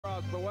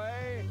across the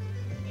way.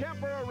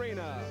 Kemper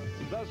Arena,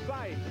 the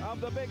site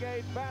of the Big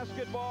 8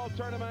 basketball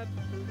tournament,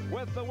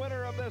 with the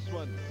winner of this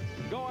one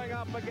going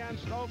up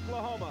against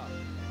Oklahoma.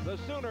 The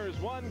Sooners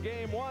won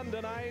game 1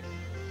 tonight,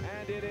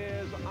 and it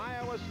is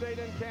Iowa State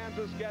and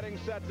Kansas getting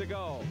set to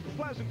go.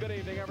 Pleasant good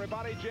evening,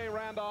 everybody. Jay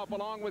Randolph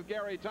along with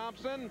Gary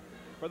Thompson.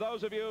 For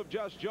those of you who've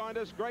just joined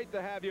us, great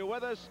to have you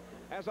with us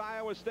as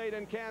Iowa State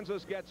and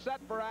Kansas get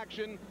set for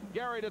action.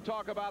 Gary, to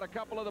talk about a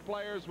couple of the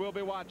players we'll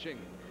be watching.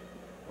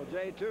 Well,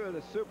 Jay, two of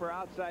the super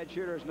outside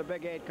shooters in the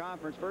Big 8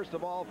 Conference. First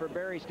of all, for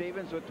Barry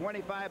Stevens with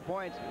 25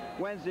 points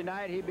Wednesday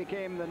night, he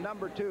became the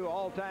 #2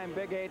 all-time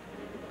Big 8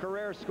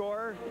 career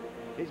scorer.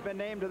 He's been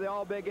named to the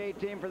All-Big 8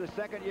 team for the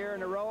 2nd year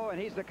in a row, and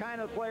he's the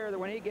kind of player that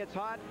when he gets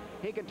hot,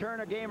 he can turn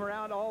a game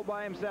around all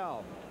by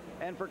himself.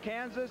 And for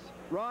Kansas,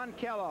 Ron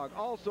Kellogg,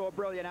 also a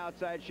brilliant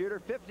outside shooter,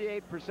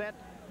 58%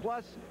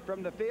 plus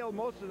from the field,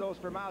 most of those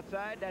from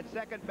outside. That's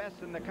second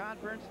best in the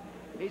conference.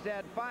 He's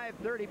had 5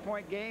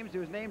 30-point games. He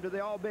was named to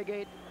the All-Big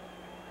 8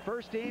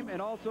 first team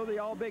and also the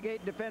All-Big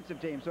 8 defensive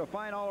team. So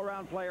fine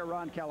all-around player,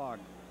 Ron Kellogg.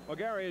 Well,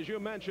 Gary, as you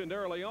mentioned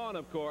early on,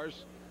 of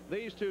course,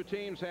 these two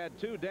teams had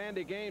 2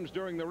 dandy games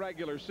during the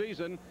regular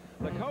season.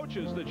 The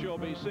coaches that you'll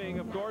be seeing,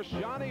 of course,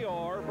 Johnny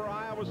Orr for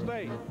Iowa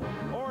State.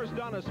 Orr's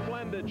done a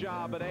splendid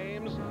job at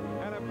Ames.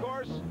 And, of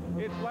course,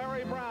 it's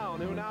Larry Brown,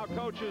 who now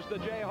coaches the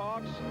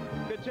Jayhawks,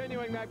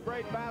 continuing that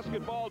great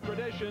basketball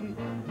tradition.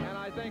 And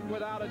I think,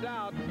 without a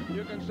doubt,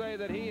 you can say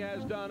that he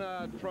has done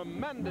a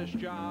tremendous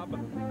job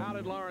out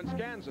in Lawrence,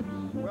 Kansas.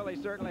 Well,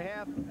 he certainly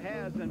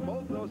has, and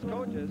both those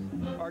coaches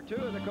are 2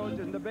 of the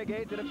coaches in the Big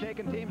 8 that have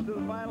taken teams to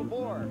the Final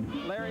Four.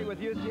 Larry with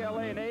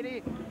UCLA in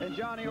 '80 and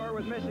Johnny Orr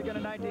with Michigan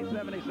in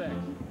 1976.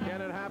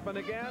 Can it happen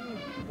again?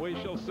 We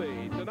shall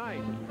see.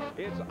 Tonight,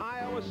 it's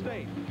Iowa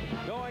State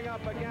going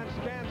up against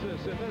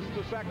Kansas in this,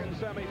 the second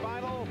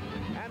semifinal,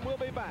 and we'll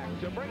be back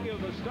to bring you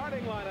the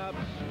starting lineups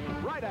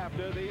right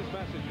after these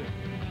messages.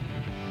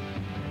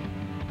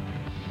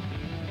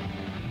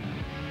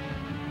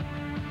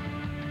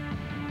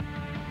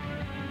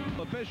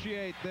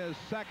 Officiate this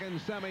second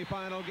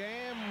semifinal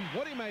game.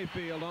 Woody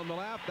Mayfield on the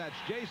left. That's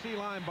J.C.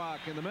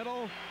 Leimbach in the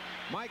middle.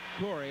 Mike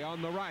Corey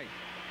on the right.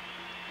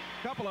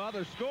 A couple of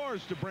other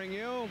scores to bring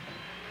you.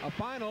 A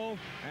final,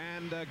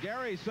 and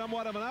Gary,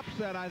 somewhat of an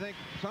upset, I think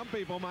some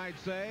people might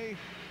say.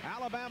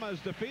 Alabama's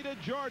defeated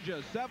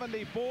Georgia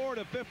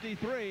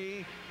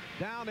 74-53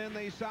 down in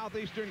the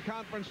Southeastern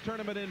Conference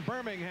tournament in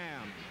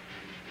Birmingham.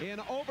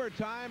 In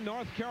overtime,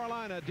 North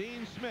Carolina,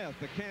 Dean Smith,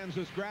 the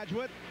Kansas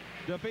graduate,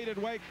 defeated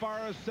Wake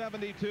Forest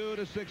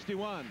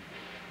 72-61.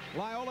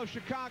 Loyola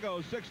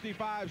Chicago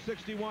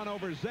 65-61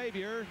 over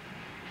Xavier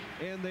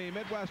in the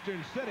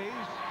Midwestern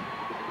cities.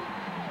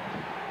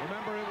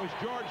 Remember, it was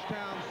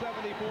Georgetown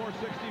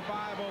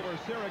 74-65 over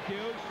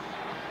Syracuse.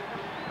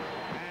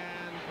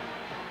 And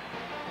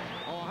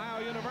Ohio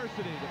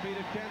University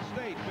defeated Kent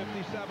State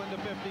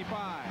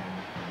 57-55.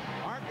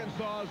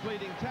 Arkansas is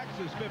leading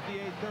Texas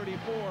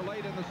 58-34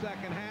 late in the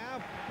second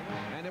half.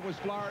 And it was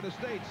Florida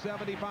State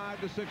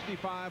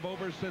 75-65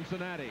 over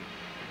Cincinnati.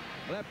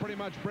 That pretty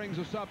much brings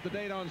us up to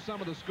date on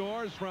some of the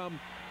scores from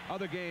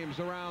other games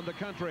around the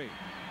country.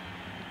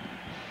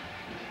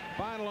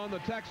 Final on the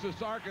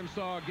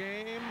Texas-Arkansas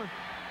game,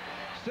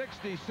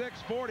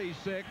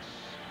 66-46.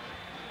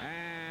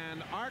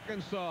 And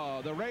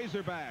Arkansas, the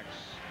Razorbacks,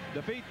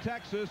 defeat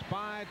Texas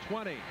by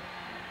 20.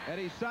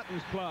 Eddie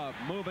Sutton's club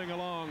moving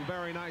along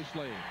very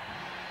nicely.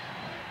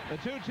 The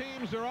two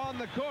teams are on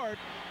the court.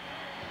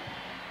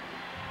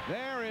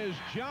 There is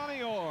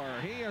Johnny Orr.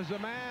 He is a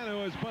man who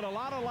has put a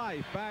lot of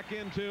life back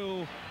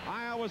into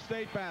Iowa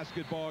State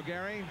basketball,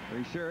 Gary.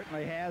 He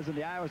certainly has, and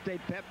the Iowa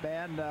State pep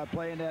band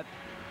playing that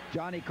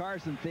Johnny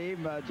Carson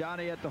theme.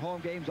 Johnny at the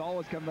home games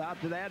always comes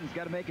out to that. It's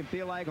got to make him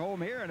feel like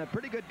home here, and a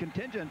pretty good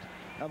contingent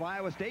of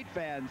Iowa State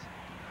fans.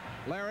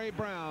 Larry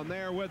Brown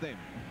there with him.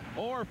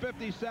 Orr,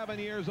 57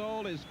 years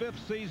old, his 5th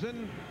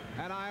season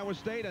at Iowa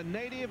State, a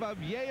native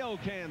of Yale,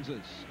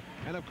 Kansas.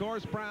 And of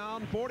course,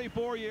 Brown,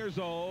 44 years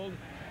old,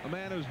 a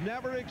man who's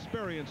never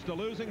experienced a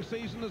losing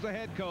season as a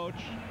head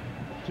coach.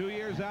 2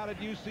 years out at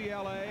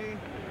UCLA.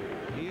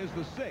 He is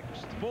the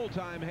 6th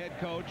full-time head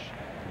coach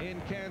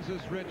in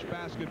Kansas-rich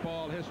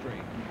basketball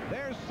history.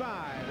 There's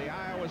Cy, the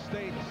Iowa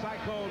State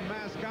Cyclone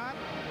mascot,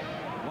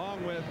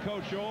 along with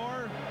Coach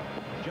Orr.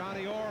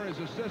 Johnny Orr is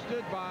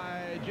assisted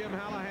by Jim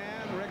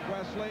Hallahan, Rick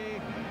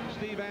Wesley,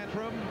 Steve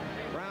Antrim,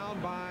 Brown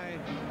by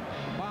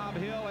Bob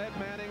Hill, Ed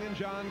Manning, and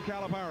John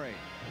Calipari.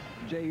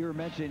 Jay, you were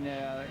mentioning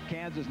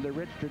Kansas and the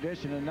rich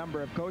tradition and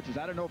number of coaches.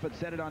 I don't know if it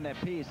said it on that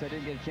piece. I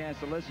didn't get a chance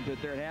to listen to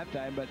it there at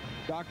halftime, but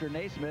Dr.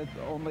 Naismith,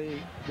 the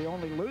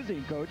only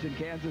losing coach in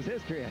Kansas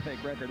history, I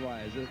think,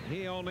 record-wise.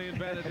 He only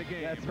invented the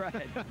game. That's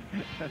right.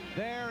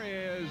 There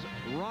is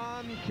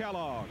Ron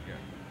Kellogg.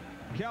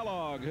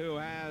 Kellogg, who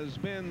has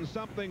been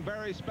something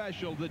very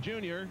special, the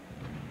junior,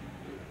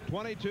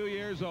 22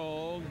 years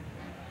old.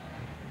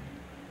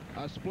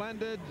 A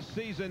splendid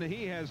season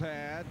he has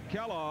had.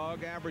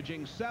 Kellogg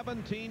averaging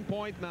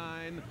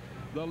 17.9,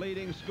 the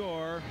leading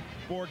scorer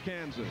for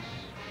Kansas.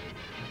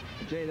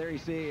 Jay, there you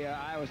see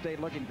Iowa State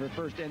looking for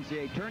first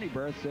NCAA tourney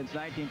berth since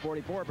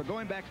 1944. But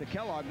going back to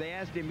Kellogg, they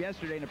asked him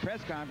yesterday in a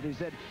press conference,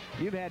 he said,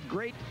 you've had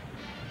great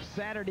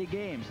Saturday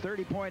games,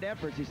 30-point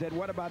efforts. He said,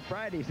 what about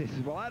Fridays? He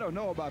says, well, I don't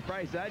know about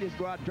Fridays. I just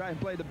go out and try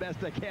and play the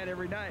best I can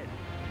every night.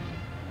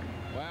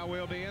 Well,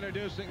 we'll be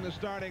introducing the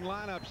starting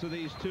lineups of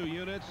these two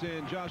units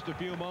in just a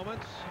few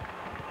moments.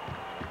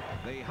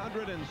 The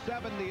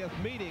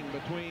 170th meeting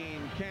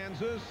between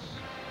Kansas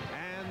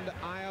and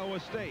Iowa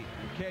State.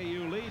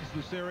 KU leads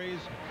the series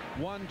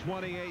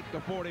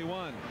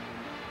 128-41.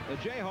 The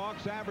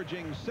Jayhawks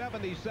averaging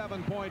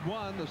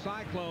 77.1. The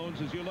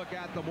Cyclones, as you look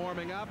at them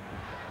warming up,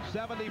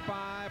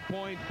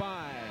 75.5.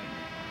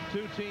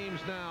 Two teams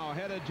now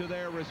headed to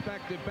their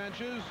respective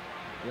benches.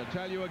 We'll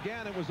tell you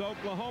again, it was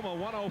Oklahoma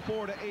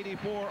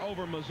 104-84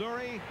 over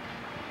Missouri,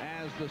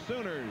 as the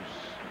Sooners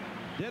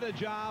did a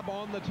job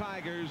on the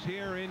Tigers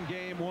here in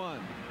game one.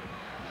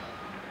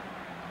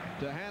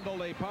 To handle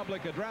the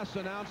public address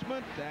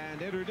announcement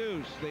and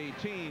introduce the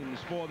teams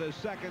for the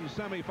second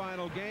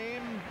semifinal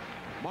game,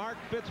 Mark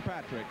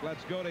Fitzpatrick.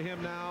 Let's go to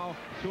him now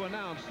to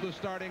announce the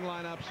starting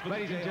lineups for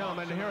Ladies the and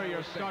gentlemen, here are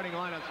your State. starting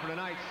lineups for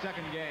tonight's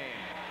second game.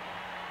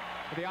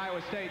 For the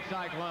Iowa State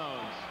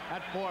Cyclones,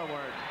 at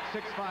forward,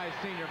 6'5"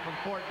 senior from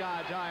Fort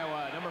Dodge,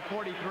 Iowa, number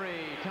 43,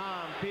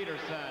 Tom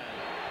Peterson.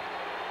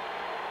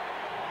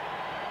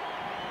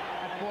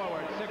 At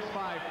forward,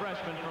 6'5"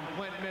 freshman from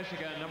Flint,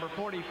 Michigan, number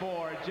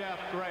 44, Jeff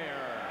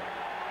Grayer.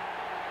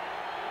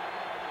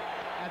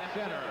 At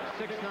center,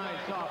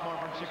 6'9" sophomore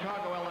from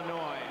Chicago,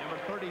 Illinois, number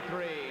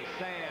 33,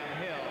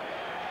 Sam Hill.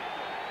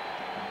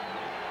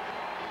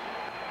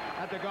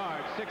 At the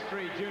guard,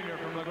 6'3" junior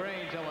from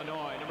LaGrange,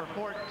 Illinois, number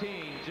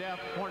 14, Jeff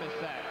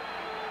Hornacek.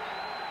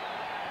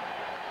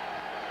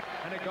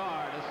 And a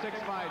guard, a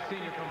 6'5"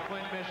 senior from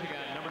Flint,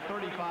 Michigan, number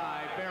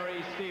 35,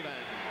 Barry Stevens.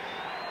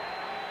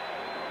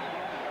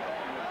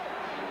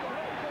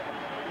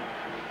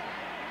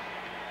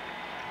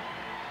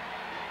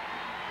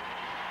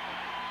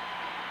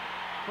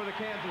 For the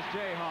Kansas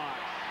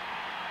Jayhawks,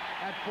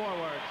 at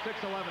forward,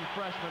 6'11"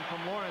 freshman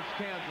from Lawrence,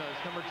 Kansas,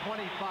 number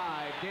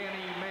 25,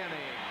 Danny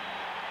Manning.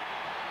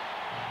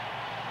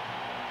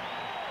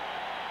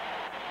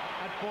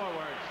 At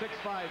forward,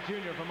 6'5"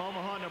 junior from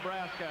Omaha,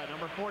 Nebraska,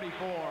 number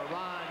 44,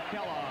 Ron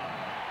Kellogg.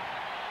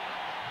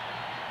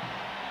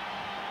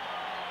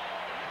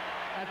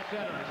 At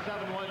center,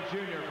 7'1"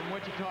 junior from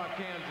Wichita,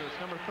 Kansas,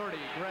 number 30,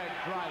 Greg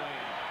Dreiling.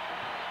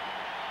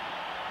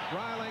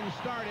 Dreiling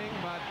starting,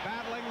 but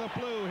battling the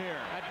flu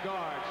here. At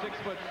guard,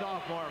 6-foot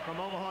sophomore from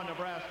Omaha,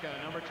 Nebraska,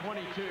 number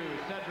 22,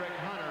 Cedric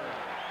Hunter.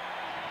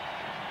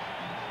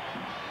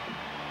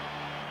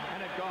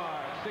 And at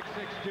guard,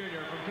 6'6"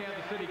 junior from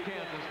Kansas City,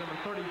 Kansas, number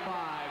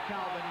 35,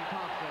 Calvin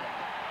Thompson.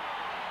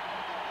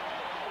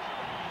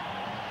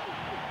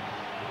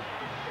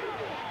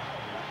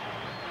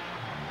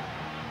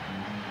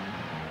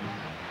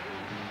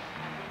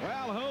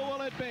 Well, who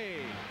will it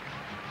be?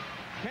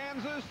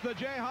 Kansas, the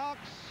Jayhawks,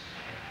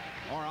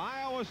 or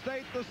Iowa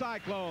State, the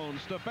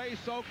Cyclones, to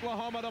face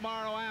Oklahoma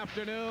tomorrow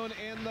afternoon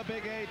in the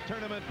Big 8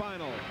 tournament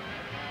final?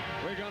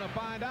 We're going to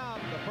find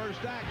out. The first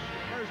half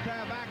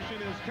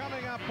action is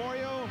coming up for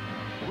you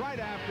right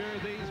after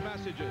these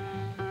messages.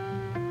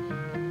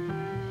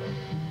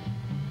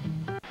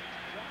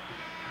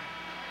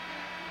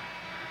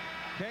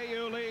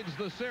 KU leads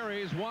the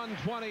series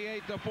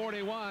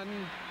 128-41.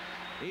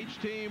 Each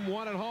team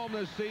won at home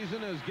this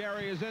season, as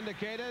Gary has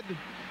indicated.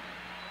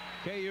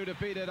 KU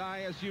defeated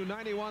ISU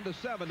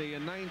 91-70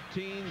 in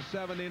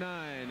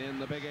 1979 in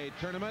the Big 8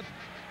 tournament.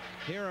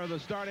 Here are the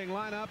starting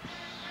lineups.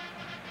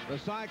 The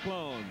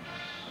Cyclones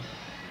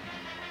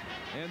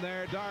in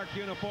their dark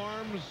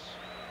uniforms.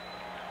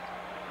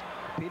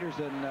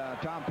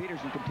 Tom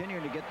Peterson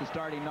continuing to get the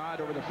starting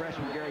nod over the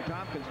freshman Gary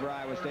Thompkins for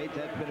Iowa State.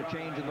 That's been a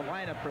change in the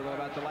lineup for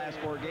about the last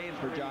 4 games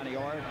for Johnny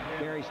Orr.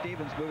 Barry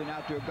Stevens moving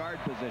out to a guard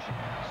position.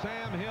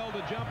 Sam Hill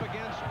to jump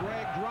against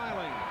Greg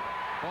Dreiling.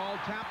 Ball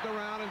tapped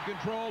around and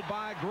controlled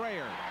by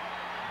Grayer.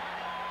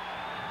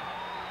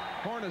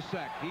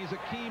 Hornacek, he's a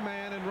key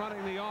man in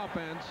running the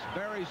offense.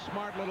 Very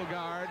smart little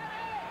guard.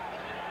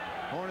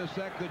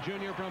 Hornacek, the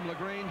junior from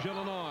LaGrange,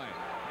 Illinois.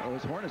 It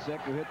was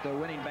Hornacek who hit the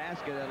winning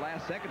basket, the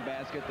last second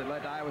basket that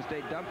let Iowa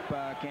State dump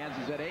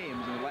Kansas at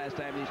Ames in the last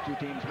time these two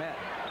teams met.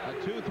 A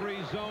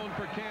 2-3 zone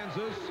for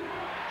Kansas.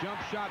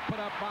 Jump shot put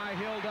up by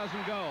Hill,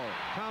 doesn't go.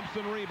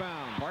 Thompson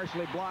rebounds.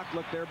 Partially blocked,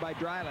 look there by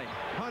Dreiling.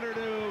 Hunter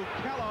to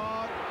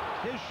Kellogg.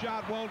 His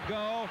shot won't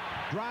go.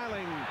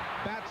 Dreiling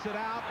bats it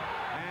out,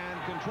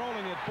 and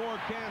controlling it for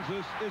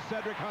Kansas is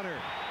Cedric Hunter.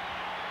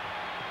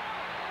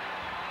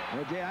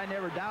 Well, Jay, I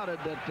never doubted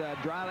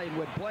that Dreiling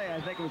would play.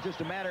 I think it was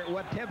just a matter of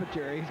what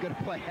temperature he's going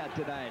to play at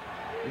tonight.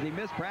 As he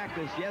missed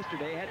practice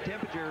yesterday, had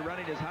temperature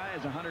running as high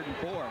as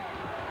 104. Well,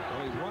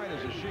 he's white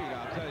as a sheet,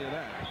 I'll tell you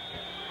that.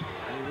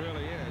 He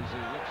really is. He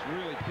looks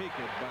really peaked,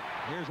 but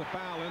here's a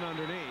foul in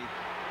underneath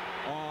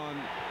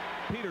on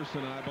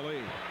Peterson, I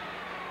believe.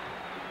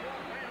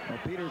 Well,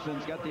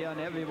 Peterson's got the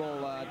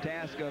unenviable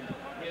task of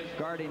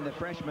guarding the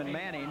freshman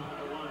Manning.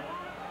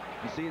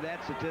 You see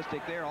that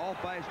statistic there. All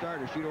 5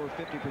 starters shoot over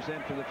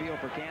 50% from the field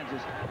for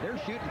Kansas. They're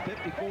shooting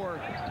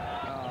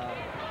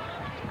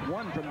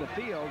 54-1 from the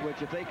field,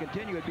 which if they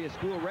continue would be a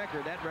school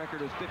record. That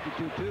record is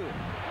 52-2.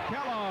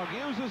 Kellogg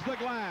uses the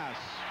glass,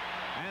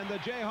 and the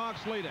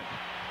Jayhawks lead it.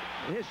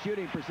 His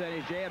shooting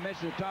percentage, Jay, I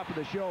mentioned at the top of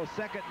the show,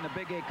 second in the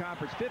Big 8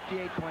 Conference,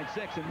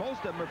 58.6, and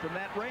most of them are from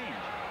that range.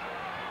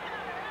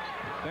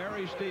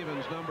 Barry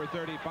Stevens, number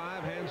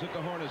 35, hands it to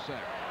Hornacek.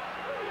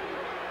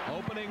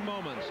 Opening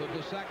moments of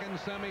the second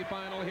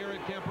semifinal here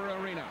at Kemper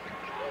Arena.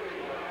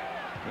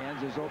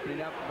 Kansas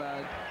opening up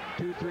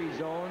 2-3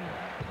 zone.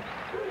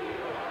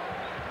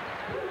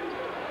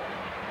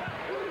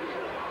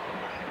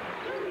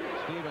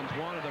 Stevens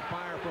wanted to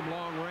fire from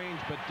long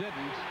range, but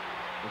didn't,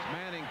 as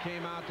Manning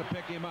came out to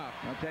pick him up.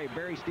 I'll tell you,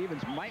 Barry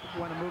Stevens might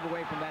want to move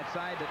away from that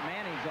side that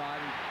Manning's on,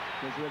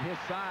 because with his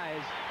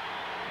size,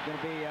 it's going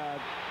to be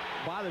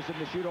bothers him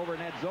to shoot over in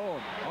that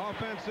zone.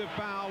 Offensive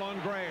foul on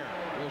Grayer.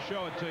 We'll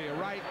show it to you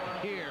right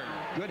here.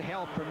 Good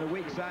help from the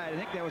weak side. I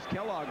think that was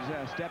Kellogg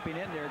stepping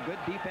in there. Good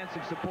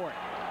defensive support.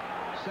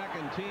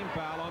 Second team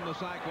foul on the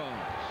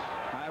Cyclones.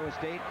 Iowa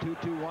State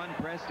 2-2-1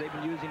 press they've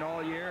been using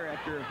all year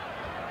after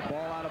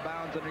ball out of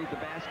bounds underneath the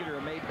basket or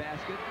a made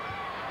basket.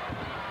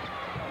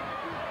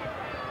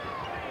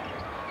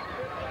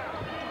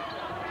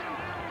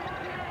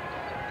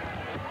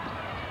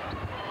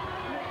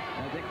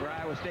 I think for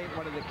Iowa State,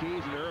 one of the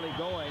keys in the early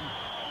going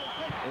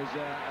is,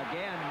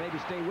 again, maybe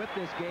stay with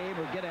this game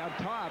or get out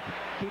top,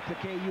 keep the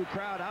KU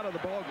crowd out of the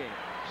ball game.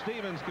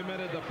 Stevens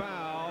committed the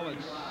foul.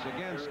 It's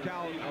against he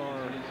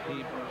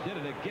did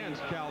it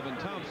against Calvin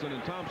Thompson,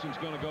 and Thompson's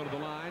going to go to the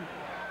line.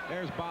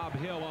 There's Bob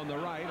Hill on the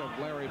right of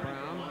Larry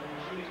Brown,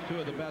 2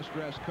 of the best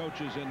dressed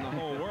coaches in the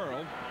whole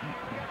world.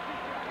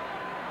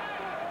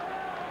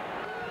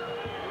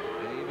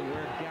 They even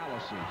wear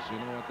galluses. You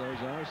know what those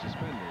are?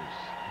 Suspenders.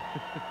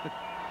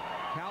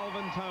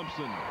 Calvin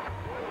Thompson,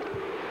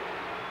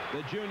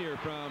 the junior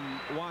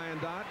from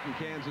Wyandotte in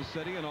Kansas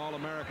City, an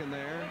All-American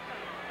there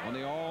on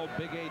the All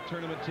Big 8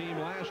 tournament team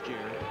last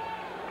year.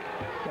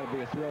 Got to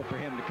be a thrill for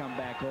him to come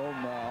back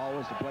home,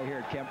 always to play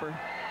here at Kemper.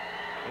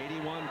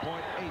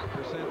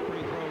 81.8%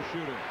 free throw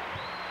shooter.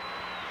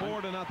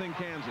 4-0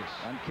 Kansas.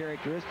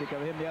 Uncharacteristic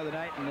of him the other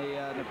night in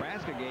the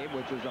Nebraska game,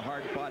 which was a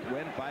hard-fought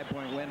win,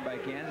 5-point win by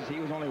Kansas. He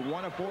was only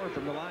 1 of 4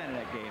 from the line in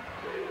that game.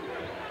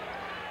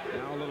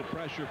 Now a little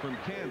pressure from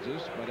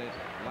Kansas, but it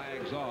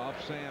lags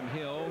off. Sam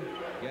Hill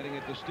getting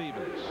it to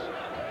Stevens.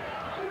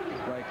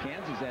 Right,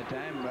 Kansas that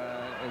time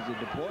as he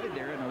deployed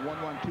there in a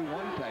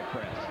 1-1-2-1 type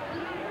press.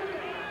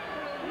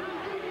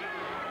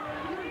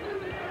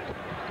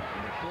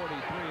 Number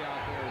 43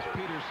 out there is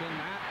Peterson.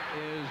 That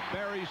is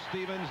Barry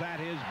Stevens at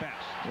his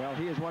best. Well,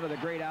 he is one of the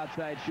great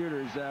outside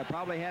shooters.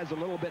 Probably has a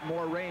little bit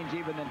more range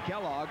even than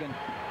Kellogg, and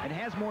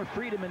has more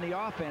freedom in the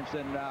offense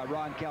than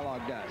Ron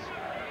Kellogg does.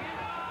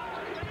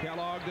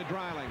 Kellogg to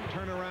Dreiling.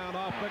 Turnaround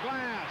off the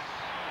glass.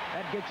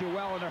 That gets you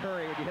well in a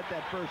hurry when you hit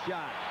that first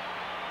shot.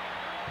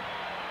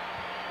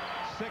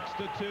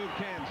 6-2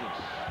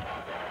 Kansas.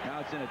 Now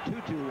it's in a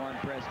 2-2-1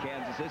 press.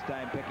 Kansas this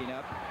time picking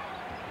up.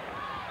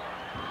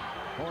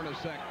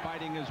 Hornacek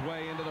fighting his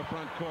way into the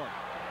front court.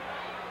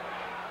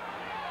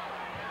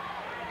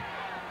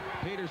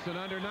 Peterson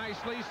under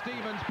nicely.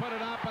 Stevens put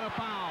it up and a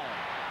foul.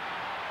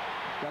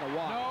 Got a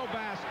walk. No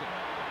basket.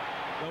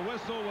 The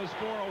whistle was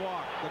for a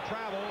walk. The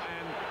travel,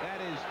 and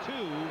that is 2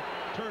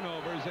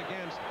 turnovers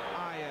against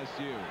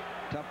ISU.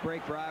 Tough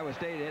break for Iowa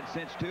State. It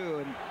cinched 2,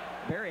 and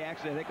Barry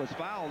actually I think was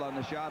fouled on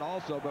the shot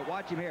also, but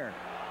watch him here.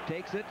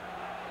 Takes it.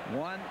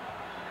 1,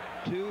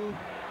 2.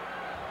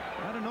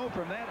 I don't know,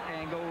 from that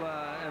angle,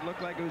 it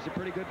looked like it was a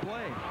pretty good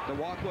play. The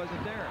walk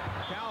wasn't there.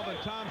 Calvin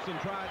Thompson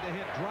tried to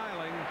hit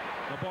Dreiling.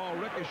 The ball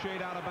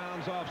ricocheted out of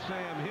bounds off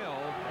Sam Hill.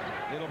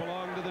 It'll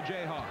belong to the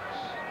Jayhawks.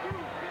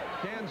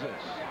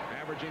 Kansas,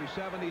 averaging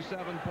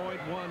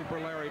 77.1 for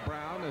Larry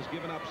Brown, has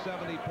given up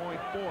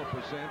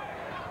 70.4%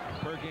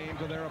 per game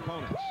to their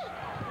opponents.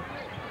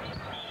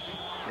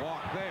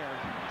 Walk there,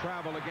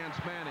 travel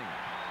against Manning.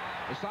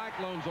 The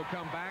Cyclones will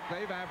come back.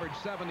 They've averaged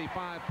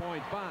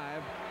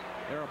 75.5.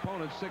 Their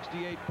opponents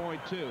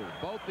 68.2.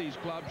 Both these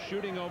clubs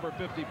shooting over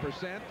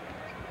 50%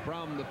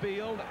 from the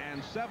field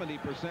and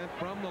 70%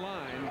 from the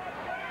line.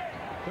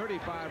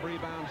 35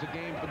 rebounds a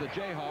game for the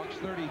Jayhawks,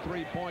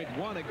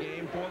 33.1 a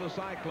game for the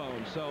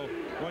Cyclones. So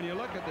when you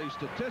look at these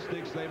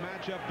statistics, they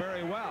match up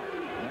very well.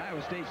 And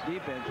Iowa State's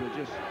defense was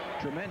just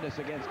tremendous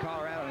against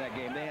Colorado in that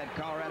game. They had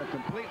Colorado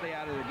completely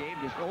out of the game,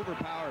 just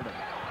overpowered them.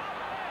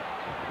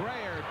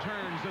 Grayer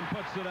turns and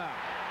puts it up.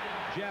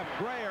 Jeff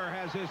Grayer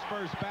has his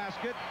first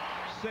basket,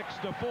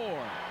 6-4.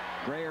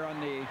 Grayer on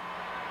the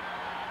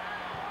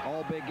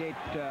All Big 8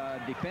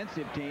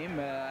 defensive team,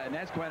 and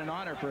that's quite an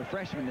honor for a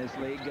freshman in this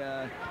league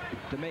to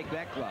make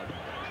that club.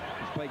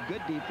 He's played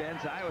good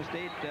defense. Iowa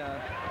State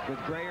with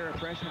Grayer, a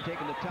freshman,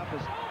 taking the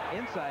toughest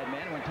inside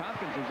man. When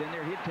Thompkins was in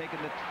there, he'd taken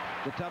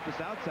the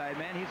toughest outside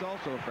man. He's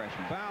also a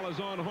freshman. Foul is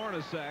on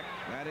Hornacek.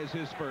 That is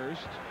his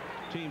first.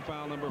 team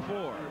foul number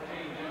 4.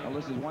 Well,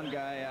 this is one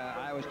guy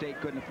Iowa State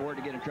couldn't afford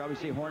to get in trouble. You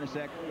see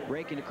Hornacek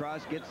raking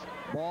across, gets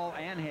ball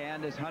and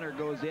hand as Hunter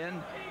goes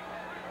in.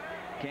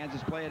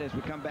 Kansas play it as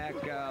we come back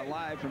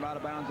live from out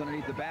of bounds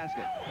underneath the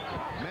basket.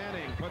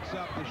 Manning puts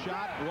up the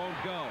shot, won't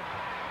go.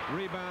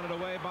 Rebounded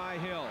away by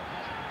Hill.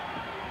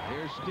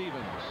 Here's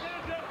Stevens.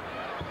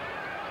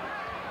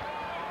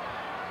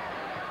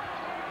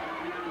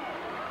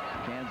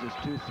 Kansas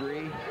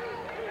 2-3.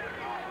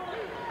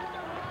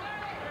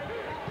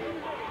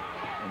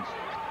 And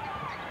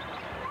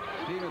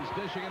Stevens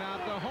dishing it out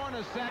to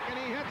Hornacek, and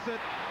he hits it.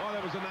 Oh,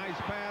 that was a nice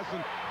pass,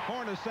 and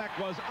Hornacek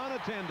was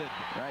unattended.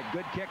 Right,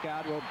 good kick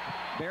out. Well,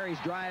 Barry's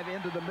drive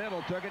into the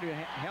middle took it,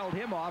 held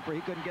him off where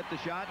he couldn't get the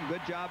shot, and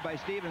good job by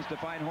Stevens to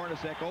find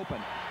Hornacek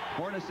open.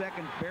 Hornacek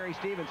and Barry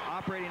Stevens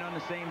operating on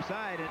the same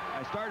side. And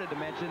I started to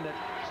mention that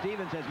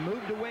Stevens has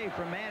moved away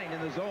from Manning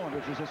in the zone,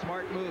 which was a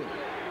smart move.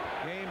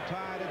 Game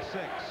tied at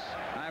 6.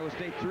 Iowa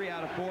State 3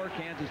 out of 4,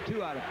 Kansas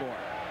 2 out of 4.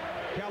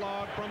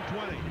 Kellogg from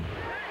 20.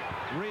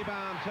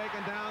 Rebound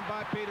taken down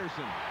by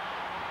Peterson.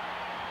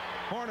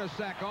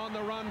 Hornacek on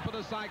the run for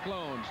the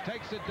Cyclones.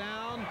 Takes it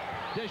down,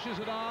 dishes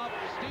it off.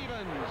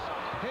 Stevens,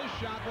 his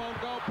shot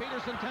won't go.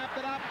 Peterson tapped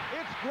it up.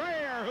 It's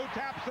Greer who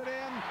taps it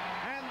in,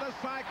 and the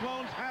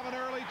Cyclones have an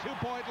early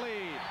 2-point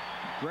lead.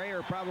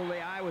 Greer probably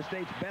Iowa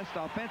State's best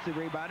offensive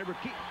rebounder, but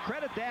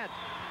credit that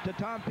to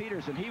Tom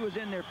Peterson. He was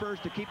in there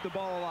first to keep the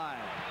ball alive.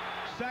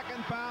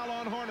 Second foul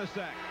on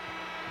Hornacek.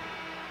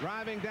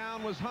 Driving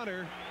down was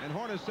Hunter, and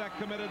Hornacek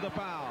committed the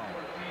foul.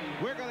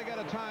 We're going to get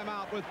a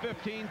timeout with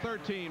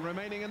 15-13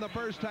 remaining in the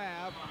first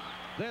half.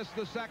 This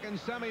the second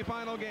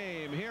semifinal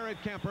game here at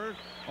Kemper.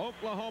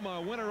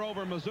 Oklahoma winner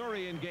over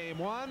Missouri in game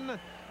 1.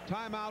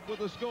 Timeout with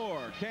the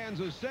score.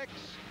 Kansas 6,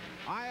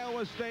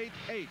 Iowa State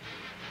 8.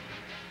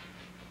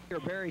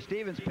 Barry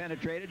Stevens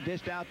penetrated,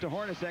 dished out to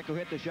Hornacek, who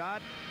hit the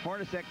shot.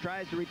 Hornacek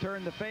tries to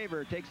return the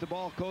favor, takes the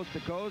ball coast to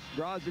coast,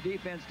 draws the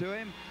defense to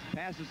him,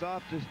 passes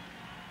off to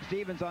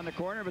Stevens on the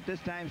corner, but this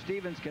time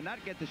Stevens cannot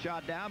get the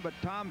shot down, but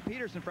Tom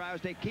Peterson for Iowa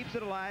State keeps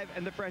it alive,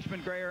 and the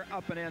freshman Greer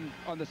up and in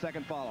on the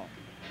second follow.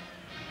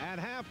 At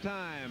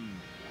halftime,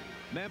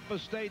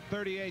 Memphis State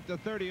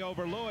 38-30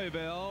 over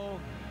Louisville.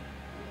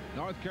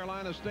 North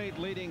Carolina State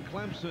leading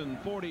Clemson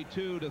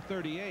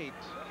 42-38.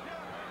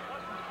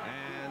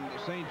 And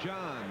St.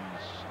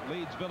 John's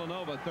leads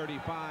Villanova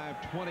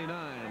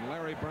 35-29.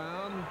 Larry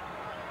Brown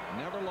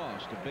never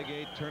lost a Big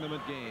 8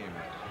 tournament game.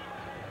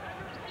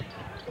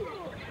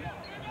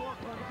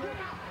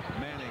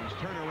 Manning's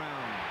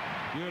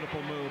turnaround.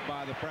 Beautiful move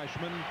by the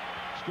freshman.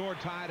 Score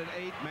tied at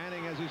 8.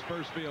 Manning has his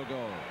first field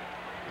goal.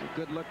 A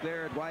good look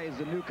there at why he's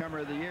the newcomer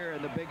of the year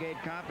in the Big 8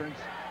 conference.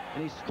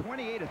 And he's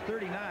 28 of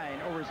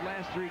 39 over his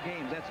last 3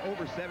 games. That's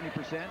over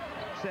 70%.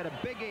 Set a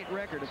Big 8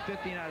 record of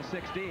 15 out of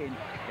 16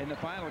 in the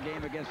final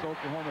game against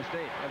Oklahoma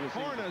State.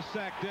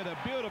 Hornacek did a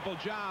beautiful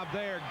job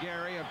there,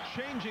 Gary, of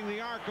changing the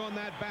arc on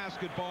that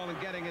basketball and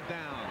getting it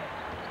down.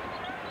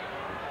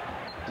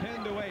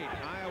 10-8,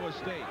 Iowa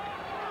State.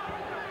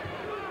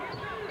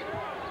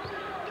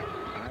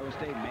 Iowa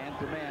State man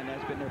for man.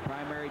 That's been their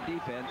primary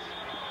defense.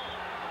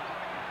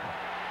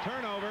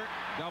 Turnover,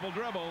 double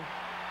dribble.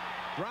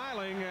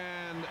 Dreiling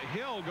and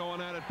Hill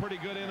going at it pretty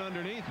good in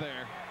underneath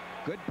there.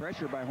 Good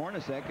pressure by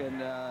Hornacek, and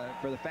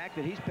for the fact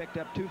that he's picked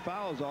up 2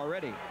 fouls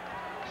already.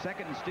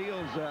 Second in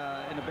steals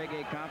in the Big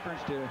 8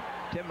 conference to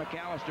Tim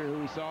McAllister, who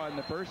we saw in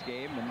the first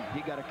game, and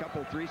he got a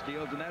couple 3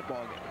 steals in that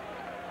ball game.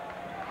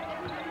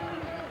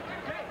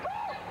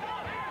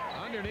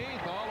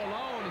 Underneath, all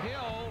alone,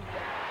 Hill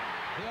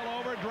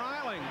over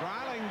Dreiling.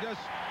 Dreiling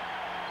just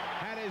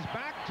had his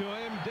back to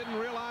him, didn't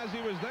realize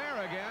he was there,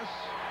 I guess.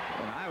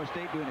 And Iowa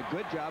State doing a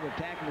good job of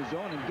attacking the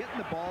zone and getting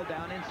the ball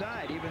down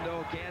inside, even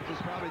though Kansas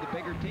is probably the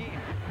bigger team.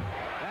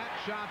 That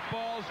shot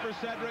falls for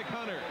Cedric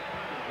Hunter.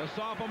 The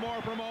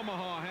sophomore from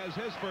Omaha has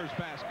his first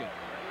basket.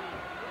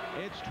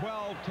 It's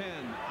 12-10,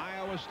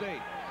 Iowa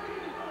State.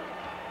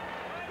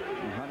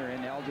 And Hunter,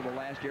 ineligible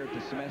last year at the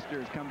semester,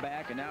 has come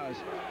back and now has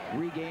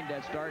regained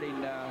that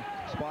starting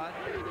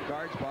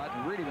guard spot,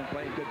 and really been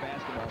playing good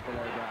basketball for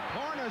Larry Brown.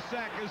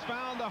 Hornacek has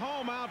found the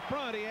home out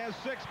front. He has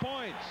 6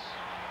 points.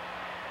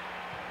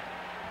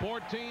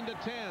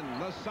 14-10,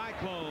 the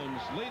Cyclones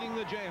leading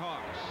the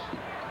Jayhawks.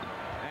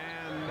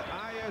 And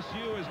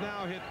ISU has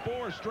now hit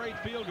 4 straight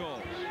field goals.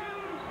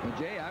 Well,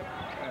 Jay,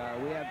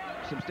 we have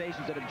some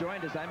stations that have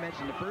joined us. I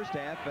mentioned the first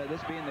half,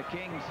 this being the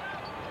Kings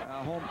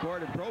home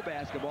court in pro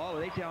basketball.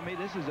 They tell me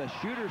this is a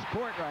shooter's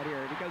court right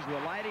here because of the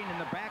lighting in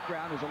the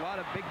background. There's a lot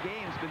of big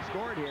games been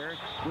scored here.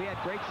 We had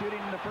great shooting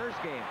in the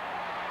first game.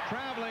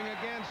 Traveling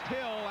against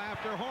Hill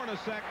after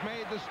Hornacek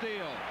made the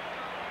steal.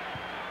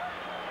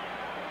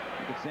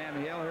 Look at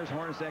Sammy Hill. Here's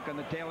Hornacek on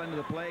the tail end of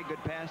the play.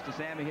 Good pass to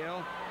Sammy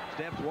Hill.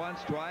 Steps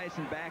once, twice,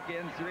 and back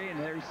in 3. And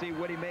there you see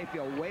Woody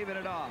Mayfield waving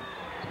it off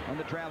on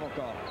the travel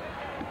call.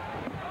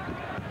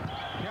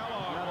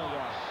 Kellogg. Another one.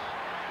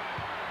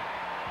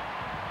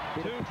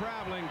 2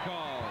 traveling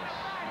calls.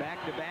 Back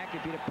to back.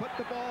 If he'd have put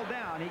the ball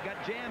down, he got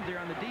jammed there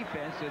on the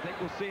defense. I think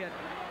we'll see it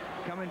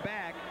coming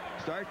back.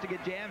 Starts to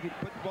get jammed. If he'd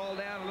put the ball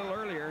down a little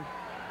earlier,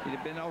 he'd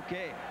have been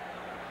okay.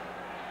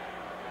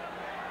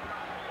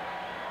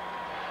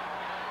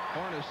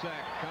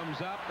 Hornacek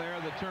comes up. There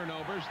are the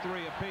turnovers,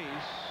 3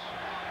 apiece.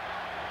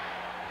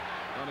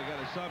 Going to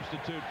get a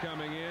substitute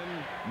coming in.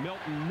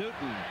 Milton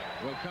Newton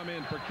will come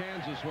in for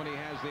Kansas when he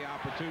has the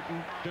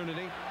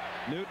opportunity.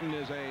 Newton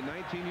is a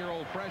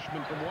 19-year-old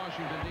freshman from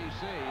Washington,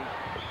 D.C.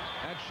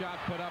 That shot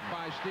put up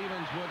by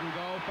Stevens wouldn't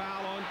go.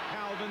 Foul on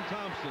Calvin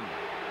Thompson.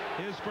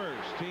 His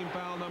first. Team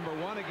foul number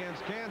 1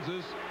 against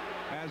Kansas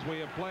as we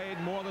have played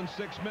more than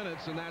 6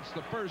 minutes, and that's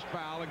the first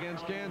foul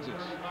against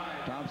Kansas.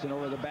 Thompson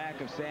over the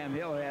back of Sam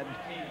Hill, had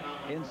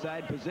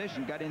inside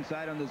position, got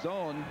inside on the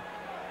zone.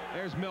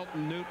 There's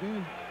Milton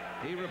Newton.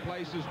 He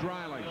replaces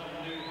Dreiling.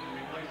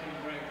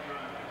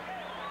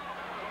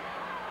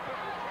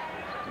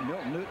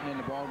 Milton Newton in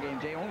the ball game,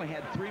 Jay, only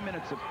had 3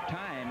 minutes of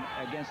time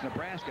against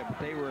Nebraska, but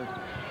they were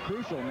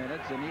crucial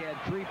minutes, and he had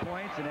 3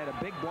 points and had a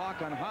big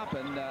block on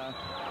Hoppin in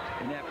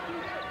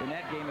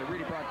that game that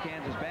really brought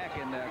Kansas back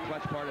in the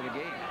clutch part of the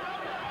game.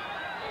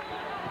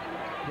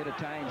 Hit a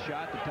tying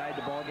shot that tied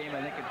the ball game,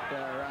 I think at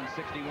around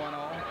 61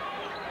 all.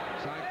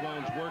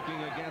 Cyclones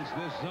working against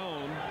this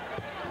zone.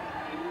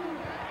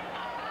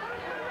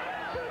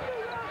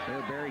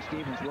 There, Barry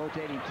Stevens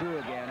rotating through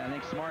again. I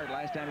think smart.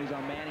 Last time he was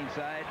on Manning's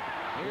side.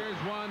 Here's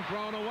one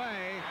thrown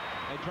away.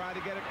 They tried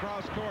to get it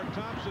cross court.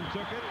 Thompson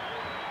took it,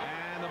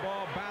 and the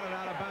ball batted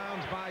out of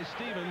bounds by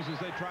Stevens as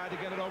they tried to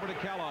get it over to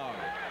Kellogg.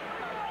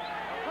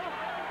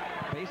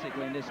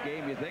 Basically, in this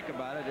game, you think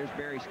about it, there's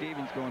Barry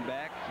Stevens going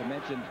back. I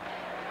mentioned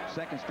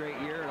second straight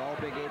year, an all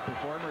Big 8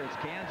 performer. It's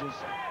Kansas.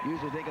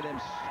 Usually think of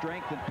them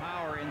strength and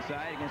power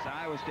inside. Against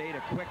Iowa State,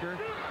 a quicker.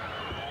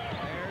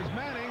 There's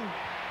Manning.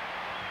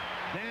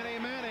 Danny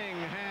Manning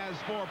has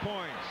 4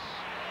 points.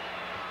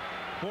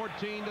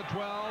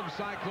 14-12,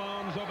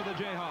 Cyclones over the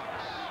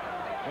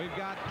Jayhawks. We've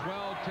got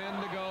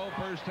 12:10 to go,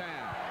 first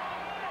half.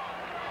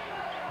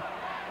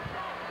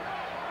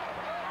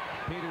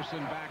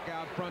 Peterson back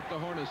out front to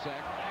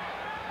Hornacek.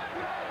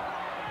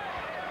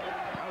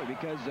 Probably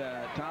because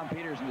Tom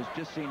Peterson has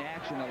just seen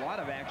action, a lot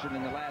of action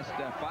in the last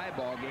 5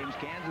 ball games.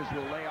 Kansas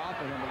will lay off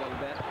of him a little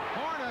bit.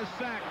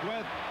 Hornacek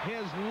with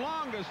his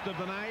longest of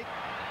the night.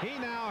 He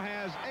now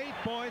has 8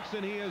 points,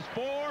 and he is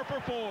 4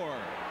 for 4.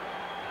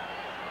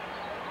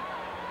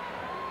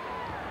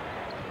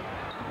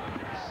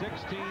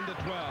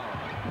 16-12.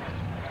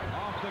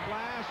 Off the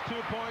glass,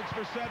 2 points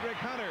for Cedric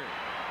Hunter.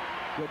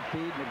 Good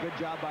feed and a good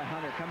job by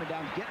Hunter coming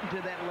down, getting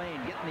to that lane,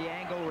 getting the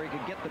angle where he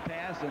could get the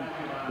pass, and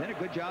then a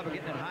good job of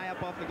getting it high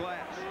up off the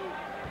glass.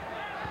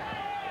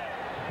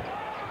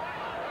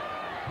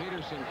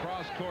 Peterson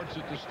cross courts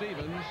it to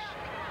Stevens.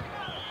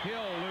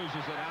 Hill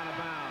loses it out of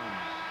bounds.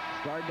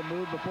 Started to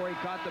move before he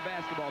caught the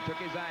basketball, took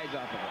his eyes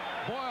off of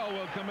it. Boyle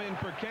will come in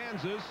for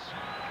Kansas,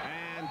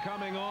 and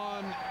coming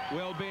on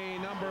will be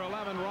number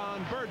 11,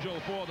 Ron Virgil,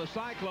 for the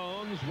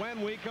Cyclones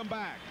when we come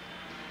back.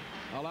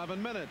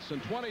 11 minutes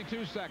and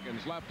 22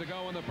 seconds left to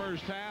go in the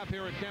first half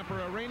here at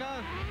Kemper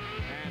Arena,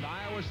 and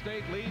Iowa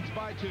State leads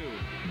by 2.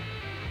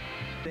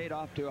 State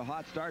off to a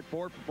hot start,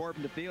 4 for 4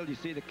 from the field. You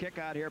see the kick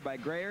out here by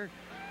Grayer.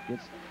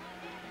 Gets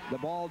the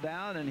ball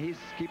down, and he's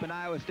keeping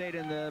Iowa State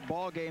in the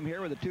ball game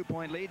here with a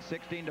 2-point lead,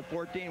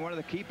 16-14. One of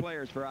the key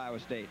players for Iowa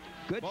State.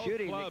 Good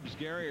shooting. Both clubs,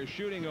 Gary, are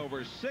shooting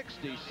over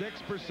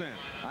 66%.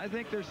 I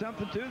think there's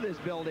something to this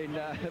building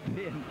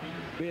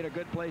being a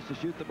good place to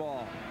shoot the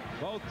ball.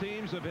 Both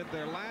teams have hit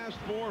their last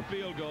 4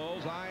 field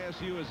goals.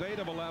 ISU is 8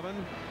 of 11,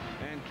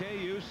 and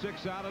KU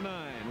 6 out of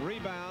 9.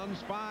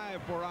 Rebounds,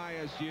 5 for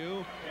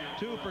ISU,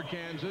 2 for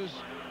Kansas.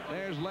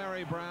 There's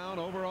Larry Brown.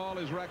 Overall,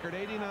 his record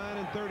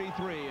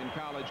 89-33 in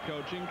college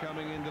coaching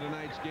coming into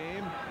tonight's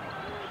game.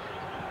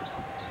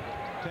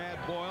 Tad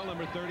Boyle,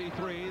 number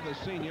 33, the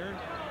senior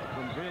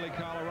from Greeley,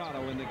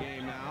 Colorado, in the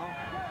game now.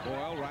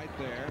 Boyle right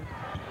there,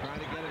 trying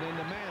to get it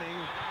into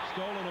Manning.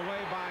 Stolen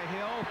away by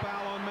Hill.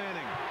 Foul on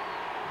Manning.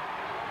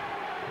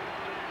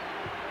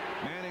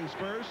 Manning's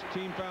first,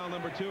 team foul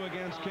number 2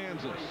 against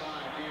Kansas.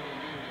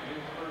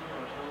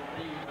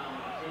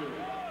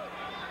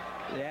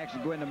 The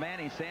action going to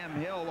Manning. Sam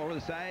Hill over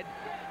the side,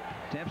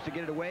 attempts to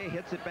get it away,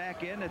 hits it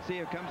back in. Let's see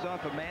if it comes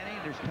off of Manning.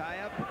 There's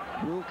tie-up.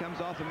 Rule comes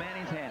off of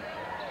Manning's hand.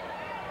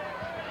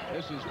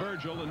 This is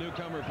Virgil, the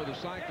newcomer for the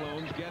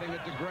Cyclones, getting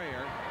it to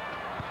Grayer.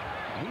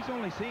 He's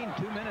only seen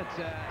 2 minutes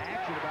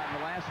action about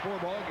in the last 4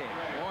 ball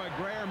games. Boy,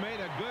 Grayer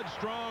made a good,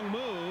 strong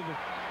move.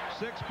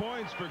 6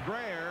 points for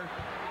Grayer.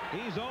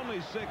 He's only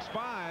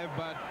 6'5",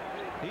 but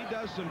he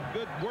does some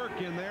good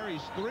work in there.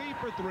 He's 3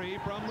 for 3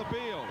 from the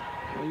field.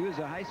 Well, he was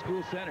a high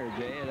school center,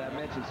 Jay, as I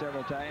mentioned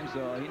several times,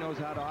 so he knows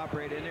how to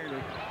operate in there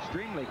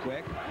extremely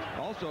quick.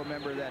 Also a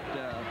member of that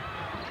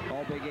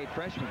all Big 8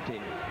 freshman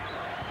team.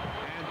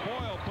 And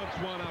Boyle puts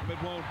one up.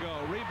 It won't go.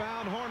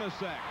 Rebound,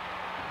 Hornacek.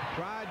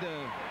 Tried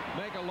to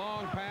make a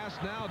long pass,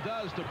 now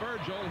does to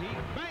Virgil. He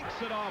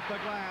banks it off the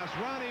glass.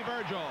 Ronnie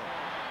Virgil.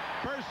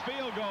 First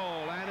field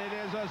goal, and it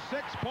is a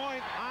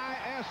 6-point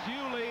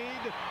ISU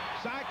lead.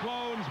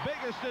 Cyclones'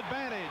 biggest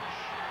advantage.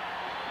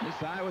 This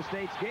Iowa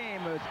State's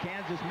game, with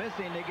Kansas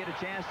missing, they get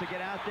a chance to get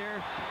out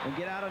there and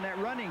get out on that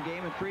running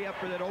game and free up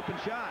for that open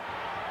shot.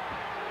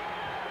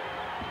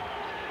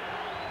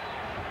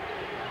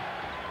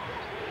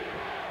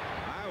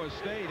 Iowa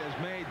State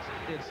has made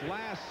its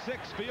last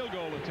 6 field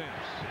goal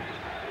attempts.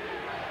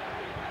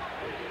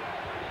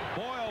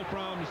 Boyle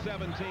from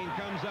 17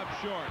 comes up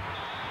short.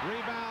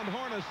 Rebound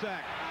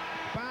Hornacek.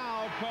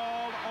 Foul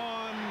called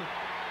on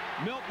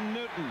Milton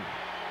Newton.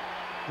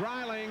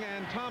 Dreiling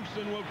and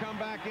Thompson will come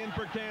back in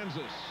for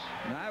Kansas.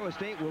 And Iowa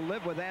State will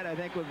live with that, I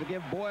think, will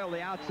give Boyle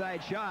the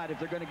outside shot. If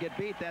they're going to get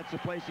beat, that's the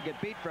place to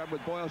get beat from,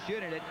 with Boyle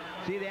shooting it.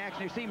 See the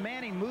action. You see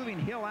Manning moving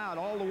Hill out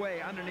all the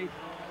way underneath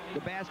the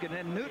basket, and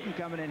then Newton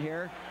coming in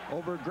here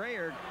over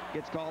Grayer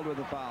gets called with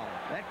a foul.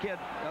 That kid,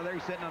 oh, there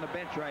he's sitting on the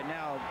bench right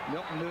now,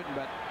 Milton Newton,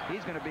 but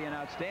he's going to be an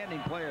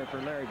outstanding player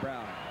for Larry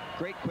Brown.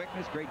 Great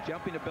quickness, great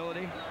jumping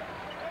ability.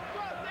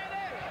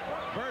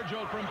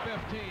 Virgil from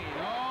 15.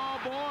 Oh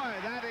boy,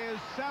 that is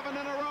 7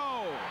 in a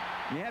row.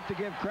 You have to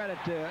give credit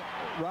to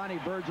Ronnie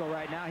Virgil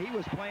right now. He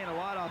was playing a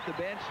lot off the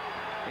bench.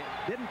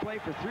 Didn't play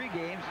for 3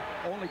 games,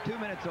 only 2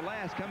 minutes to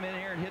last, come in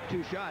here and hit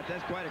 2 shots.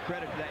 That's quite a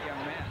credit to that young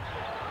man.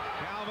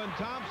 Calvin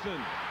Thompson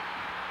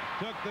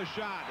took the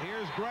shot.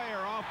 Here's Grayer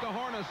off to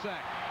Hornacek.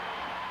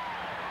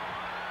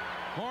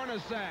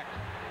 Hornacek.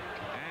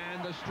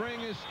 And the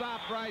string is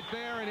stopped right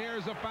there, and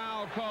here's a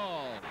foul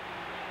call.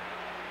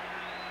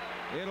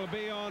 It'll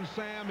be on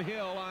Sam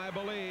Hill, I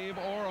believe,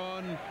 or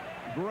on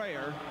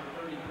Grayer.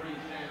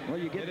 Well,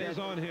 you get it is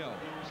on Hill.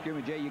 Excuse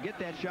me, Jay. You get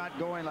that shot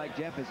going like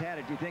Jeff has had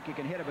it. You think he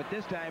can hit it, but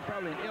this time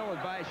probably an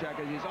ill-advised shot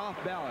because he's off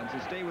balance.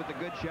 To stay with the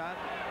good shot.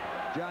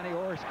 Johnny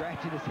Orr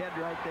scratching his head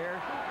right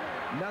there.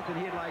 Nothing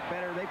he'd like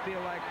better. They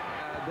feel like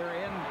they're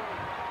in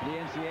the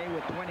NCAA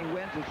with 20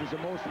 wins, which is the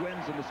most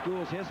wins in the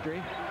school's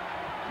history.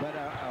 But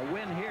a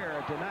win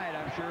here tonight,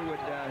 I'm sure,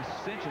 would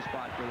cinch a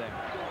spot for them.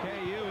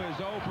 KU is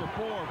 0 for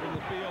 4 from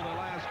the field the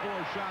last 4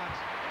 shots.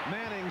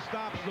 Manning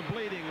stops the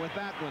bleeding with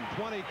that one.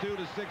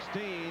 22-16,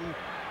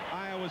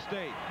 Iowa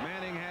State.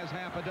 Manning has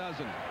half a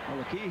dozen. Well,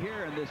 the key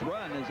here in this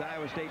run is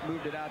Iowa State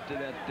moved it out to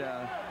that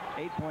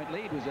 8-point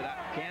lead. Was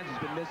that Kansas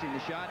been missing the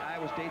shot?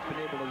 Iowa State's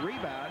been able to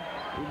rebound,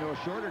 even though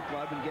a shorter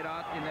club, and get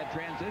out in that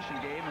transition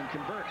game and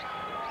convert.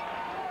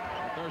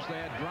 Of course,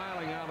 they had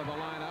Dreiling out of the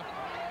lineup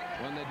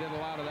when they did a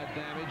lot of that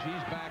damage.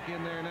 He's back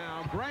in there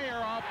now. Grayer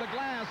off the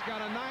glass,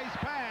 got a nice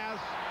pass.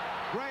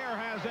 Grayer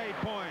has 8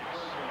 points.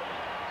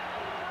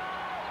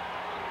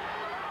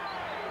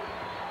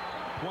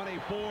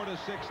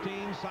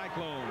 24-16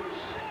 Cyclones.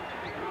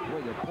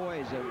 Boy, the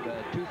poise of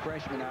the 2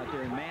 freshmen out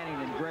there,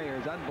 Manning and Grayer,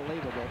 is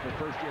unbelievable for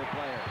first-year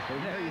players. So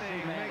there you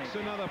see Manning makes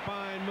another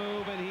fine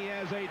move, and he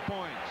has 8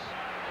 points.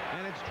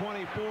 And it's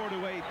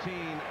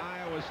 24-18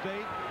 Iowa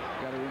State.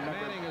 Got to remember,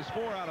 Manning is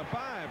 4 out of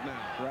 5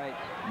 now. Right.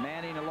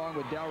 Manning along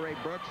with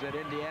Delray Brooks at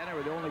Indiana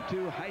were the only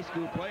 2 high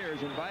school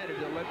players invited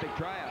to Olympic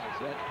tryouts.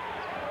 That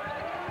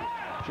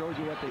shows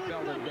you what they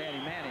felt of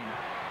Danny Manning.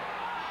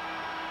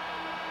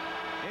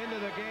 Into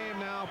the game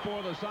now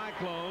for the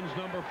Cyclones,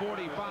 number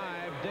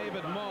 45,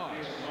 David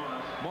Moss.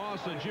 Moss,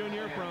 a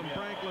junior from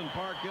Franklin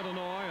Park,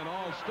 Illinois, an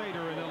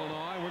all-stater in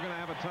Illinois. We're going to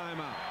have a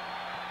timeout.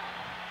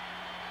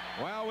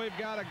 Well, we've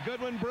got a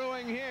good one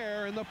brewing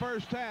here in the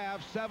first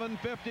half.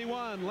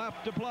 7:51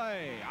 left to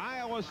play.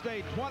 Iowa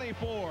State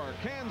 24,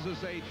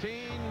 Kansas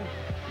 18.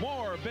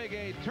 More Big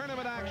 8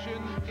 tournament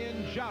action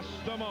in just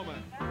a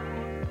moment.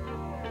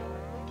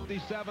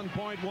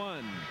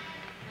 57.1.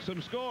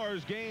 Some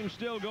scores, game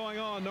still going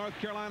on. North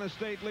Carolina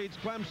State leads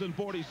Clemson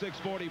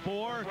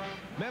 46-44.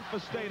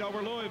 Memphis State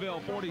over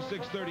Louisville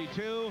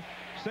 46-32.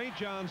 St.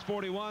 John's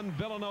 41,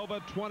 Villanova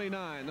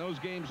 29. Those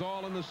games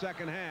all in the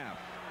second half.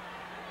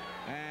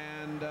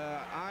 And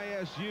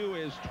ISU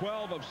is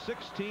 12 of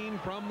 16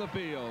 from the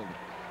field.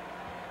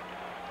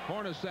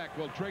 Hornacek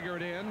will trigger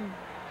it in.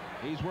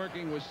 He's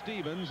working with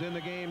Stevens. In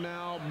the game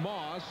now,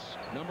 Moss,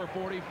 number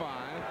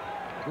 45,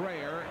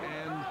 Grayer,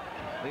 and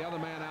the other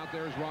man out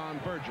there is Ron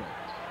Virgil.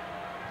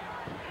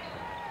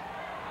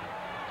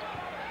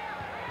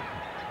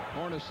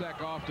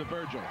 Hornacek off to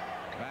Virgil.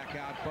 Back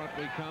out front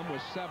we come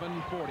with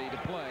 7:40 to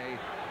play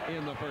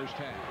in the first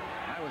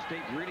half. Iowa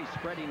State really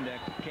spreading the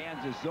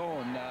Kansas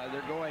zone.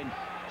 They're going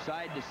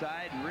side to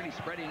side and really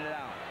spreading it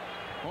out.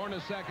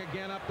 Hornacek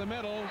again up the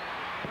middle.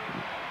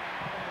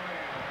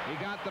 He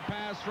got the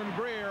pass from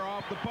Greer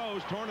off the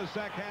post.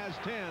 Hornacek has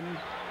 10.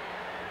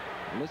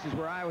 And this is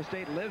where Iowa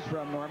State lives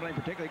from normally,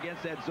 particularly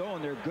against that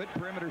zone. They're a good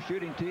perimeter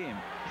shooting team,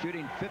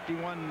 shooting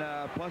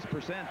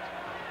 51+%.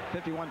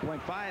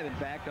 51.5 in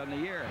fact on the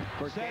year.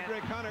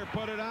 Cedric Hunter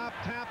put it up,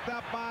 tapped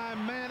up by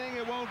Manning.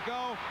 It won't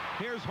go.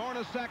 Here's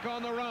Hornacek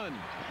on the run.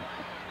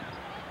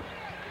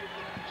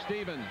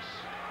 Stevens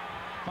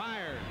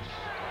fires.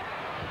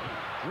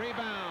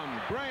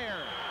 Rebound.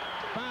 Grayer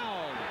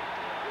fouled.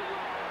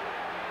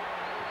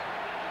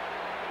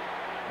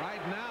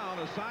 Right now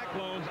the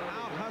Cyclones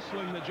out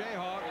hustling the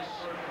Jayhawks.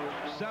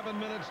 7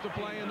 minutes to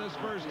play in this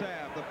first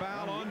half. The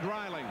foul on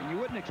Dreiling. You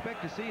wouldn't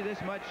expect to see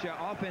this much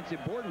offensive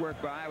board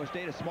work by Iowa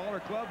State, a smaller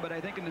club, but I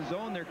think in the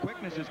zone their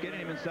quickness is getting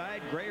him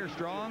inside. Grayer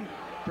strong.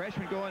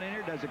 Freshman going in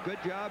here does a good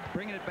job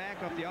bringing it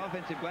back off the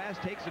offensive glass,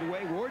 takes it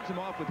away, wards him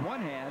off with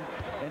one hand,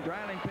 and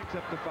Dreiling picks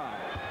up the foul.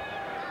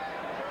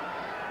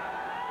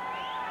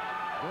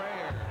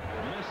 Grayer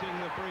missing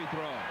the free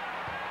throw.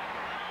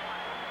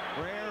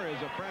 Greer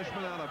is a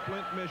freshman out of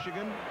Flint,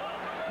 Michigan.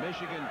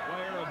 Michigan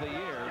Player of the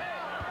Year.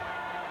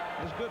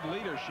 Has good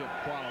leadership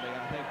quality,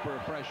 I think, for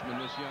a freshman,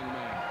 this young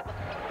man.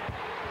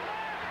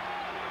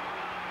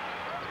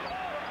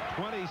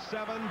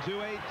 27-18.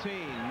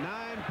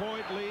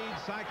 9-point lead,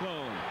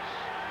 Cyclones.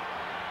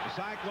 The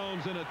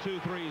Cyclones in a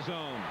 2-3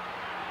 zone.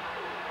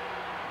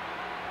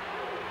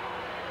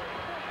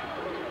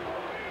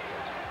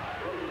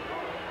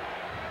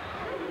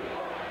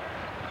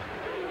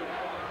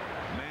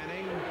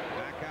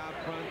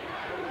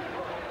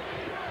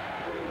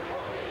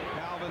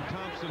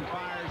 Thompson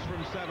fires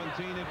from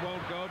 17. It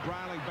won't go.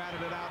 Dreiling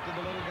batted it out to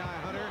the little guy,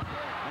 Hunter.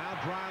 Now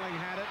Dreiling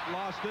had it,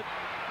 lost it.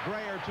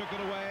 Greer took it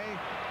away.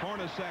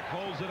 Hornacek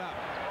holds it up.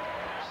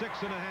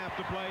 6.5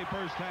 to play,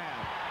 first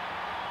half.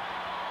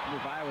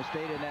 If Iowa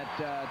State in that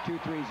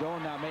 2-3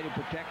 zone now made him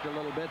protect a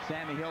little bit.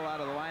 Sammy Hill out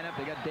of the lineup.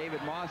 They got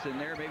David Moss in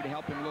there, maybe to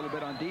help him a little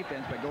bit on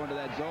defense by going to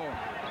that zone.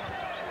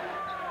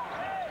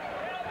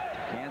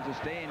 Kansas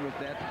staying with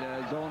that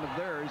zone of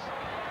theirs.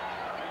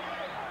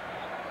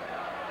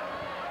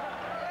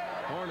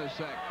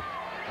 Hornacek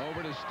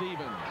over to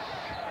Stevens.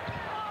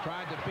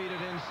 Tried to feed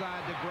it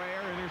inside to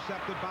Greer.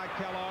 Intercepted by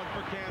Kellogg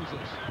for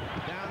Kansas.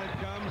 Down it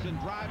comes, and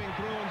driving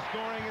through and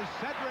scoring is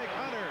Cedric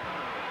Hunter.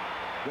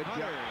 Good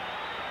job.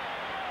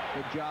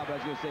 Good job, I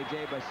was going to say,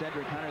 Jay, by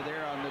Cedric Hunter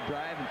there on the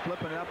drive and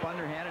flipping it up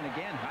underhand. And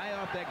again, high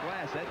off that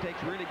glass. That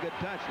takes really good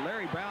touch.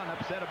 Larry Brown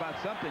upset about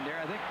something there.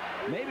 I think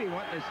maybe he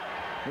wanted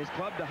his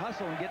club to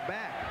hustle and get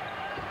back.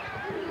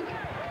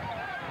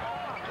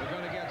 They're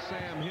going to get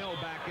Sam Hill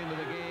back into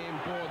the game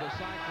for the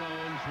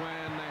Cyclones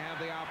when they have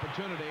the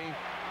opportunity.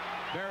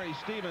 Barry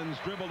Stevens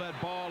dribbled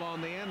that ball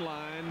on the end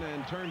line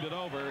and turned it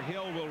over.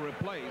 Hill will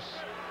replace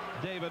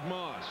David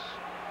Moss.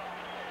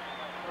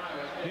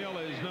 Hill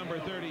is number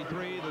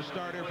 33, the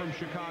starter from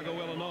Chicago,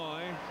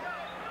 Illinois,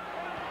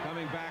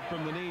 coming back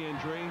from the knee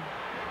injury.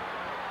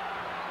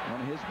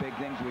 One of his big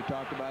things we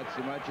talked about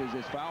so much is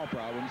his foul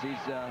problems. He's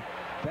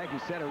in fact, he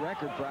set a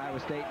record for Iowa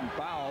State in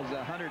fouls,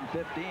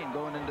 115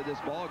 going into this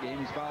ball game.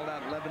 He's fouled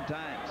out 11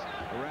 times.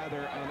 A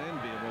rather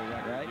unenviable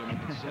record, right? You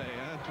might say,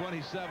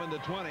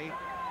 27-20.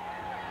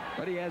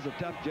 But he has a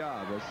tough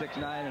job.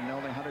 6'9" and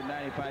only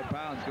 195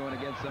 pounds going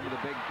against some of the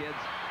big kids.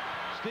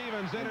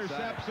 Stevens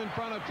intercepts in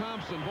front of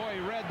Thompson. Boy,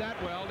 he read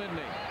that well, didn't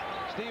he?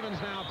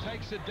 Stevens now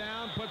takes it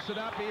down, puts it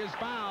up. He is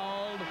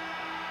fouled.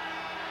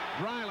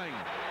 Dreiling.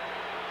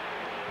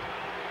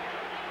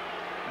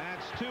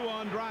 That's 2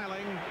 on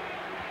Dreiling,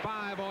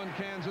 5 on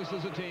Kansas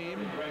as a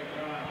team.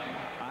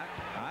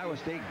 Iowa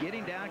State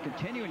getting down,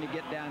 continuing to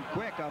get down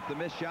quick off the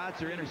missed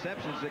shots or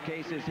interceptions. The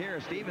case is here.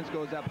 Stevens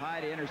goes up high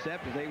to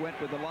intercept as they went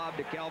with the lob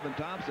to Kelvin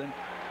Thompson.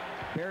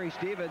 Barry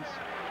Stevens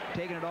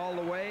taking it all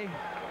the way.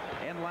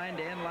 End line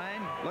to end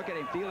line. Look at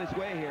him feel his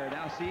way here.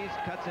 Now sees,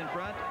 cuts in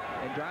front,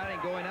 and Dreiling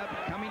going up,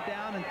 coming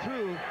down and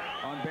through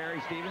on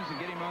Barry Stevens and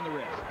getting him on the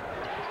wrist.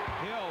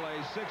 Hill,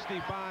 a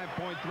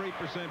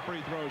 65.3%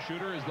 free throw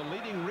shooter, is the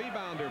leading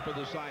rebounder for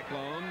the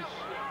Cyclones.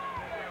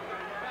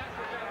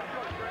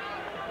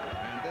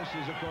 And this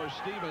is, of course,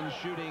 Stevens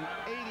shooting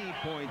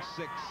 80.6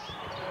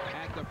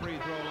 at the free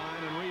throw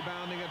line and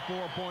rebounding at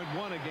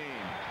 4.1 a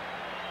game.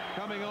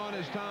 Coming on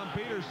is Tom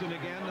Peterson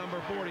again,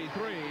 number 43.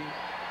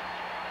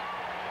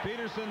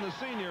 Peterson, the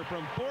senior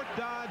from Fort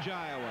Dodge,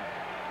 Iowa.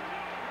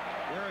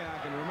 Gary, I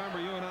can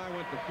remember you and I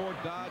went to Fort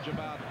Dodge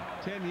about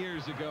 10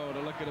 years ago to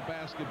look at a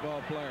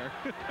basketball player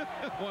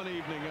one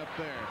evening up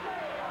there.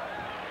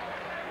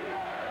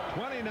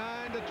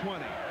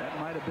 29-20. That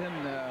might have been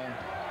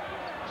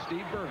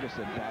Steve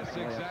Bergeson. That's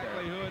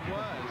exactly who it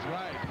was.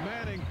 Right.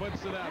 Manning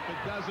puts it up.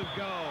 It doesn't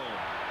go.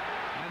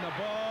 And the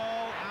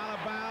ball out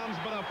of bounds,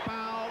 but a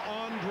foul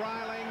on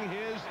Dreiling,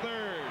 his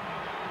third.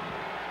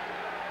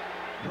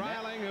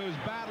 Dreiling, who's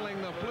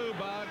battling the flu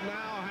bug,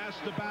 now has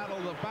to battle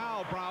the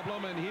foul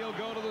problem, and he'll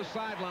go to the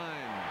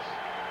sidelines.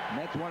 And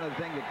that's one of the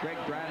things that Greg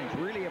Dreiling's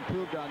really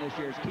improved on this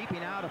year, is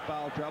keeping out of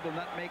foul trouble,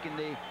 not making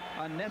the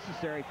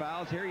unnecessary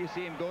fouls. Here you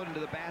see him going into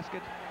the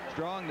basket,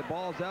 strong, the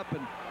ball's up,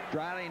 and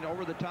Dreiling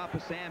over the top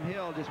of Sam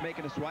Hill, just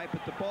making a swipe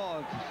at the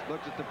ball. Just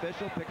looks at the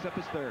official, picks up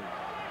his third.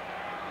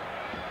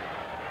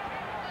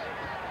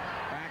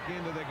 Back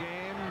into the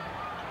game,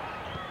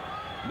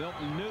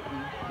 Milton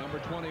Newton, number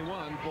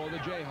 21 for the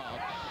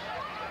Jayhawks.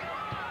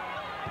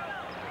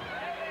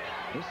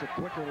 This is a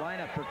quicker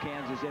lineup for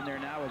Kansas in there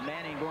now, with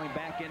Manning going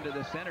back into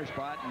the center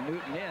spot and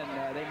Newton in.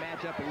 They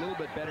match up a little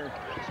bit better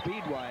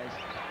speed-wise.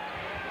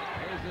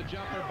 Here's the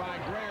jumper by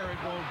Greer. It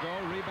won't go.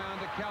 Rebound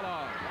to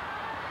Kellogg.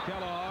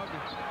 Kellogg,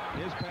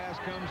 his pass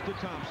comes to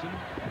Thompson.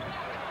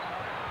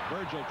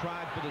 Virgil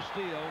tried for the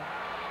steal.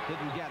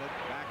 Didn't get it.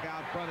 Back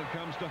out front it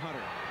comes to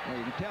Hunter. Well,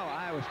 you can tell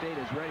Iowa State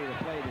is ready to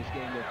play this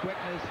game. Their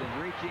quickness and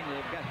reaching,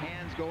 they've got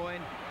hands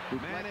going.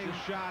 Manning's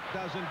shot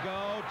doesn't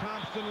go.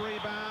 Thompson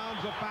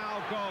rebounds, a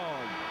foul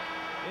called.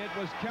 It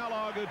was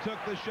Kellogg who took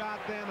the shot,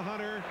 then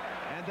Hunter,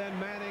 and then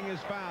Manning is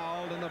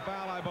fouled, and the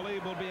foul, I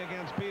believe, will be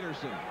against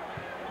Peterson.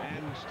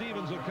 And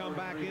Stevens will come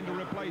back in to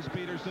replace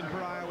Peterson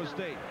for Iowa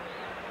State.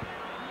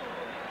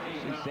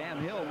 See,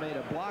 Sam Hill made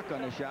a block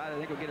on the shot. I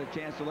think we'll get a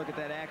chance to look at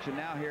that action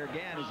now here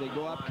again as they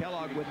go up.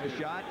 Kellogg with the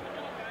shot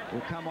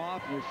will come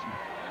off. There's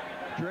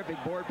terrific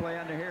board play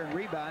under here and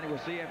rebounding. We'll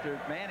see after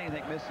Manning, I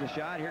think, misses the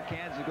shot. Here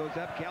Kansas goes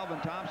up.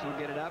 Thompson will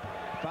get it up.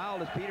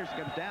 Fouled as Peterson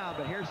comes down,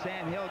 but here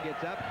Sam Hill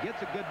gets up,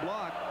 gets a good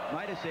block.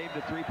 Might have saved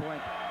a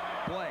three-point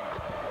play.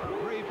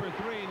 3 for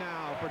 3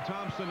 now for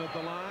Thompson at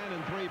the line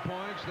and 3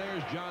 points.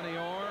 There's Johnny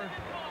Orr.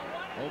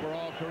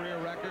 Overall career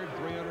record,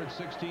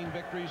 316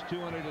 victories,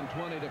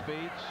 220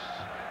 defeats.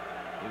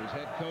 He was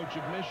head coach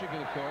of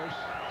Michigan, of course.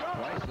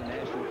 Twice the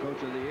National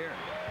Coach of the Year.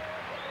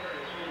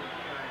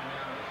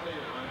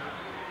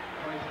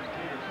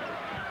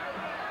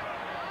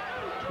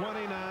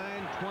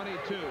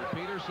 29-22.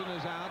 Peterson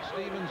is out.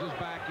 Stevens is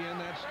back in.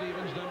 That's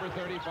Stevens, number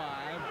 35.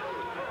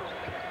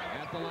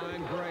 At the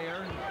line,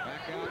 Grayer.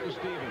 Back out to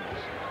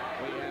Stevens.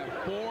 We have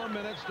 4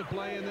 minutes to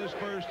play in this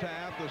first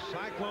half. The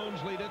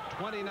Cyclones lead it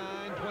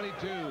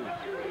 29-22.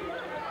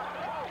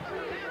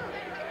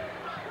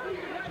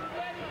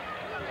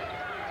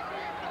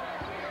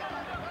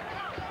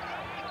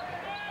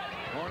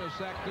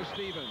 Hornacek to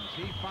Stevens.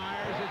 He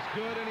fires. It's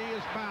good, and he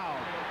is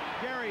fouled.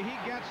 Gary, he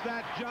gets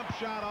that jump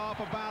shot off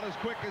about as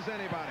quick as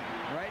anybody.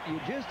 Right, you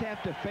just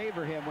have to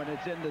favor him when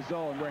it's in the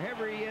zone.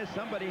 Wherever he is,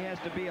 somebody has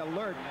to be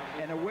alert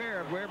and aware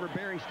of wherever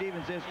Barry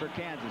Stevens is for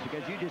Kansas,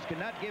 because you just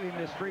cannot give him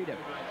this freedom.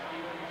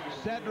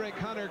 Cedric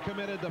Hunter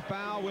committed the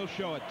foul. We'll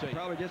show it to you.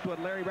 Probably just what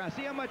Larry Brown.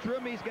 See how much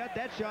room he's got?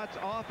 That shot's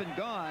off and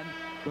gone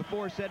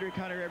before Cedric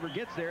Hunter ever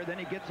gets there. Then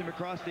he gets him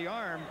across the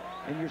arm,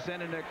 and you're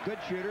sending a good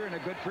shooter and a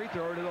good free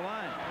thrower to the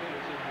line.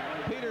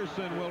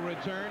 Peterson will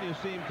return. You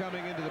see him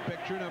coming into the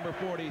picture, number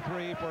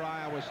 43 for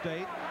Iowa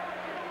State.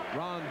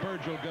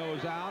 Virgil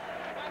goes out,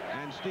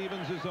 and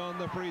Stevens is on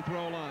the free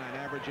throw line,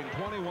 averaging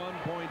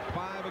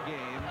 21.5 a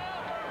game.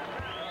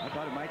 I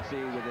thought it might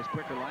see with this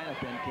quicker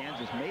lineup in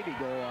Kansas maybe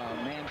go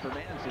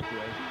man-for-man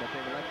situation, but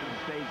they've elected to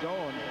stay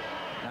zone.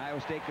 And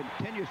Iowa State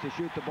continues to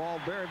shoot the ball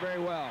very, very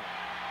well.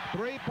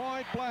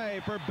 3-point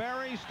play for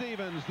Barry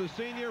Stevens, the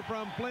senior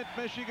from Flint,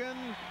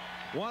 Michigan.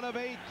 One of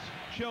 8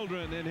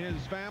 children in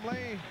his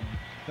family.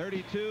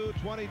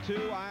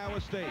 32-22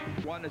 Iowa State.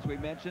 One, as we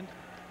mentioned.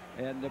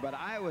 But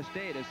Iowa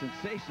State is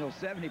sensational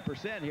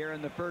 70% here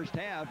in the first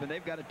half, and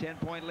they've got a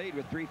 10-point lead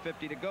with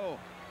 3:50 to go.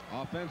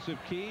 Offensive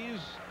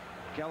keys.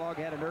 Kellogg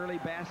had an early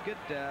basket,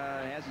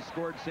 hasn't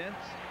scored since.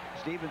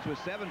 Stevens with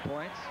 7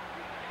 points.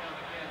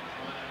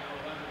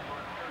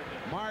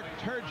 Mark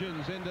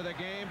Turgeon's into the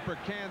game for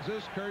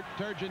Kansas.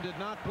 Turgeon did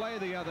not play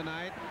the other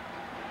night.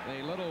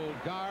 The little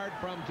guard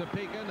from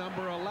Topeka,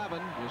 number 11.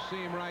 You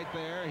see him right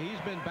there. He's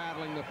been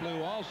battling the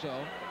flu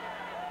also.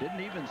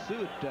 Didn't even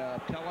suit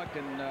Kellogg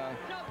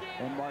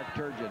and Mark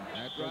Turgeon.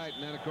 That's right.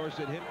 And then, of course,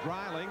 it hit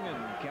Dreiling. And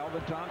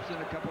Calvin Thompson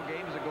a couple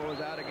games ago was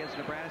out against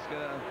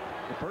Nebraska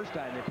the first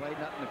time they played,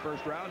 not in the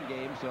first round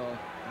game. So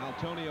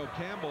Antonio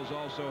Campbell's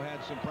also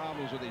had some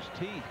problems with his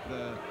teeth.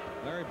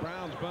 Larry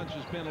Brown's bunch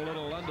has been a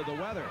little under the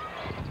weather.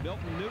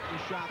 Milton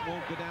Newton's shot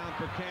won't go down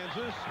for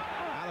Kansas.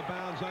 Out of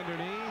bounds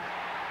underneath.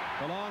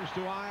 Belongs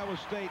to Iowa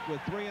State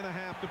with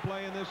 3.5 to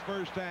play in this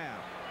first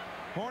half.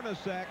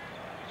 Hornacek,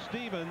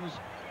 Stevens,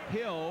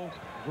 Hill,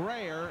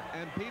 Grayer,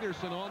 and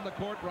Peterson on the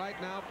court right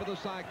now for the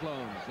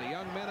Cyclones. The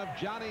young men of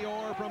Johnny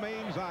Orr from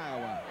Ames,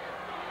 Iowa.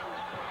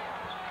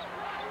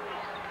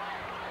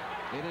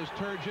 It is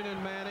Turgeon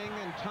and Manning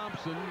and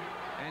Thompson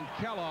and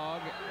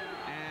Kellogg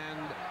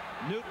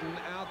and Newton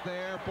out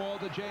there for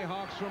the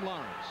Jayhawks from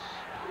Lawrence.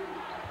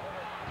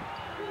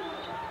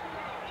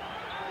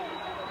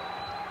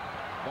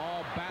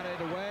 Ball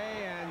batted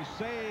away and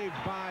saved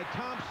by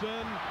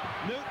Thompson.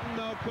 Newton,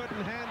 though,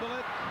 couldn't handle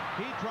it.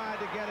 He tried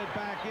to get it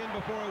back in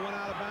before it went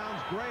out of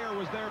bounds. Grayer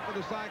was there for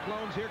the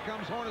Cyclones. Here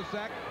comes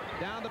Hornacek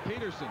down to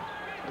Peterson.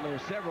 Well, there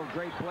were several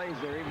great plays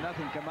there. Even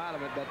nothing come out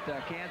of it. But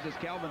Kansas,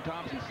 Calvin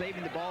Thompson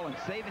saving the ball and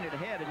saving it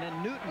ahead. And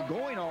then Newton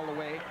going all the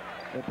way.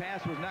 The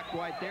pass was not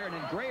quite there. And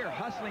then Grayer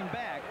hustling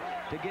back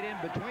to get in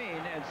between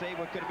and save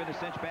what could have been a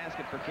cinch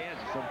basket for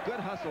Kansas. So good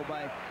hustle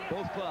by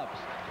both clubs.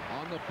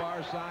 On the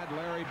far side,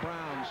 Larry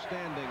Brown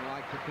standing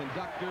like the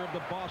conductor of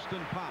the Boston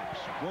Pops,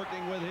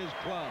 working with his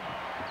club.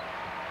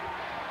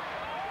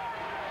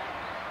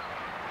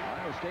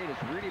 Iowa State has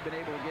really been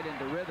able to get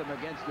into rhythm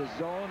against the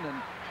zone, and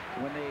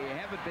when they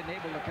haven't been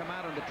able to come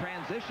out on the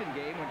transition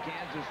game when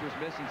Kansas was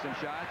missing some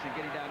shots and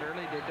getting down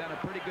early, they've done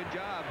a pretty good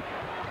job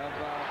of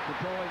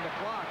controlling the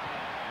clock.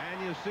 And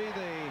you see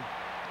the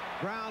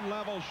ground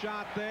level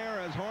shot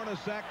there as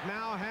Hornacek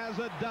now has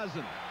a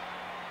dozen.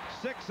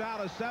 6 out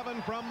of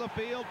 7 from the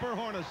field for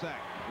Hornacek.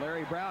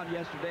 Larry Brown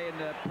yesterday in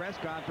the press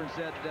conference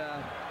said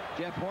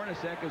Jeff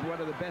Hornacek is one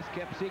of the best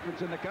kept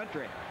secrets in the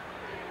country.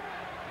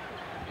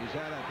 He's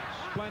had a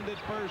splendid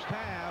first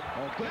half.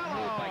 Oh, good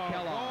move by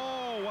Kellogg.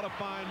 Oh, what a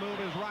fine move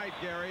is right,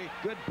 Gary.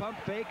 Good pump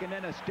fake and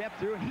then a step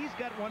through, and he's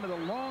got one of the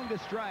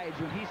longest strides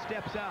when he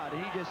steps out,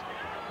 and he just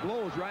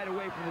blows right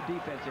away from the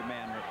defensive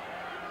man.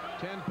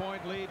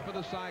 10-point lead for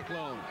the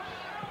Cyclones.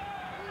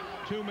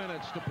 2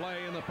 minutes to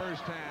play in the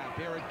first half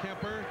here at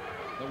Kemper.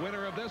 The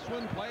winner of this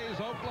one plays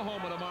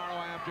Oklahoma tomorrow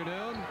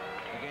afternoon.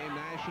 The game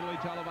nationally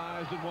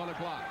televised at 1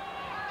 o'clock.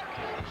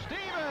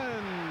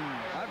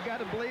 Stevens! I've got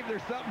to believe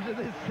there's something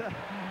to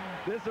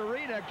this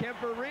arena,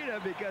 Kemper Arena,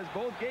 because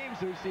both games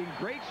we've seen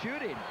great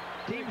shooting.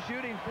 Team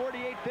shooting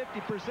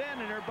 48-50%,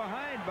 and they're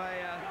behind by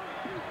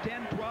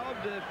 10,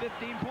 12 to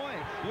 15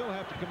 points. You'll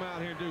have to come out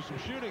here and do some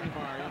shooting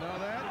tomorrow, you know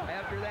that?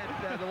 After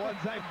that, the ones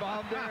I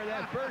bombed there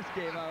that first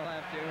game, I'll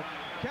have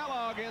to.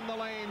 Kellogg in the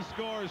lane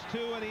scores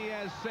 2, and he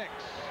has 6.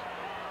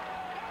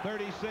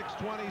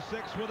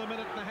 36-26 with a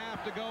minute and a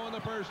half to go in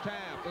the first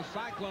half. The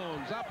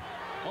Cyclones up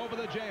over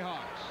the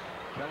Jayhawks.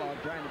 Kellogg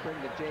trying to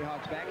bring the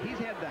Jayhawks back. He's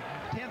had the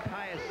 10th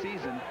highest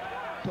season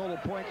total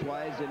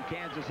points-wise in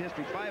Kansas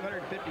history.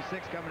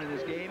 556 coming in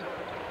this game.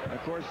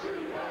 Of course,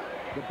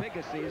 the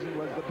biggest season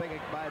was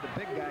by the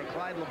big guy,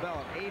 Clyde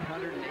LaBelle,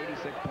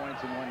 886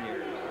 points in 1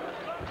 year.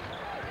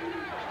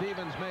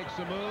 Stevens makes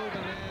a move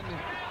and then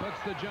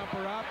puts the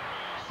jumper up.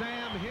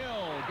 Sam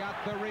Hill got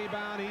the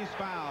rebound. He's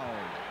fouled.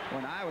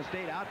 When Iowa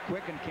State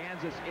out-quickened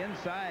Kansas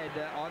inside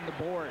on the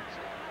boards.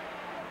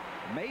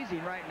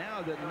 Amazing right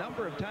now the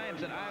number of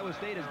times that Iowa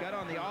State has got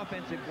on the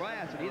offensive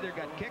glass and either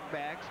got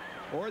kickbacks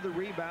or the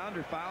rebound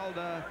or fouled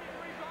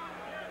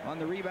on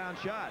the rebound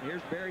shot.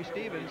 Here's Barry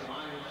Stevens.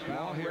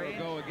 Foul here will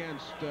go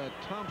against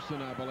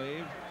Thompson, I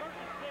believe.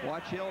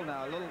 Watch Hill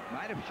now.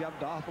 Might have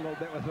shoved off a little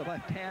bit with the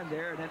left hand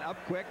there, and then up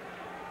quick,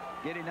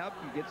 getting up,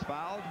 and gets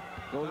fouled.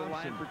 Go to the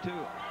line for 2.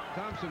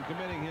 Thompson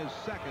committing his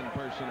second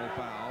personal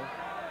foul.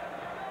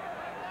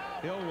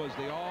 Hill was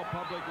the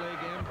All-Public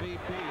League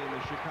MVP in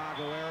the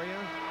Chicago area.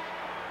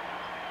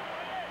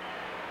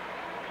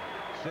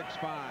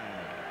 6'5".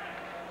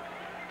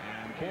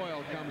 And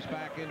Boyle comes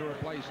back in to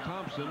replace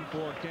Thompson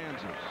for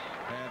Kansas.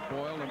 Had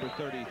Boyle, number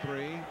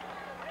 33.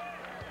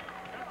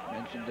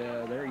 Mentioned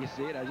there, you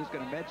see it. I was just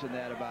going to mention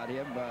that about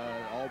him.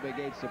 All Big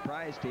 8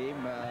 surprise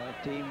team.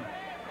 Team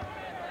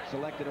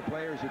selected the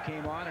players who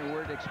came on and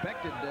weren't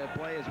expected to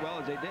play as well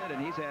as they did.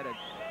 And he's had a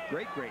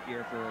great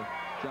year for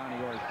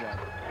Johnny Orr's club.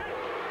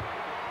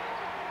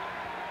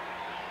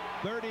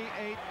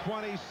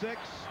 38-26.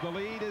 The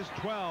lead is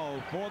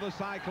 12 for the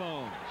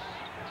Cyclones.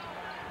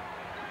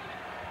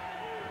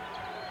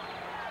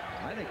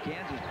 I think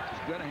Kansas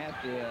is going to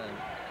have to,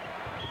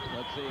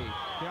 let's see.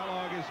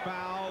 Kellogg is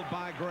fouled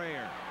by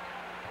Grayer.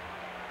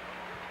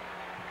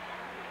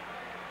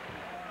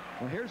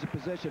 Well, here's the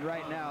position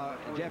right now.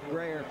 Jeff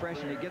Grayer,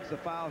 freshman, he gets the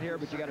foul here,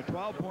 but you got a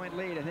 12-point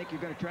lead. I think you're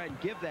going to try and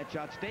give that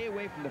shot. Stay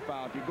away from the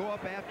foul. If you go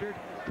up after it,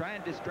 try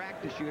and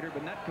distract the shooter,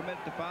 but not commit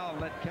the foul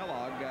and let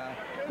Kellogg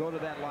go to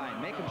that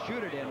line. Make them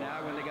shoot it in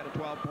now when they got a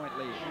 12-point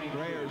lead.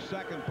 Grayer's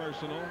second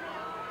personal.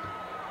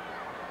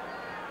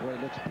 Boy,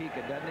 he looks peaked,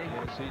 doesn't he?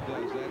 Yes, he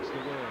does. That's the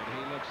word.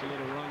 He looks a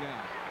little wrung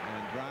out.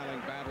 And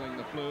Dreiling battling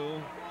the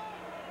flu.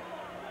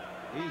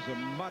 He's a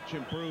much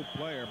improved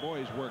player.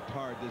 Boy, he's worked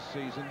hard this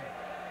season.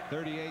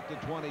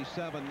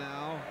 38-27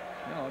 now.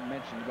 No,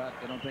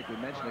 I don't think we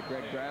mentioned that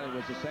Greg Dreiling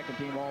was the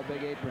second-team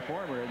All-Big 8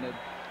 performer, and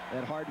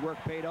that hard work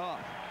paid off.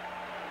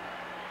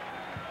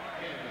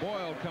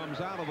 Boyle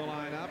comes out of the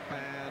lineup,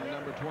 and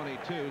number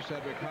 22,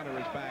 Cedric Hunter,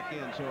 is back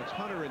in. So it's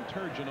Hunter and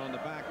Turgeon on the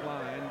back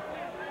line.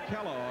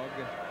 Kellogg,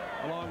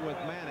 along with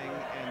Manning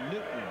and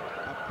Newton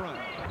up front.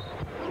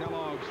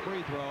 Kellogg's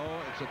free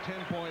throw. It's a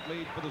 10-point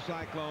lead for the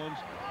Cyclones.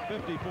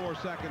 54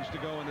 seconds to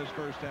go in this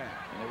first half.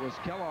 And it was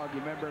Kellogg, you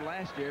remember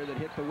last year, that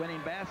hit the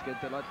winning basket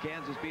that let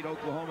Kansas beat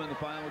Oklahoma in the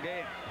final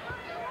game.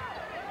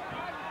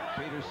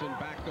 Peterson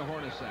back to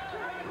Hornacek.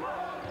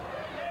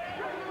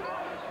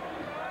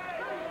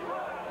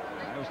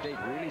 Iowa State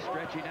really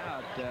stretching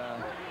out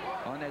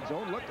on that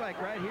zone. Looked like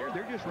right here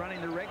they're just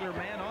running the regular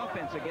man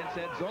offense against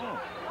that zone.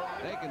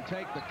 They can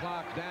take the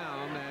clock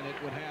down, and it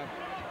would have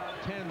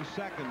 10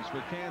 seconds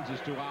for Kansas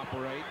to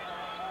operate.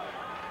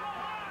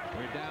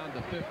 We're down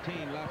to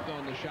 15 left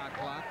on the shot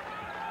clock.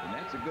 And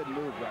that's a good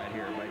move right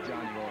here by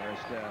Johnny Orr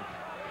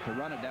to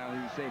run it down.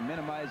 You say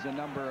minimize the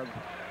number of.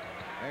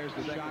 There's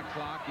the shot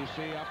clock. You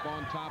see up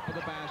on top of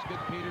the basket.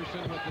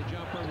 Peterson with the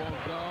jumper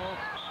won't go.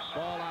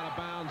 Ball out of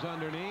bounds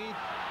underneath.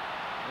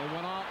 It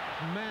went off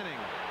Manning.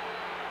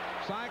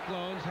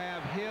 Cyclones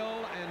have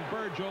Hill and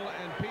Virgil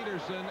and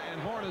Peterson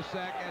and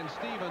Hornacek and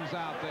Stevens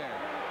out there.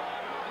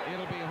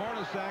 It'll be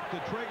Hornacek to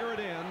trigger it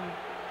in.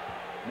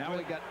 Now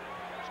we got,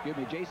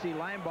 J.C.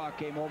 Linebaugh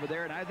came over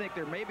there, and I think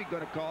they're maybe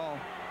going to call.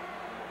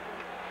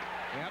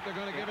 Yep, they're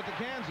going to give it to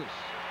Kansas.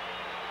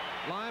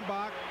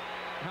 Linebaugh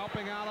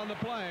helping out on the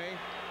play.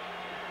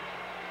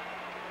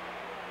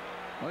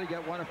 Well, you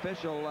got one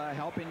official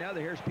helping the other.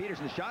 Here's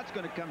Peterson. The shot's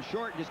going to come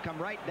short and just come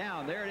right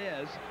down. There it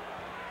is.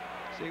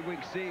 See if we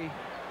can see.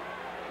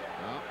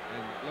 Oh,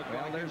 and looked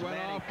like it went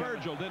off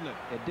Virgil, didn't it?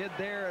 It did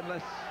there,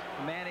 unless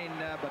Manning,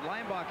 but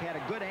Linebaugh had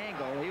a good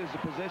angle. He was the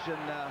position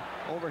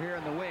over here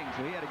in the wing,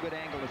 so he had a good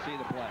angle to see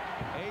the play.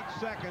 8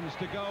 seconds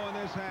to go in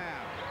this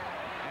half.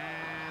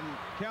 And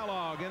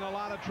Kellogg in a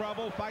lot of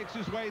trouble, fights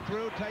his way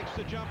through, takes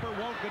the jumper,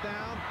 won't go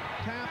down,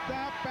 tapped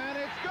up, and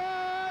it's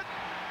good!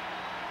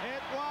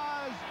 It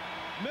was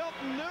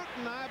Milton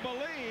Newton, I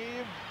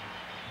believe.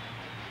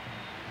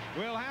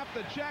 We'll have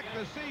to check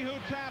to see who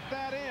tapped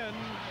that in.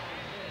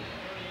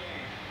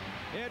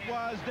 It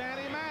was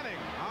Danny Manning.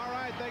 All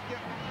right, they get...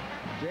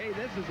 Jay,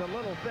 this is a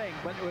little thing,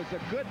 but it was a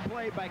good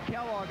play by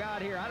Kellogg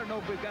out here. I don't know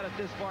if we've got it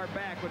this far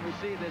back when we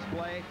see this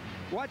play.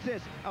 Watch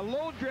this. A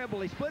low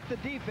dribble. He split the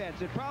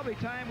defense. It probably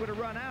time would have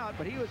run out,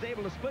 but he was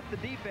able to split the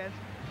defense,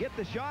 get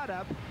the shot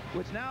up,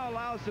 which now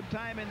allows some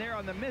time in there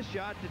on the missed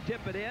shot to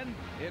tip it in.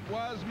 It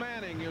was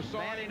Manning. You saw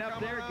Manning him up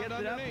come there,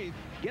 gets it up,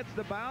 gets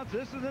the bounce.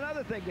 This is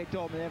another thing they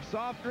told me. They have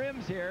soft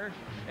rims here,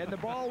 and the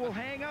ball will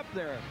hang up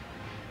there.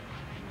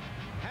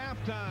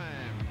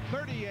 Halftime,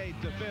 38-15.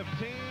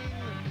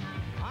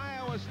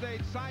 Iowa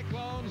State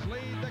Cyclones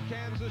lead the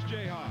Kansas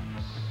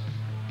Jayhawks.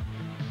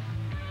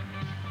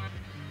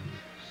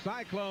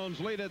 Cyclones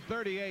lead at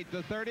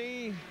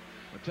 38-30.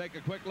 We'll take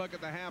a quick look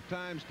at the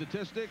halftime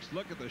statistics.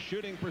 Look at the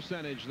shooting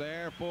percentage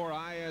there for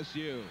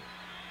ISU.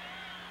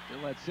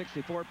 Still at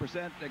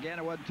 64%. Again,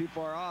 it wasn't too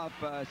far off.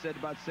 I said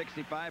about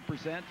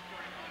 65%.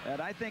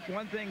 And I think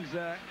one thing's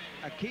a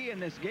key in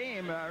this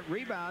game.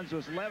 Rebounds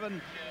was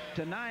 11-9,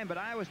 but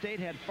Iowa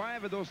State had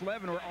 5 of those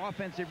 11 were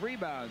offensive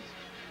rebounds.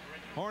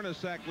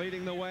 Hornacek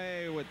leading the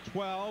way with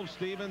 12.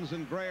 Stevens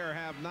and Greer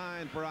have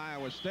 9 for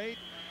Iowa State.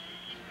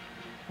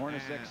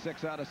 Hornacek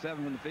 6 out of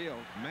 7 from the field.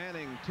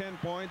 Manning 10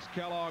 points,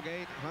 Kellogg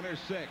 8, Hunter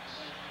 6.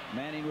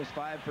 Manning was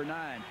 5 for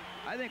 9.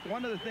 I think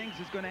one of the things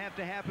that's going to have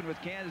to happen with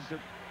Kansas to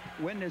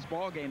win this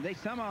ball game, they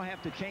somehow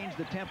have to change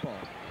the tempo.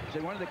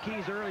 So one of the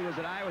keys early was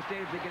that Iowa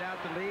State, if they get out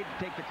the lead,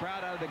 take the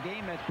crowd out of the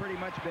game, that's pretty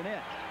much been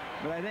it.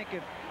 But I think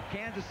if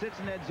Kansas sits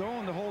in that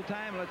zone the whole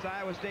time and lets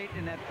Iowa State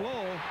in that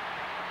flow,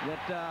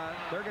 that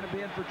they're going to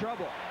be in for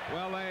trouble.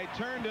 Well, they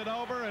turned it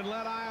over and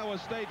let Iowa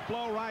State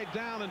flow right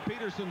down, and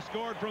Peterson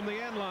scored from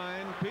the end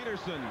line.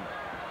 Peterson,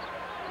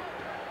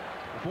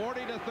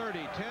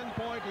 40-30,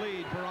 10-point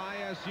lead for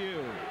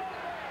ISU.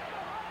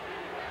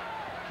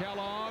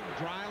 Kellogg,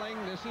 Dreiling,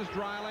 this is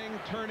Dreiling,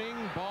 turning,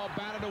 ball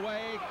batted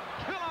away.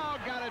 Kellogg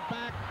got it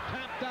back,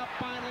 tapped up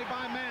finally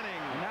by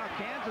Manning. And now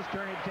Kansas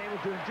turning the table,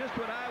 doing just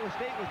what Iowa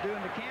State was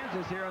doing to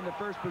Kansas here on the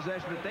first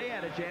possession that they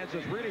had a chance,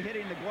 was really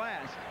hitting the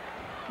glass.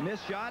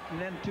 Missed shot,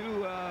 and then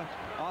 2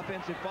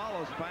 offensive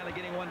follows, finally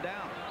getting one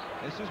down.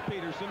 This is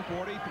Peterson,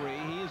 43.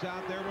 He's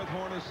out there with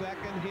Hornacek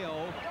and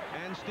Hill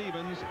and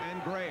Stevens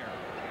and Greer.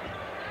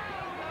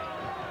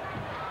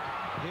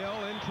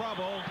 Hill in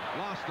trouble,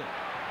 lost it.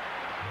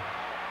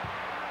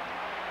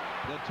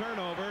 The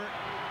turnover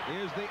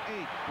is the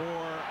 8th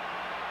for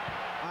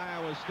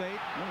Iowa State.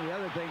 One of the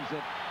other things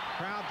that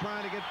crowd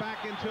trying to get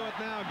back into it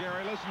now,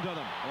 Gary. Listen to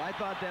them. Well, I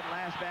thought that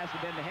last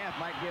basket and a half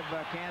might give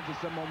Kansas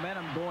some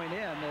momentum going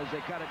in as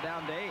they cut it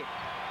down to 8.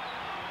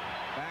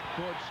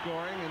 Backcourt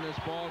scoring in this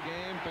ball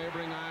game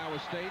favoring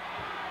Iowa State.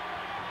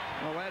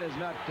 Well, that is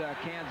not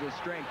Kansas'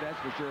 strength, that's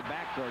for sure.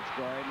 Backcourt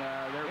scoring.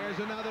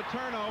 There's another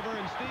turnover,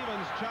 and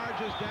Stevens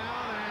charges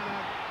down, and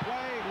a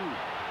play.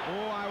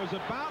 Oh, I was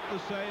about to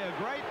say a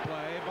great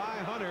play by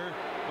Hunter,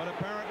 but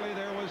apparently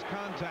there was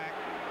contact.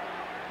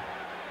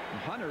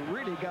 Hunter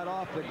really got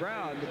off the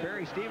ground.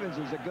 Barry Stevens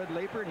is a good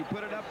leaper, and he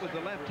put it up with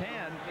the left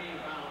hand.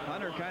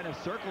 Hunter kind of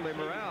circled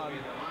him around.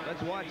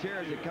 Let's watch here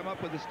as they come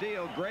up with the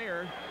steal.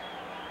 Greer,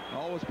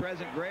 always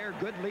present Greer,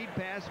 good lead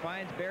pass,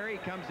 finds Barry,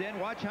 comes in.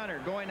 Watch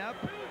Hunter going up.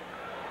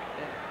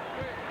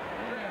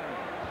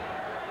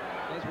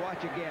 Let's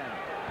watch again.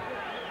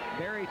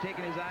 Barry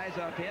taking his eyes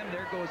off him.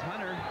 There goes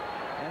Hunter.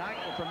 And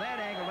from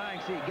that angle, I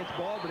can see he gets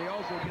ball, but he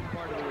also gets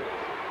part of the rim.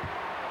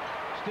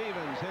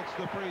 Stevens hits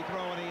the free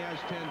throw, and he has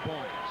 10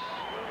 points.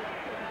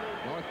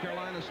 North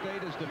Carolina State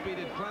has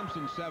defeated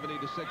Clemson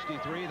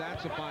 70-63.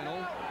 That's a final.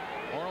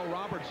 Oral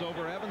Roberts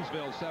over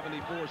Evansville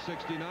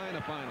 74-69,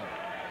 a final.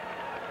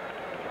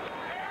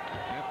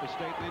 Memphis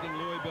State leading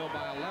Louisville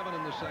by 11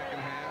 in the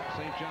second half.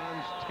 St.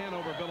 John's 10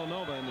 over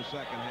Villanova in the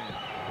second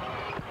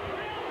half.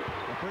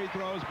 The free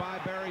throws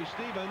by Barry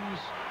Stevens.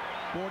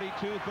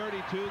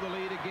 42-32, the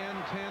lead again,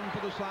 10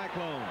 for the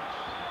Cyclones.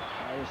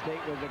 Iowa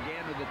State was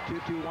again with a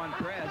 2-2-1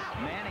 press.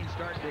 Manning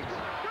starting to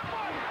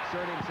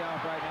exert himself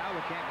right now,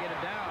 but can't get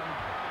it down.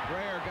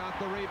 Greer got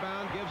the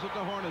rebound, gives it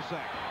to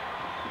Hornacek.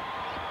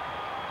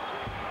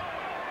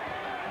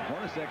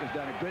 Hornacek has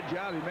done a good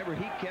job. Remember,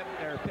 he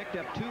picked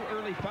up 2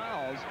 early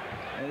fouls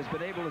and has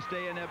been able to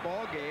stay in that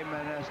ball game,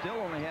 and still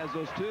only has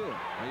those 2.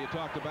 Well, you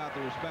talked about the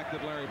respect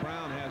that Larry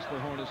Brown has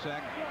for Hornacek,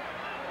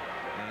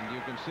 and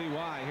you can see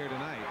why here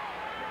tonight.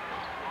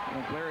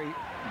 Larry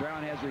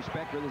Brown has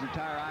respect for this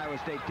entire Iowa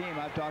State team.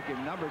 I've talked to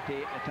him a number of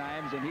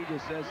times, and he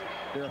just says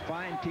they're a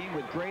fine team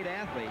with great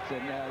athletes,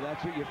 and that's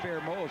what you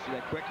fear most,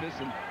 that quickness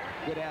and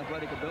good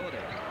athletic ability.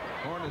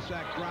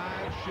 Hornacek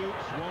drives,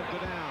 shoots, won't go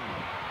down.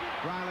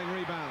 Dreiling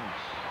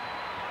rebounds.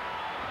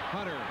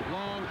 Hunter,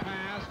 long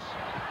pass,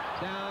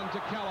 down to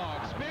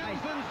Kellogg,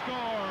 spins and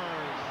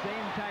scores.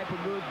 Same type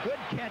of move. Good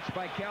catch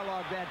by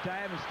Kellogg that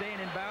time, and staying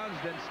in bounds,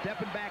 then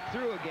stepping back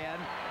through again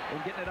and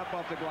getting it up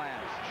off the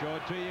glass. Show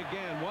it to you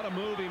again. What a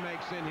move he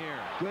makes in here.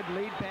 Good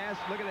lead pass.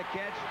 Look at the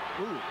catch.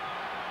 Ooh.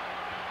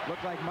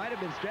 Looked like might have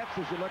been steps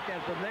as you looked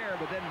at it from there,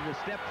 but then the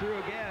step through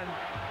again.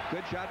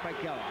 Good shot by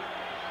Kellogg.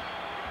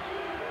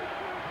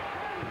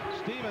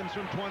 Stevens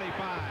from 25.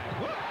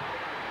 Whoop.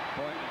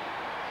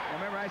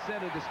 Remember, I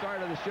said at the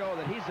start of the show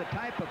that he's the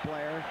type of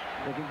player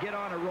that can get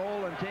on a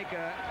roll and take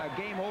a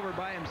game over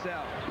by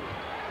himself.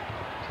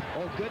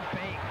 Oh, good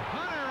fake.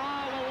 Hunter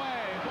all the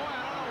way. Boy,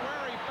 I don't know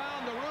where he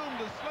found the room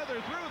to slither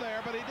through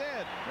there, but he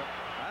did.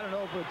 I don't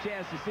know if we had a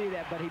chance to see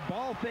that, but he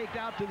ball faked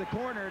out to the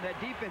corner.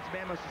 That defense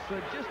man must have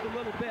slid just a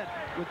little bit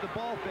with the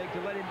ball fake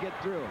to let him get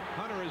through.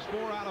 Hunter is 4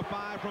 out of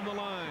 5 from the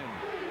line.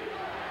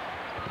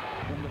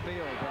 From the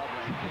field,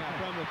 probably. Yeah,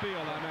 from the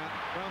field, I meant.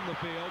 From the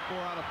field, 4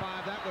 out of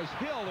 5. That was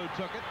Hill who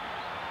took it.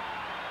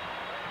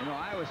 You know,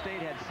 Iowa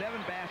State had 7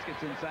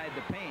 baskets inside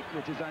the paint,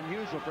 which is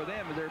unusual for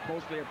them. They're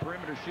mostly a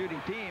perimeter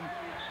shooting team,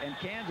 and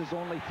Kansas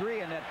only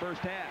 3 in that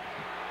first half.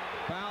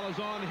 Foul is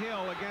on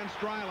Hill against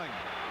Dreiling.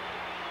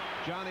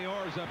 Johnny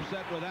Orr's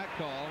upset with that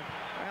call.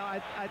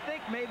 Well, I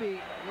think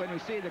maybe when we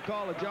see the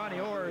call of Johnny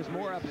Orr is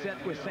more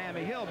upset with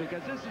Sammy Hill,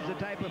 because this is the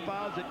type of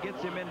fouls that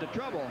gets him into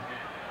trouble.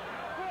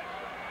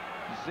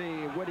 You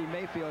see Woody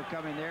Mayfield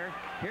coming there.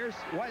 There's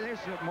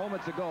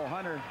moments ago,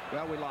 Hunter,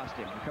 well, we lost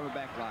him. We're coming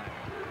back live.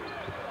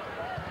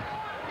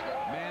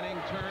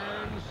 Manning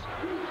turns,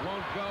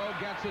 won't go,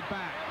 gets it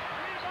back.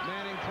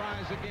 Manning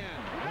tries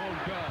again,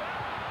 won't go.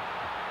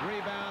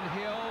 Rebound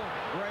Hill,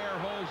 Greer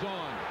holds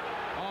on.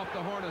 Off to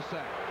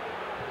Hornacek.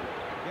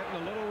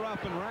 Getting a little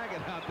rough and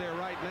ragged out there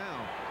right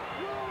now.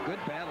 Good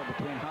battle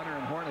between Hunter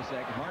and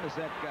Hornacek.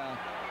 Hornacek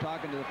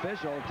talking to the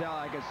official.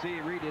 I could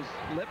read his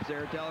lips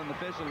there, telling the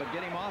official to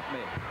get him off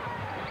me.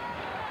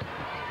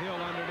 Hill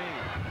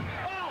underneath.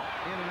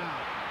 In and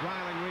out.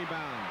 Dreiling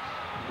rebounds.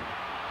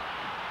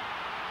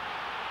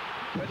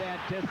 Good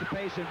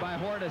anticipation by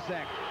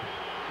Hornacek.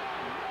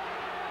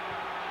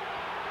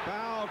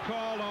 Foul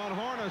called on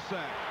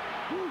Hornacek.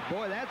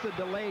 Boy, that's a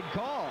delayed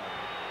call.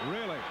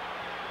 Really?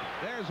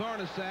 There's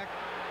Hornacek.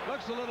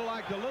 Looks a little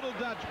like the little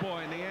Dutch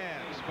boy in the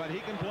ads, but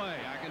he can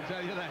play, I can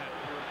tell you that.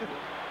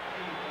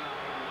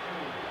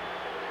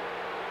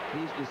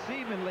 He's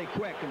deceivingly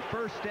quick, and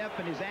first step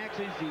in his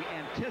actions, he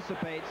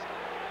anticipates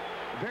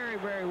very,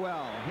 very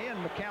well. He and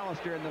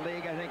McAllister in the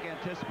league, I think,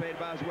 anticipate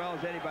about as well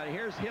as anybody.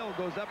 Here's Hill,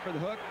 goes up for the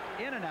hook,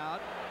 in and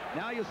out.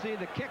 Now you'll see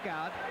the kick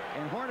out,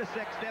 and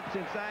Hornacek steps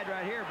inside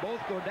right here.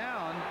 Both go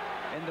down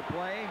in the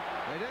play.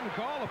 They didn't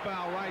call a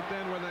foul right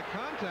then when that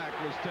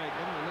contact was taken,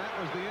 and that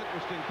was the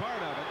interesting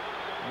part of it.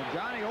 Well,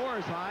 Johnny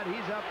Orr's hot.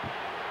 He's up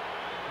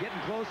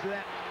getting close to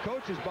that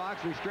coach's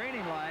box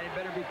restraining line. You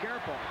better be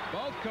careful.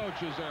 Both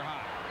coaches are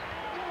hot.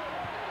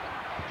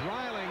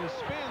 Dreiling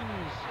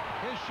spins.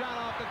 His shot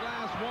off the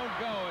glass won't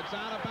go. It's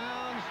out of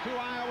bounds to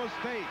Iowa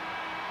State.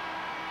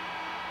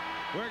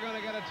 We're going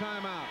to get a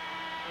timeout.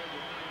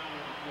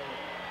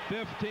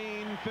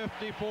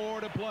 15:54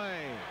 to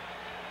play.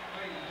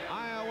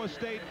 Iowa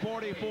State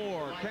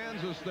 44,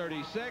 Kansas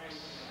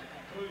 36.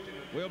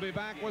 We'll be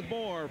back with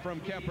more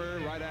from Kemper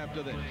right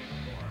after this.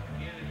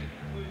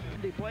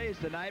 He plays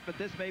tonight, but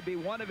this may be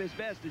one of his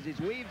best as he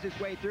weaves his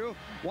way through.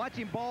 Watch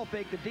him ball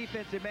fake the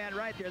defensive man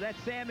right there.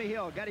 That's Sammy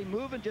Hill. Got him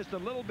moving just a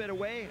little bit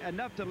away,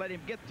 enough to let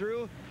him get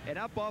through and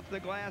up off the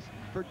glass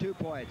for 2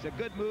 points. A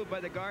good move by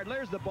the guard.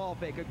 There's the ball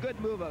fake. A good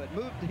move of it.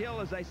 Moved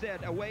Hill, as I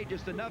said, away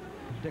just enough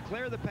to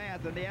clear the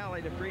path in the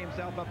alley to free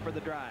himself up for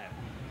the drive.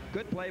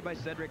 Good play by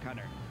Cedric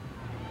Hunter.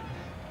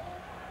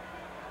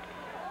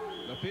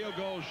 The field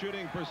goal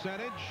shooting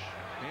percentage.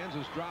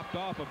 Kansas dropped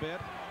off a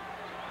bit.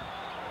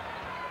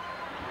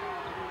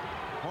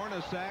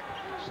 Hornacek,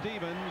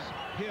 Stevens,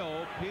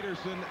 Hill,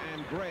 Peterson,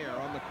 and Greer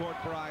on the court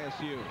for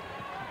ISU.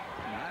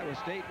 And Iowa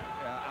State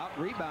out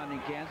rebounding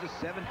Kansas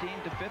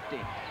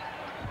 17-15.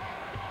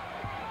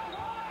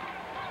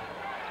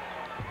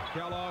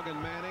 Kellogg and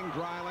Manning,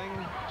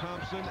 Dreiling,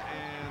 Thompson,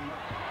 and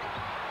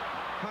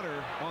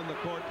Hunter on the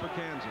court for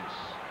Kansas.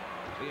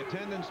 The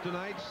attendance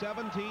tonight,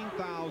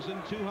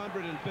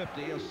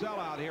 17,250, a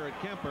sellout here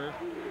at Kemper,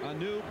 a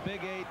new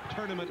Big 8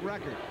 tournament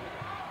record.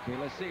 Okay,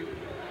 let's see.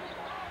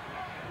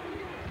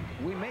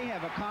 We may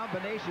have a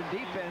combination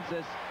defense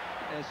as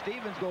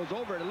Stevens goes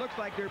over it. It looks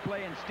like they're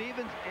playing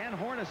Stevens and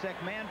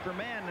Hornacek man for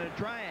man in a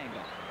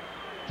triangle.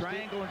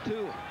 Triangle and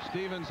 2.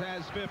 Stevens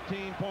has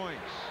 15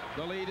 points.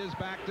 The lead is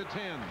back to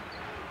 10.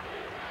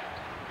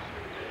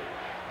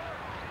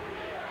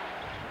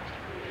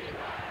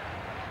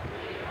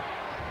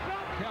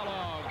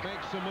 Kellogg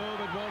makes a move.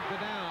 It won't go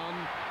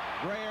down.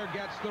 Greer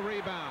gets the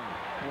rebound.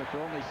 Well, for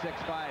only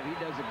 6'5", he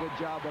does a good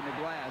job on the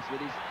glass, but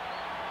he's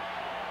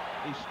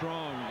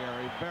strong,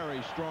 Gary.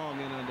 Very strong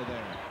in under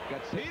there.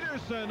 Got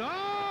Peterson. Oh,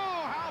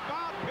 how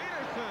about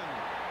Peterson?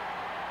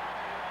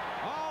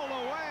 All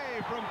the way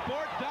from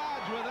Fort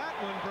Dodge with that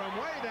one from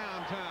way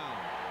downtown.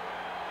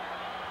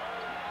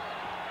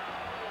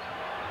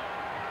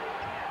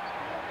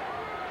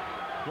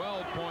 A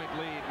 12-point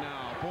lead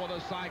now for the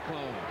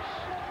Cyclones.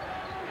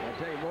 I'll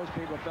tell you, most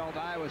people felt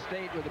Iowa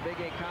State with the Big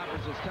 8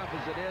 conference as tough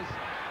as it is.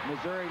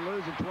 Missouri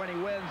losing 20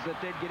 wins that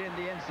they'd get in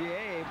the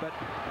NCAA, but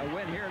a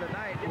win here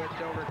tonight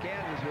over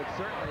Kansas would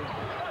certainly.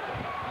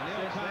 An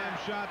ill-timed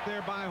shot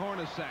there by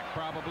Hornacek,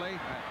 probably.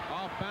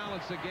 Off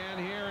balance again.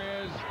 Here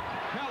is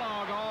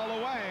Kellogg all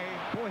the way.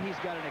 Boy, he's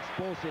got an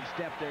explosive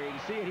step there. You can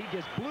see it. He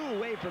just blew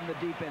away from the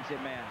defensive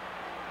man.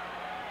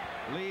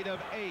 Lead of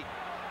 8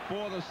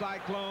 for the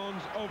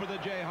Cyclones over the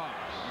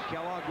Jayhawks.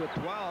 Kellogg with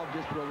 12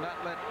 just will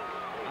not let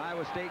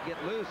Iowa State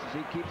get loose as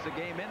he keeps the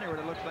game in there, but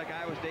it looks like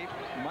Iowa State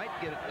might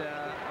get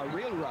a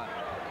real run.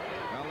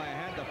 Well, they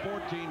had the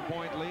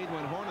 14-point lead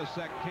when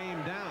Hornacek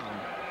came down.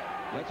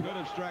 They could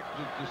have stretched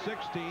it to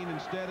 16.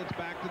 Instead, it's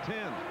back to 10.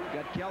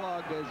 Got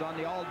Kellogg is on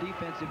the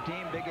all-defensive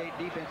team, Big 8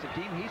 defensive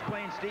team. He's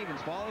playing Stevens.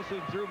 Follows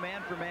him through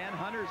man for man.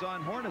 Hunter's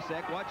on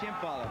Hornacek. Watch him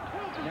follow.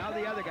 Now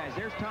the other guys.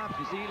 There's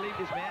Thompson. See, he left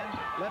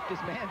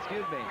his man,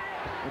 excuse me.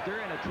 But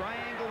they're in a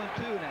triangle and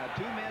 2 now.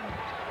 2 men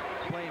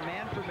playing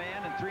man for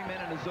man and 3 men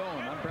in a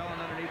zone. Umbrella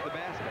underneath the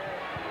basket.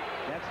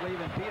 That's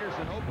leaving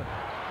Peterson open.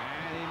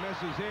 And he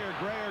misses here.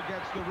 Greer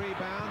gets the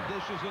rebound,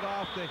 dishes it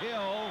off to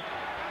Hill.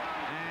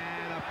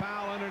 And a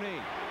foul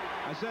underneath.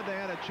 I said they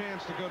had a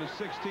chance to go to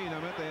 16. I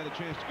meant they had a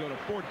chance to go to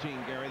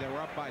 14, Gary. They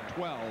were up by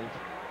 12.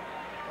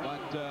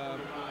 But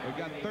we've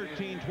got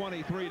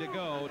 13:23 to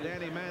go.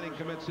 Danny Manning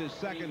commits his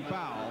second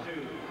foul.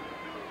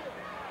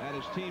 That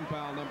is team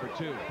foul number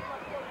 2.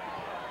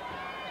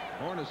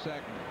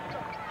 Hornacek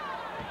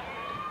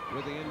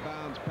with the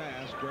inbounds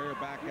pass. Greer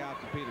back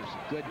out to Peterson.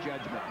 Good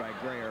judgment by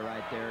Greer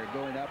right there.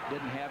 Going up,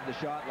 didn't have the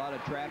shot. A lot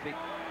of traffic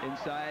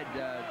inside.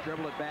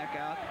 Dribble it back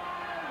out.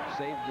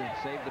 Saved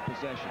the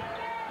possession.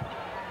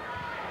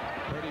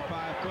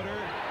 35-footer.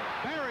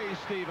 Barry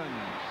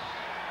Stevens.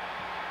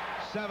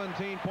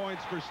 17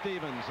 points for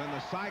Stevens, and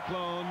the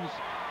Cyclones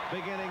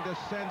beginning to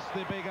sense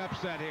the big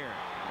upset here.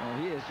 Well,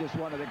 he is just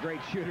one of the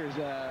great shooters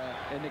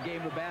in the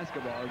game of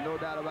basketball. There's no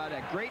doubt about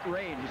that. Great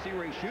range. You see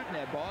where he's shooting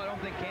that ball. I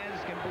don't think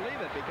Kansas can believe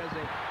it because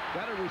they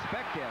got to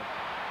respect him.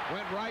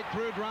 Went right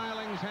through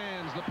Dreiling's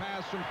hands. The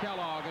pass from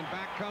Kellogg, and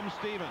back comes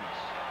Stevens.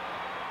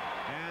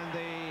 And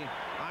the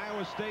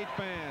Iowa State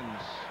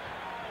fans,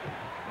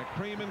 the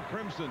cream and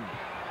crimson,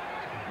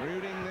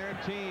 rooting their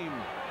team.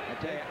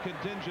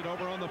 Contingent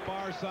over on the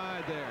far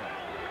side there.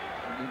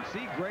 You can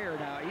see Greer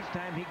now. Each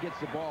time he gets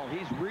the ball,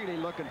 he's really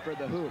looking for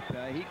the hoop.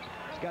 He's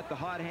got the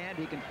hot hand.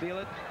 He can feel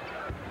it.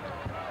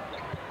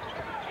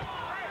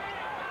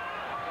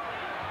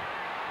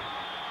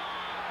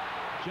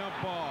 Jump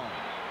ball.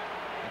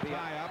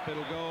 Tie up.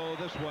 It'll go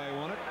this way,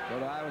 won't it? Go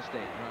to Iowa State.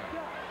 Right.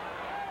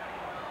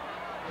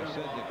 I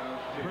said the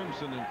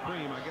crimson and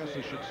cream. I guess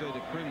I should say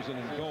the crimson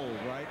and gold,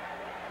 right?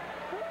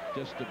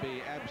 Just to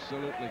be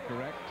absolutely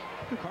correct.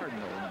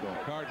 Cardinal and gold.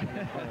 Cardinal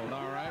and gold.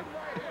 All right.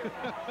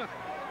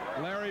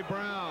 Larry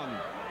Brown.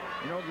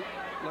 You know,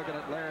 looking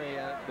at Larry,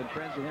 been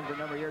friends with him for a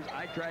number of years.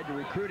 I tried to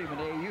recruit him in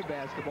AAU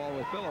basketball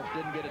with Phillips.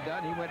 Didn't get it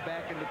done. He went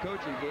back into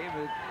coaching game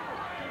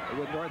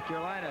with North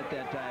Carolina at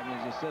that time.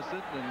 His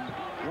assistant, and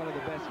one of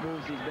the best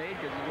moves he's made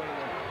because he's one of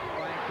the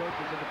fine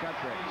coaches in the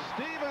country.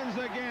 Stevens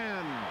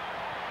again.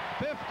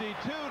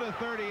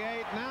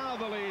 52-38. Now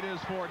the lead is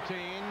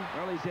 14.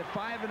 Well, he's hit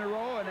 5 in a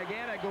row, and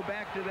again, I go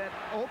back to that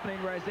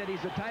opening where I said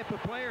he's the type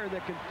of player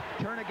that can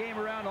turn a game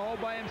around all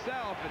by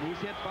himself, and he's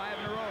hit 5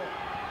 in a row.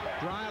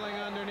 Dreiling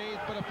underneath,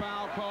 but a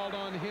foul called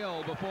on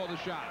Hill before the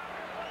shot.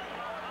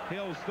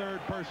 Hill's third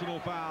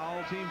personal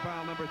foul, team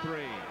foul number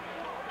 3.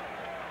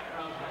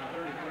 Well,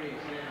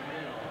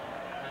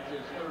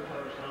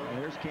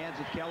 here's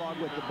Kansas. Kellogg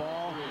with the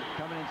ball,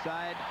 coming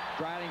inside.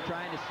 Dreiling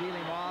trying to seal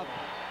him off.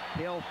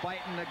 Hill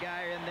fighting the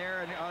guy in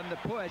there, and on the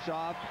push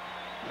off,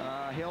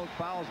 Hill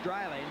fouls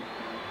Dreiling.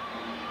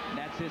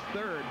 That's his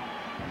third.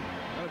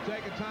 We'll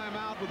take a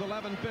timeout with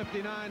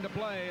 11:59 to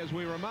play. As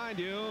we remind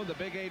you, the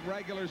Big 8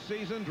 regular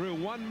season drew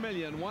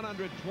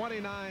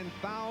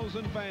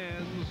 1,129,000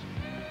 fans.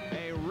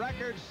 A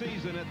record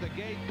season at the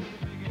gate.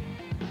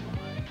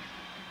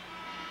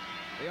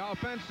 The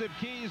offensive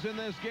keys in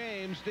this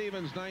game: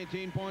 Stevens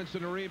 19 points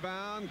and a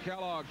rebound.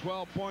 Kellogg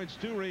 12 points,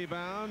 2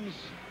 rebounds.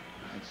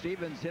 And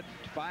Stevens hit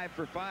 5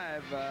 for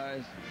 5.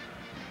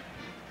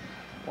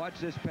 Watch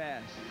this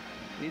pass.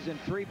 He's in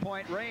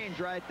 3-point range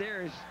right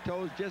there. His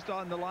toes just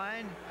on the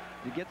line.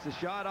 He gets the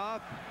shot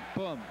off.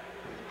 Boom.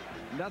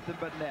 Nothing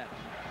but net.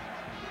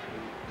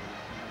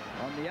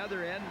 On the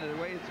other end, the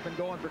way it's been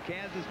going for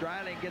Kansas,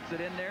 Dreiling gets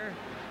it in there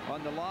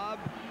on the lob.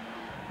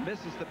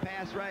 Misses the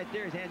pass right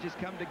there. His hands just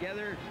come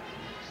together.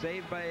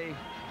 Saved by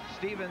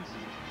Stevens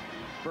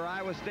for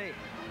Iowa State.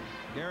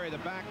 Gary, the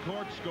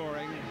backcourt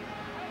scoring.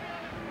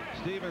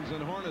 Stevens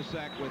and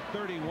Hornacek with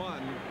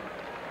 31,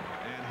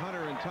 and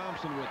Hunter and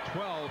Thompson with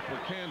 12 for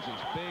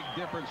Kansas. Big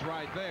difference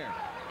right there.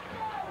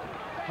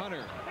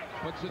 Hunter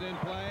puts it in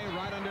play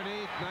right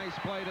underneath. Nice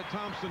play to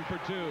Thompson for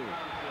 2.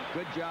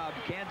 Good job.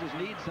 Kansas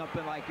needs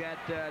something like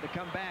that to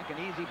come back. An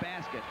easy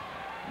basket.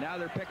 Now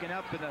they're picking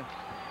up in a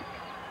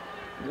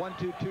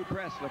 1-2-2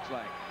 press, looks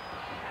like.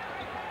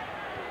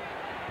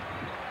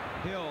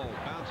 Hill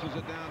bounces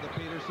it down to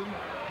Peterson.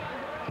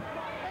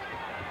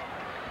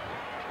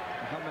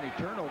 How many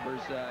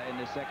turnovers in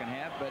the second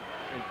half, but it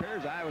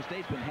appears Iowa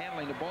State's been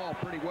handling the ball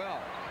pretty well.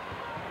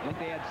 I think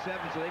they had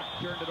 7, so they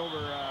turned it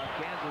over.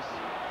 Kansas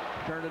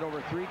turned it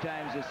over 3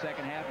 times this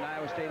second half, and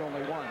Iowa State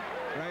only 1.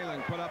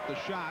 Dreiling put up the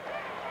shot,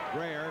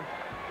 rare,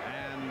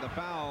 and the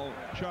foul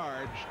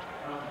charged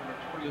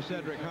to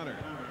Cedric Hunter.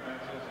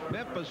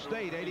 Memphis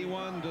State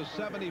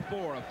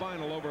 81-74, a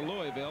final over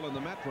Louisville in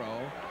the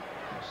Metro.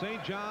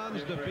 St.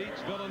 John's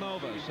defeats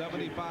Villanova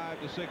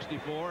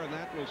 75-64, and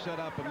that will set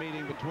up a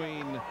meeting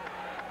between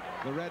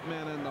the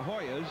Redmen and the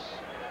Hoyas.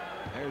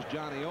 There's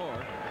Johnny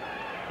Orr.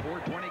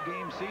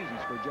 420-game seasons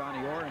for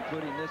Johnny Orr,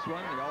 including this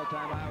one, the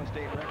all-time Iowa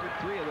State record.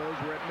 3 of those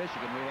were at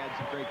Michigan. We had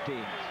some great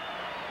teams.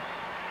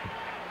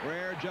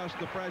 Rare, just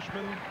the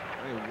freshman,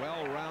 very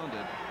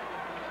well-rounded,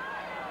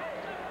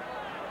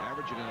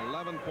 averaging an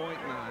 11.9,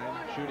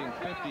 shooting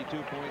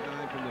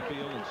 52.9 from the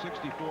field and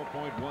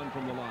 64.1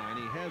 from the line.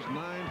 He has 9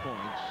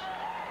 points,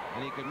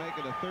 and he could make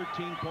it a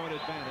 13-point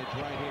advantage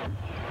right here.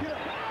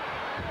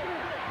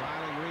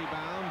 Dreiling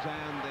rebounds,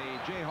 and the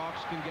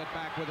Jayhawks can get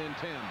back within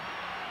 10.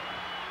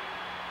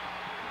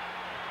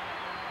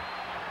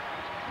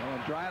 Well,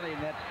 and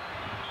Dreiling that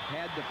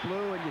had the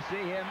flu, and you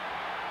see him,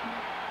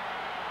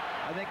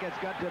 I think that's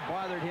got to have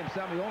bothered him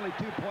some. He's only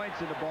 2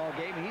 points in the ball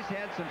game. He's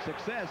had some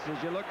success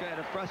as you look at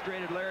a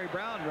frustrated Larry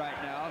Brown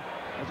right now.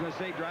 I was going to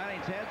say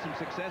Dreiling's had some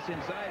success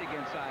inside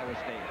against Iowa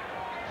State,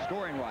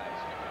 scoring-wise.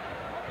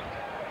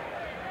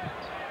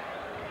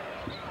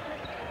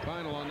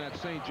 Final on that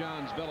St.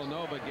 John's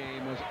Villanova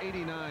game was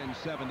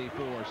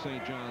 89-74,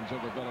 St. John's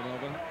over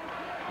Villanova.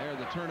 There are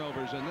the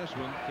turnovers in this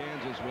one.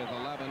 Kansas with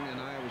 11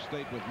 and Iowa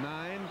State with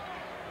 9.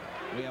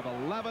 We have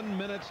 11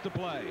 minutes to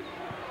play.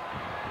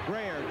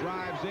 Greer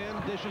drives in,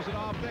 dishes it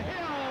off the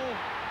hill,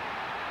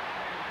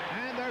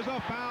 and there's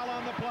a foul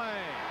on the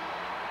play.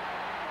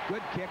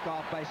 Good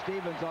kickoff by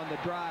Stevens on the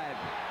drive.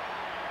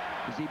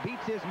 As he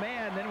beats his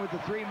man, then with the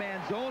 3-man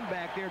zone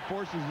back there, it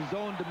forces the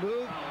zone to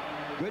move.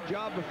 Good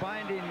job of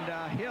finding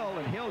Hill,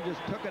 and Hill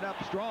just took it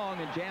up strong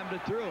and jammed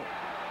it through.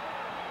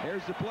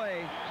 Here's the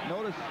play.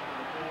 Notice,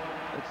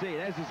 let's see,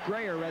 this is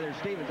Greer rather than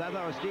Stevens. I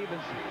thought it was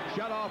Stevens.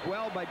 Shut off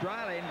well by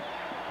Dreiling.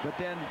 But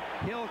then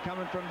Hill,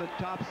 coming from the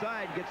top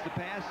side, gets the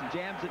pass and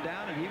jams it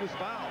down, and he was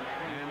fouled.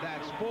 And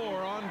that's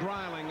 4 on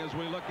Dreiling as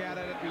we look at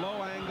it at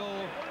low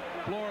angle,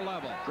 floor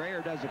level. Greer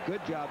does a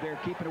good job there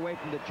keeping away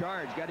from the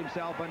charge. Got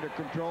himself under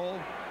control.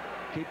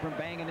 Keep from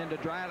banging into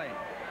Dreiling.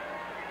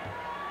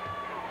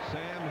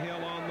 Sam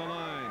Hill on the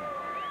line.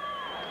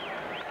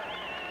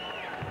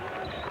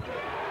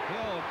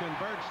 Hill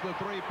converts the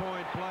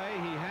 3-point play.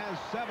 He has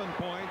 7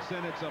 points,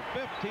 and it's a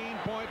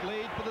 15-point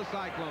lead for the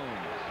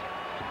Cyclones.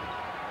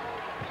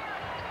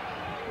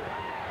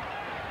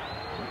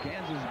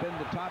 Kansas has been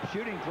the top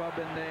shooting club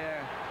in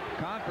the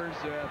conference,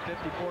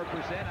 54%.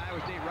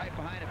 Iowa State right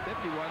behind at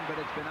 51, but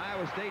it's been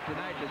Iowa State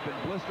tonight that's been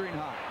blistering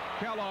hot.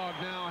 Kellogg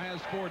now has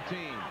 14.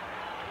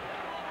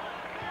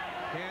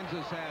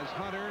 Kansas has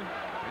Hunter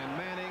and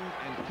Manning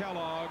and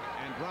Kellogg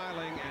and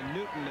Dreiling and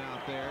Newton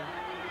out there.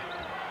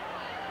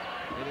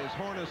 It is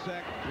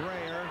Hornacek,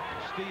 Greer,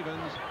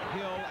 Stevens,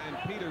 Hill, and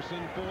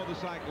Peterson for the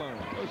Cyclones.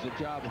 That's the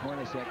job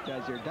Hornacek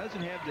does here.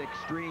 Doesn't have the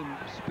extreme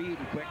speed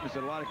and quickness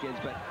of a lot of kids,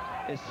 but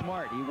is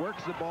smart. He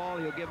works the ball.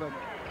 He'll give a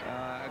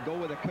go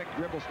with a quick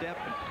dribble step,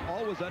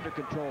 always under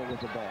control with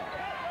the ball.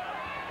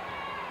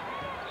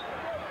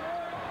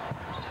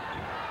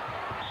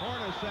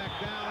 Hornacek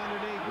down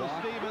underneath with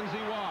Stevens.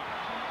 He walks.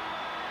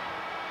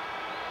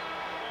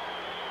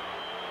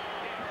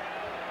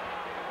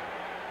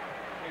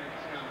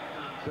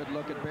 Good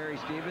look at Barry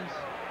Stevens.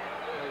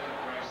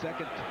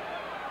 Second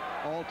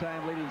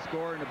all-time leading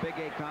scorer in the Big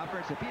 8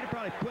 conference. If he'd have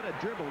probably put a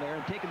dribble there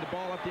and taken the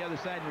ball up the other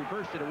side and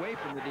reversed it away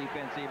from the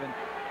defense even,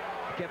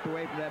 kept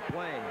away from that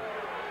play.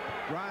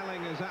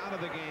 Dreiling is out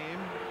of the game,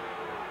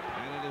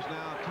 and it is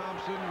now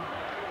Thompson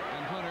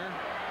and Hunter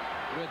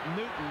with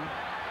Newton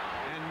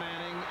and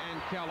Manning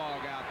and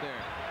Kellogg out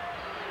there.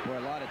 Boy,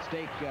 a lot at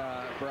stake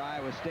for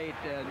Iowa State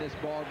in this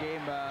ball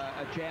game.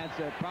 A chance,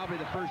 probably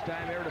the first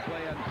time ever to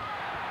play on,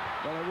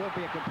 well, it won't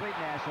be a complete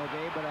national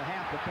game, but a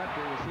half the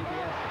country with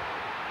CBS.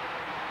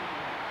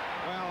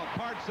 Well,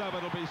 parts of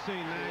it will be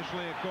seen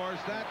nationally, of course.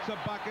 That's a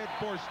bucket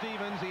for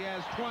Stevens. He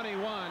has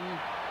 21,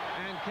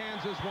 and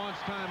Kansas wants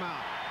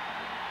timeout.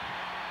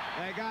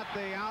 They got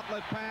the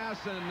outlet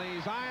pass, and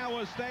these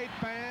Iowa State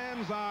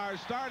fans are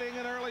starting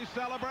an early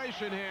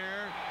celebration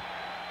here.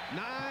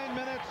 9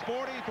 minutes,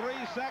 43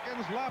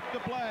 seconds left to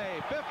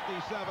play.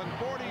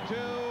 57-42,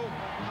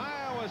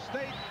 Iowa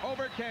State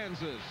over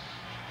Kansas.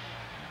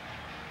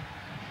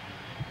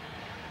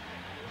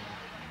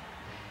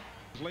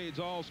 Leads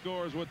all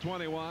scores with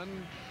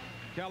 21.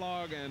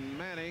 Kellogg and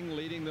Manning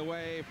leading the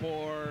way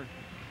for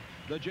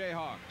the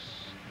Jayhawks.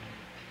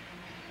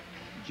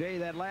 Jay,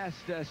 that last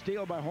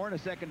steal by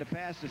Hornacek to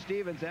pass to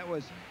Stevens, that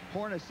was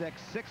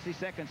Hornacek's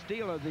 62nd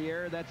steal of the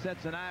year. That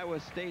sets an Iowa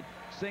State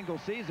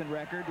single-season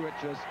record,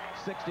 which was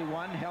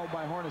 61, held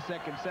by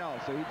Hornacek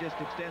himself. So he just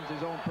extends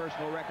his own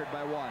personal record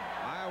by 1.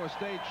 Iowa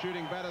State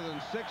shooting better than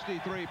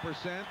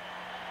 63%.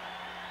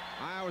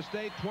 Iowa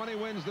State 20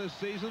 wins this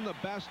season, the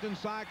best in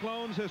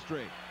Cyclones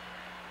history.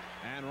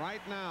 And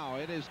right now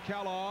it is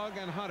Kellogg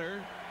and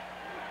Hunter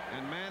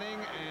and Manning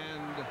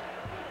and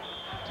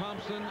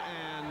Thompson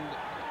and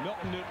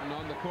Milton Newton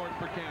on the court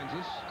for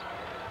Kansas.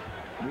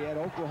 We had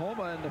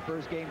Oklahoma in the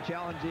first game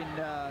challenging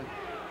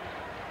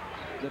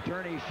the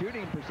tourney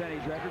shooting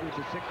percentage record, which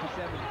is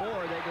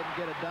 67-4. They didn't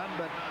get it done,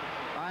 but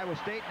Iowa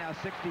State now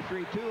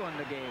 63-2 on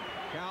the game.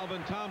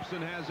 Calvin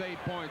Thompson has 8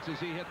 points as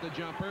he hit the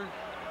jumper.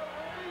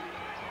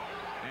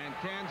 And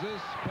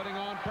Kansas putting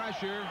on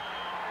pressure.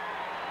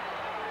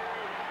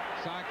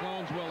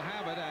 Cyclones will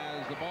have it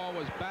as the ball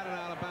was batted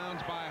out of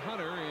bounds by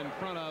Hunter in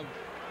front of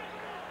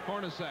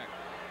Hornacek.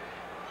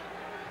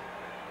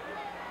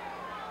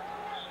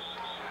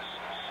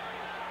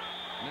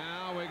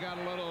 Now we got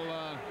a little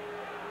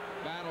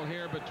battle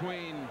here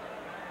between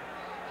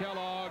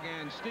Kellogg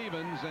and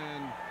Stevens,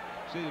 and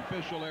see the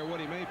official there,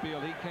 Woody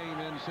Mayfield, he came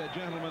in and said,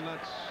 gentlemen,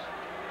 let's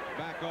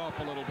back off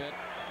a little bit.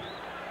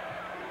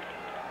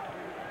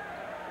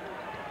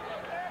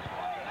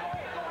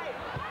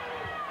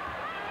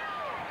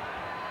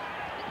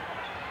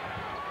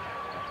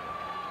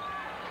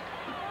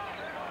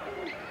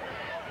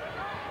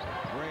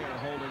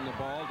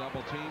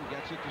 Double team,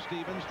 gets it to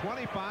Stevens.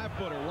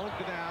 25-footer, won't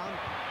go down.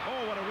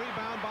 Oh, what a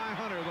rebound by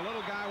Hunter. The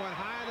little guy went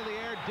high into the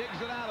air,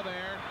 digs it out of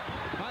there.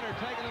 Hunter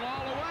taking it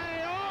all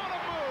away. Oh, what a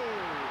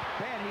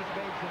move! Man, he's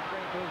made some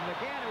great moves. And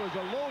again, it was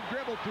a low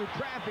dribble through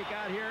traffic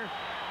out here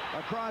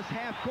across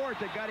half court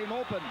that got him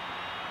open.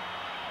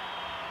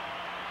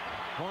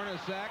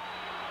 Hornacek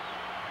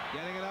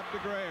getting it up to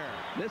Greer.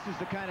 This is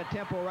the kind of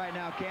tempo right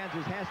now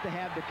Kansas has to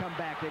have to come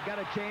back. They've got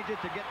to change it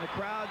to get in the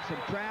crowd,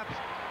 some traps.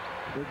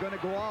 They're going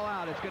to go all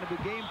out. It's going to be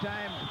game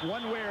time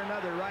one way or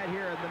another right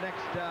here in the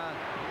next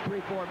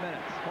 3-4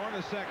 minutes.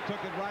 Hornacek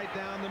took it right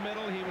down the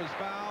middle. He was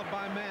fouled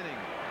by Manning.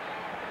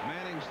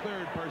 Manning's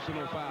third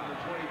personal foul.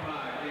 Number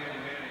 25, Danny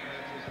Manning.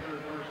 That's his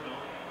third personal.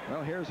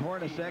 Well, here's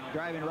Hornacek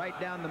driving right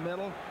down the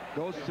middle.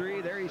 Goes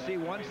three. There you see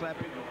one slap.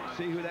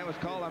 See who that was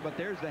called on, but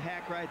there's the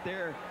hack right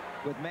there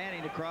with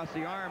Manning across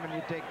the arm, and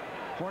you take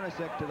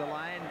Hornacek to the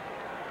line.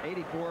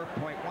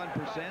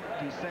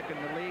 84.1%. He's second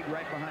in the league,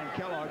 right behind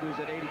Kellogg, who's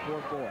at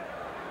 84.4.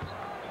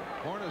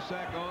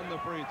 Hornacek on the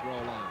free throw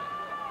line.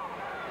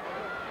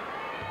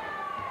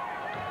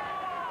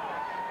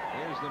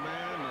 Here's the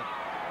man that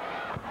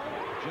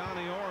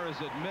Johnny Orr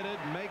has admitted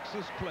makes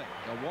us click.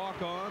 A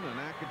walk-on, an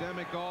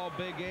academic all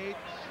Big 8.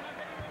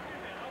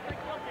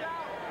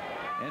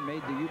 And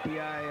made the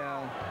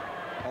UPI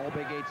all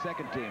Big 8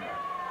 second team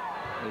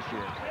this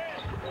year.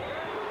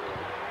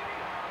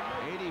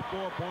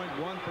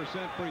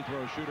 84.1% free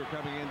throw shooter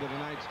coming into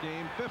tonight's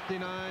game.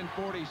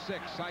 59-46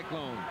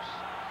 Cyclones.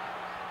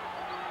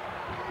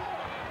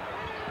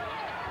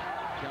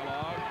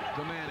 Kellogg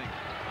to Manning.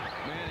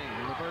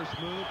 Manning, reverse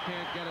move,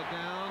 can't get it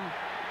down.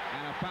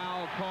 And a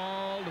foul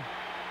called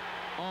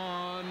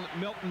on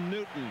Milton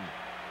Newton.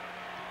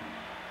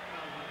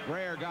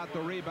 Greer got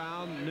the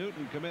rebound.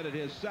 Newton committed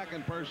his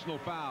second personal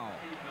foul.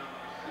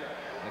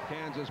 The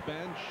Kansas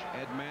bench,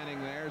 Ed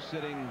Manning there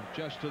sitting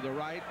just to the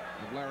right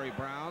of Larry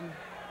Brown.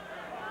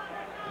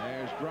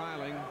 There's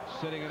Dreiling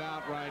sitting it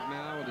out right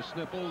now with the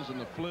sniffles and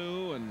the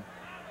flu. And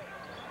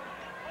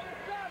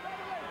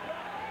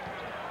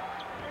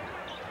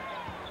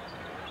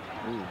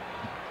ooh,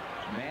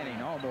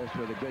 Manning almost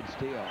with a good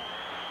steal.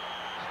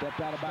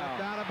 Stepped out of bounds.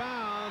 Stepped out of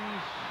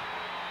bounds.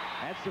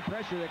 That's the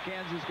pressure that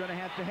Kansas is going to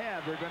have to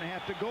have. They're going to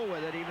have to go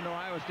with it, even though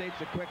Iowa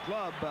State's a quick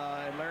club,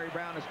 and Larry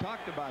Brown has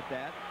talked about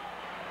that.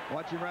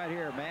 Watch him right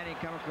here. Manning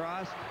come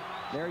across.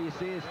 There you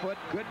see his foot.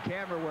 Good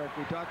camera work.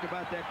 We talked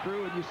about that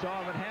crew, and you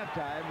saw him at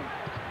halftime.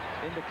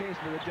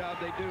 Indication of the job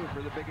they do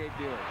for the Big 8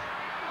 viewers.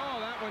 Oh,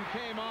 that one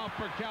came off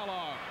for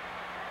Kellogg.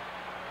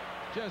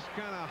 Just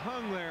kind of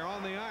hung there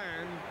on the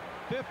iron.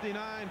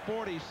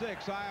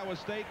 59-46, Iowa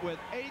State with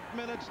 8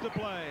 minutes to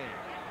play.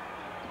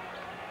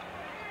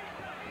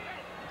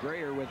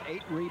 Greer with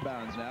 8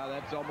 rebounds now.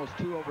 That's almost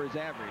 2 over his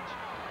average.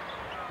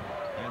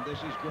 And this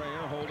is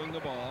Greer holding the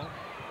ball.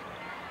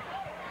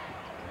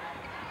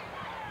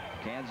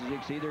 Kansas, you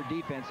can see their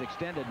defense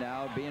extended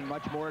now, being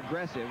much more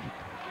aggressive.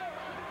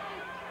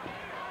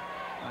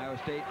 Iowa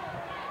State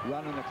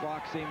running the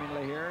clock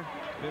seemingly here.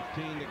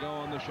 15 to go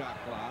on the shot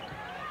clock.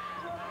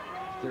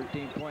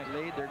 13-point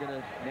lead. They're going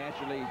to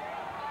naturally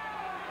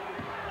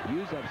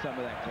use up some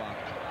of that clock.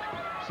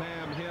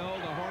 Sam Hill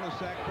to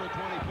Hornacek for a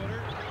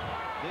 20-footer.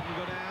 Didn't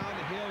go down.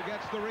 Hill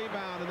gets the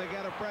rebound, and they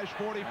got a fresh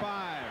 45.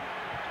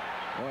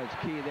 Boy, it's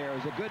key there. It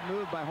was a good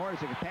move by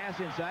Hornacek. A pass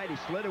inside. He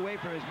slid away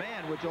from his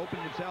man, which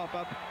opened himself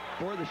up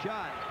for the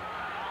shot.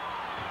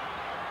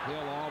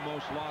 Hill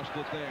almost lost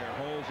it there.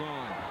 Holds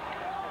on.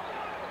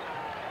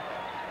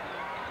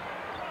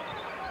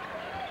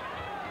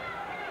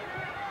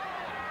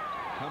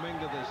 Coming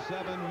to the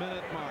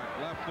 7-minute mark.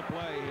 Left to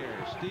play here.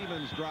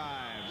 Stevens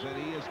drives,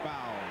 and he is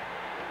fouled.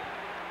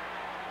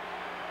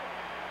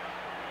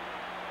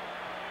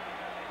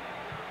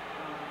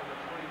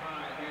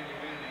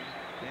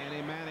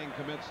 Danny Manning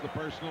commits the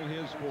personal,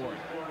 his fourth.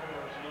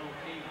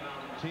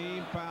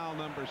 Team foul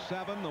number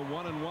 7. The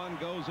 1-and-1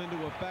 goes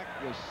into effect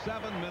with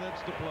 7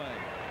 minutes to play.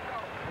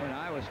 And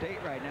Iowa State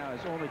right now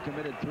has only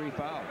committed 3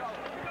 fouls.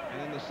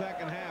 And in the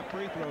second half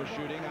free throw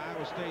shooting,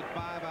 Iowa State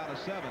 5 out of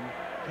 7.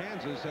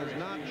 Kansas has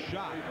not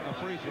shot a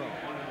free throw.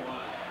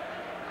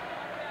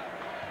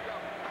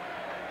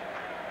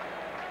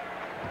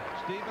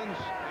 Stevens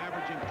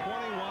averaging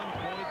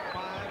 21.5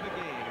 a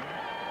game.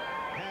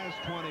 Has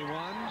 21.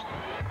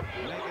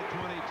 Make it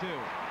 22.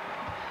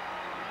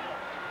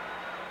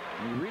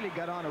 He really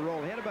got on a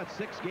roll. He had about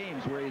 6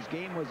 games where his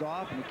game was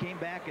off, and he came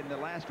back in the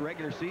last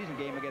regular season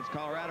game against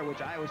Colorado,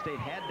 which Iowa State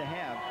had to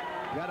have.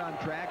 Got on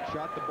track,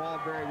 shot the ball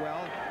very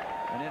well,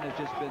 and then it's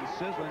just been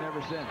sizzling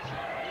ever since.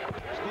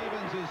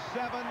 Stevens is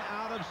 7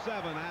 out of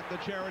 7 at the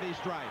charity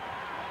stripe.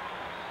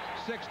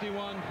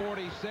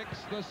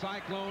 61-46, the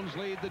Cyclones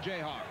lead the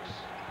Jayhawks.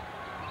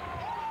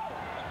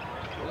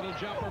 Little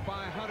jumper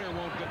by Hunter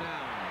won't go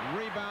down.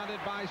 Rebounded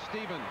by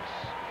Stevens.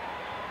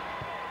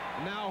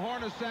 Now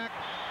Hornacek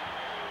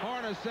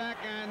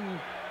and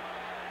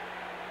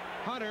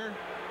Hunter.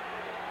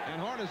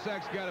 And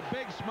Hornacek's got a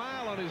big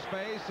smile on his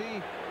face.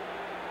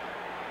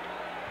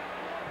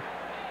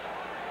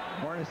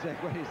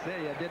 Hornacek, what he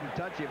said, I didn't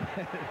touch him.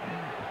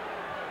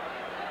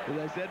 As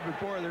I said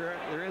before,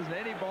 there isn't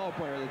any ball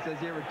player that says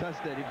he ever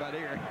touched anybody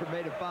or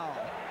made a foul.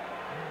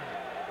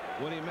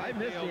 I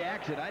missed the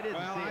action. I didn't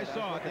see it. Well, I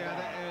saw it. Yeah,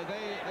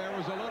 there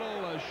was a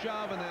little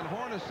shove, and then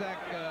Hornacek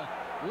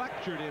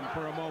lectured him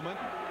for a moment,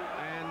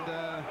 and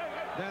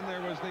then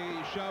there was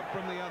the shove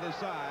from the other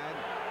side.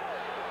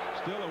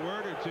 Still a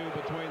word or two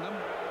between them.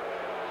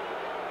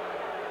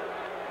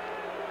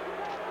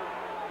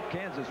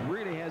 Kansas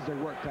really has their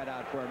work cut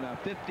out for him now.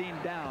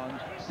 15 down,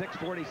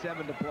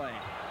 6:47 to play.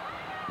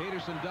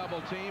 Peterson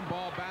double team,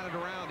 ball batted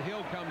around.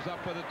 Hill comes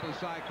up with it to the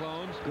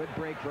Cyclones. Good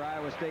break for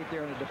Iowa State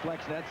there on a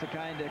deflection. That's the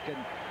kind that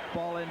can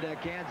fall into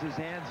Kansas'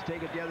 hands,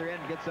 take it the other end,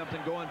 and get something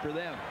going for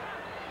them.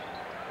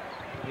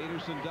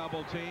 Peterson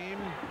double team.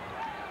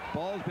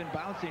 Ball's been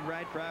bouncing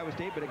right for Iowa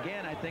State, but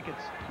again, I think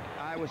it's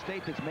Iowa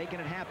State that's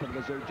making it happen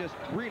because they're just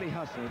really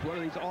hustling. It's one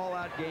of these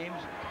all-out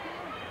games.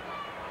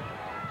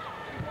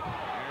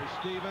 There's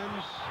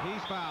Stevens.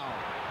 He's fouled.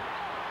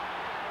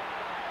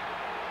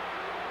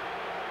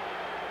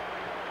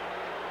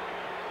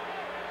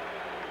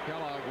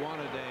 Kellogg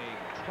wanted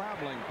a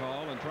traveling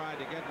call and tried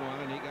to get one,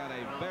 and he got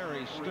a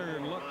very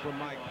stern look from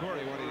Mike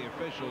Corey, one of the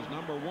officials.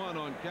 Number 1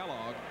 on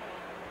Kellogg.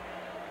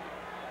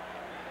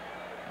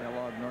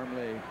 Kellogg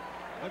normally...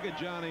 Look at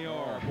Johnny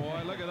Orr,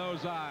 boy. Look at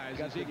those eyes.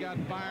 Has he got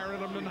fire in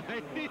him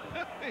tonight?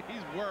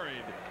 He's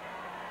worried.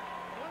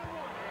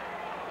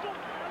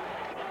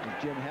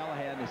 Jim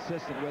Hallahan,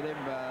 assistant with him,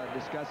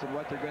 discussing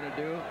what they're going to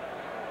do.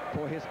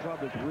 Boy, his club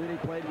has really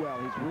played well.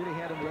 He's really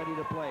had them ready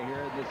to play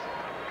here in this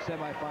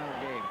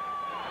semifinal game.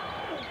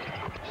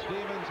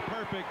 Stevens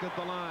perfect at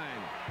the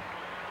line.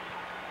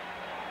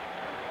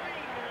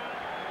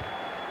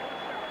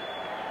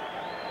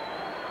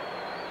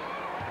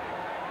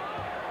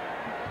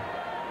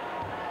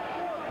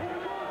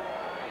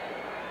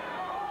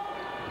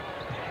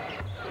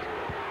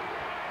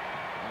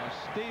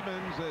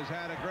 Stevens has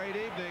had a great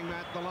evening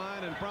at the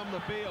line and from the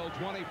field.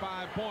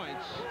 25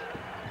 points.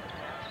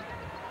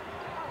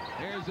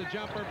 Here's a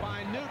jumper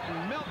by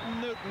Newton.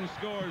 Milton Newton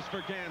scores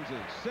for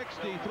Kansas.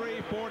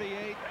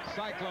 63-48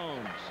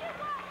 Cyclones.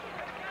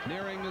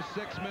 Nearing the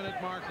 6-minute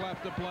mark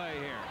left to play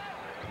here.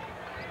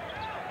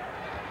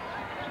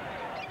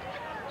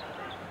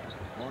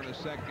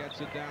 Hornacek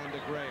gets it down to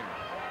Grayer.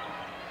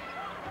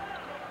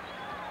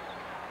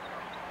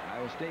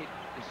 Iowa State,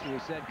 as we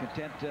said,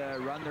 content to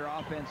run their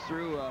offense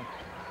through,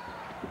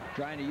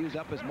 trying to use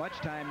up as much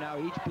time now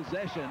each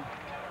possession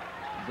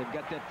as they've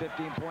got that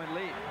 15-point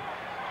lead.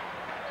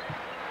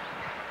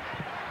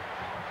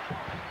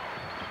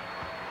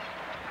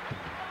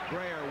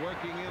 Grayer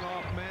working in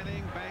off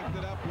Manning, banked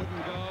it up,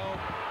 wouldn't go,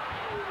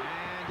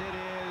 and it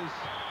is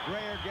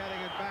Grayer getting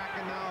it back,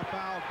 and now a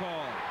foul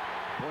call.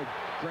 Boy,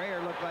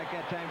 Grayer looked like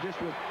that time just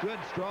with good,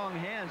 strong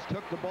hands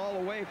took the ball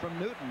away from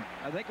Newton.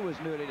 I think it was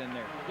Newton in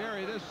there.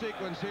 Gary, this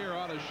sequence here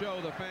ought to show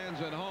the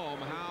fans at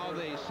home how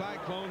the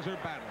Cyclones are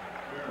battling.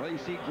 Well, you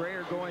see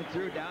Grayer going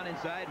through down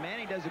inside.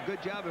 Manning does a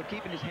good job of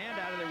keeping his hand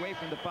out of their way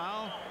from the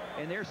foul.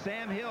 And there's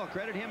Sam Hill,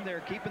 credit him there,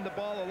 keeping the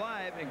ball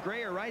alive. And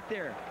Grayer right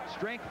there,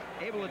 strength,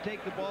 able to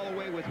take the ball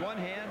away with one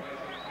hand,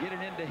 get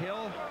it into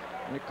Hill.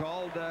 And it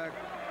called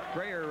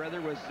Grayer, rather,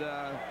 was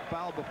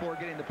fouled before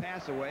getting the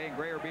pass away, and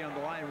Grayer being on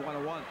the line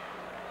 1-on-1.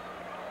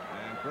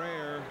 And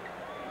Grayer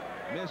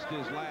missed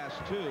his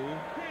last 2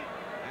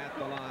 at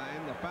the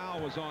line. The foul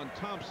was on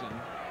Thompson.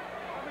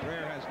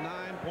 Grayer has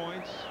 9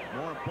 points.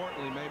 More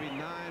importantly, maybe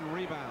 9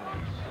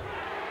 rebounds.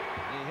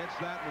 He hits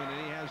that one,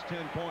 and he has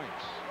 10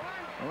 points.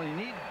 Well,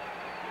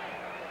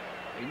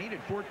 he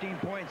needed 14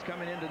 points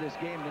coming into this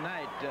game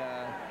tonight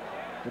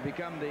to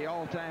become the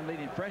all-time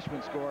leading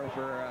freshman scorer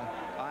for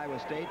Iowa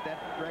State. That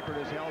record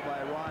is held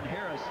by Ron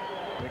Harris,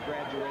 that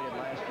graduated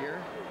last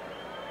year.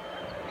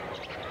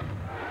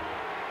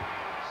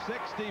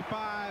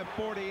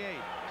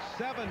 65-48,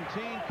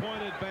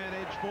 17-point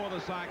advantage for the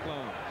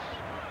Cyclones.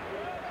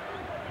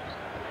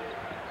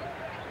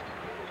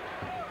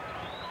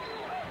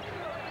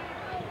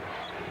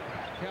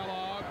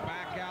 Kellogg,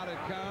 back out it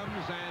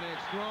comes, and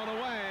it's thrown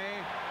away.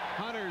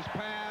 Hunter's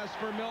pass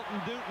for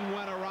Milton Newton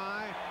went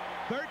awry.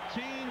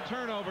 13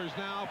 turnovers scores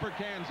now for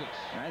Kansas.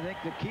 I think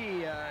the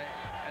key,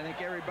 I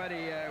think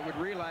everybody would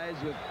realize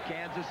with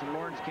Kansas and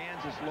Lawrence,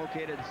 Kansas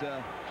located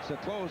so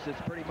close,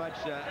 it's pretty much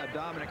a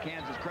dominant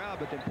Kansas crowd.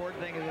 But the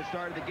important thing at the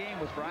start of the game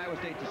was for Iowa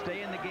State to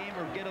stay in the game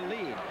or get a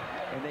lead.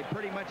 And they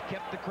pretty much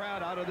kept the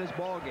crowd out of this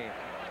ball game.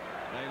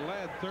 They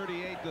led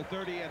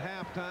 38-30 at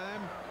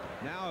halftime.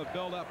 Now have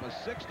built up a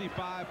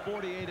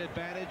 65-48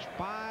 advantage.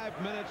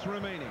 5 minutes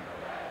remaining.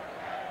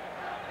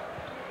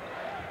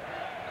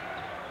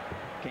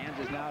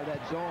 Kansas now that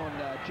zone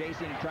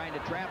chasing and trying to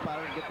trap out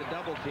and get the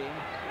double team.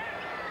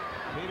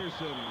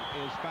 Peterson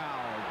is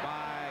fouled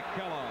by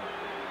Kellogg.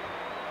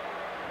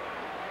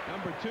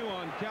 Number 2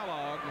 on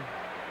Kellogg.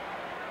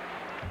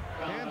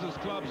 Kansas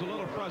club's a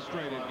little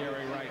frustrated,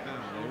 Gary, right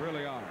now. They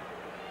really are.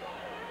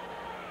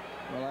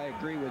 Well, I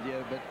agree with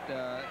you, but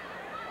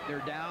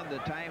they're down. The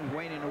time's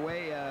waning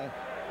away.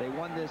 They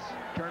won this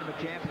tournament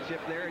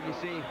championship there, and you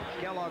see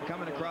Kellogg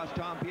coming across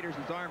Tom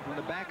Peterson's arm from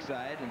the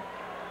backside, and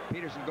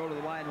Peterson go to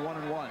the line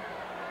 1-1.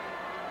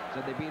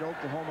 So they beat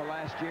Oklahoma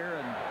last year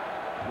and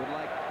would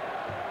like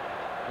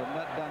to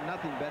have done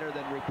nothing better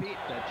than repeat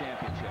that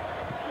championship.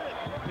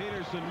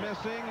 Peterson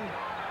missing.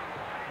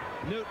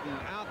 Newton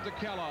out to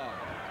Kellogg.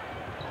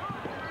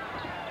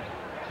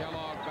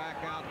 Kellogg back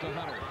out to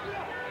Hunter.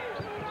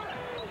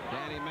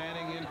 Danny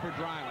Manning in for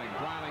Dreiling.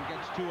 Dreiling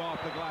gets 2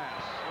 off the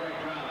glass.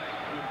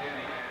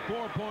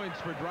 4 points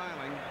for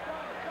Dreiling.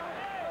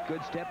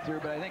 Good step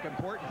through, but I think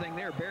important thing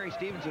there, Barry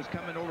Stevens is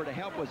coming over to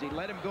help. Was he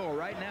let him go?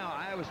 Right now,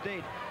 Iowa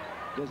State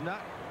does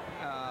not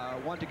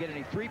want to get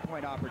any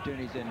three-point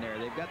opportunities in there.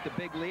 They've got the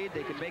big lead.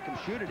 They can make him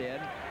shoot it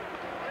in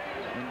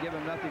and give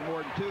him nothing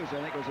more than 2. So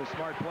I think it was a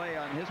smart play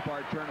on his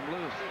part, turn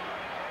him loose.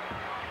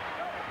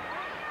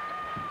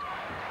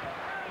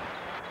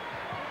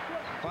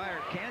 Fire.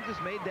 Kansas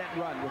made that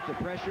run with the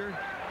pressure.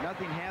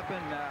 Nothing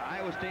happened.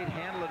 Iowa State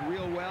handled it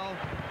real well.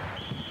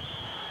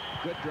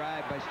 Good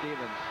drive by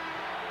Stevens.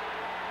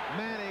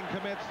 Manning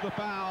commits the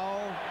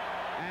foul,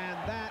 and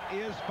that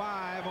is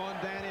 5 on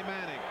Danny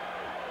Manning.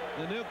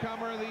 The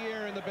newcomer of the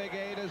year in the Big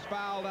 8 is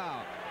fouled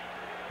out.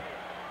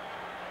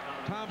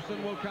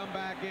 Thompson will come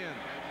back in.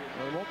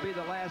 Well, it won't be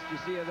the last you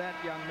see of that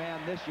young man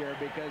this year,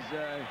 because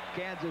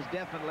Kansas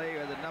definitely,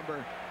 the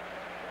number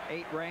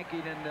 8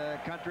 ranking in the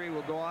country,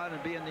 will go on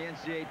and be in the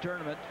NCAA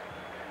tournament.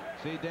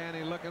 See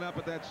Danny looking up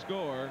at that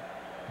score.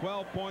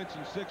 12 points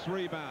and 6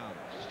 rebounds.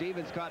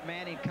 Stevens caught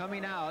Manning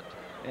coming out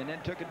and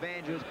then took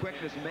advantage of his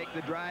quickness and make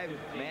the drive.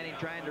 Manning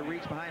trying to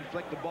reach behind,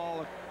 flick the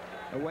ball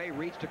away,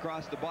 reached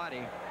across the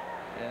body.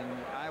 And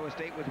Iowa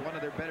State with one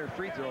of their better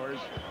free throwers,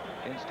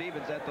 and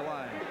Stevens at the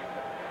line.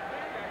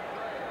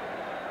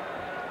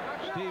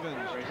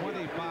 Stevens,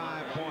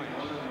 25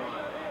 points.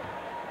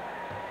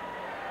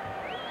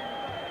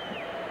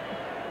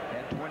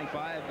 Had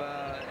 25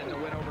 in the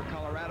win over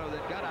Colorado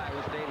that got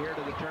Iowa State here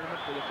to the tournament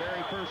for the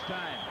very first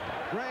time.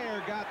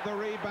 Greer got the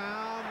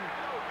rebound.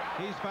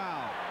 He's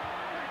fouled.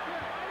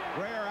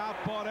 Greer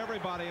outfought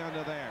everybody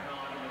under there.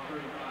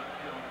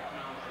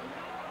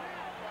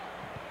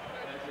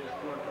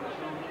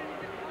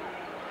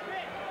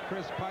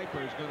 Chris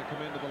Piper is going to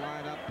come into the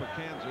lineup for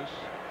Kansas,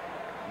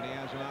 and he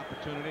has an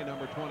opportunity,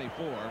 number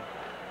 24.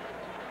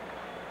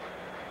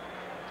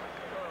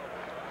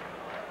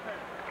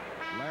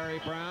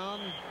 Larry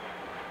Brown,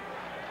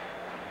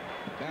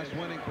 best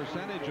winning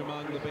percentage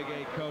among the Big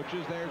 8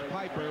 coaches. There's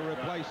Piper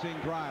replacing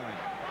Dreiling.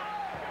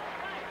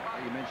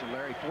 You mentioned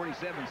Larry,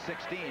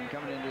 47-16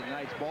 coming into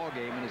tonight's ball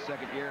game in his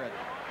second year at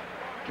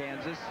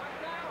Kansas.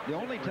 The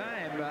only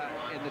time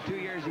in the 2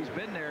 years he's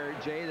been there,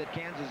 Jay, that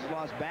Kansas has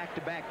lost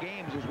back-to-back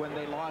games is when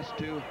they lost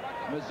to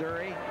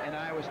Missouri and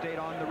Iowa State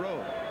on the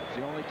road. It's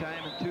the only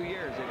time in 2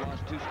 years they've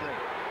lost 2 straight.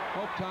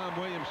 Hope Tom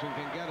Williamson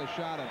can get a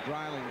shot at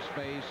Dreiling's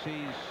face.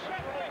 He's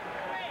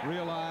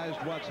realized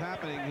what's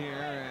happening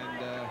here,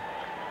 and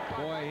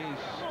boy,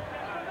 he's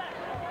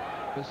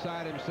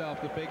beside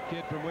himself, the big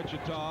kid from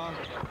Wichita.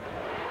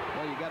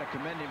 Well, you got to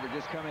commend him for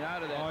just coming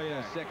out of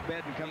that sick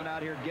bed and coming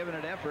out here giving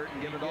it effort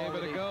and giving it all.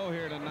 Gave it a go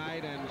here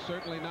tonight, and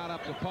certainly not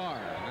up to par.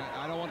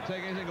 I don't want to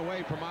take anything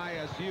away from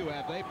ISU.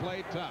 Have they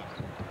played tough?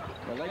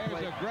 Well,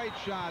 there's a great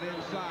shot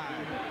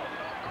inside,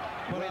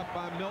 put up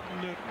by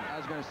Milton Newton. I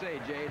was going to say,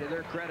 Jay, to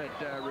their credit,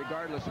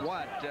 regardless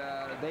what,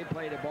 they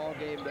played a ball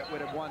game that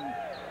would have won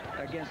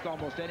against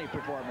almost any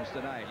performance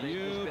tonight.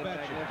 You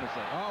betcha.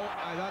 Magnificent. Oh,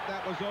 I thought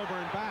that was over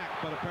and back,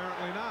 but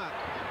apparently not.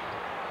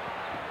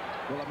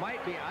 Well, it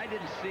might be. I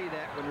didn't see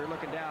that when we were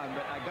looking down,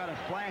 but I got a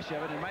flash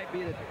of it. It might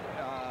be that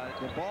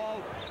the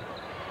ball,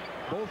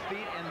 both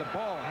feet and the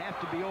ball have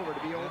to be over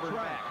and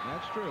back.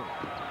 That's true.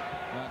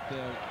 But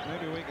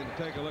maybe we can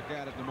take a look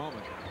at it in a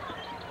moment.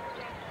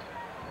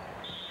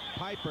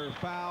 Piper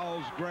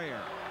fouls Greer.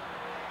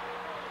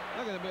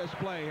 Look at this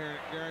play here,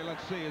 Gary.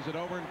 Let's see. Is it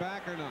over and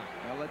back or not?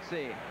 Well, let's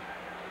see.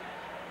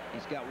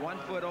 He's got 1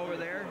 foot over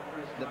there.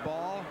 The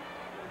ball.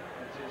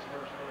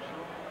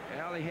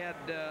 Well, he had...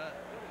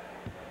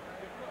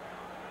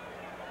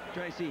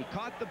 try to see, he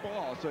caught the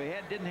ball, so he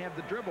didn't have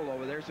the dribble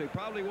over there, so he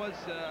probably was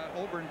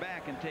over and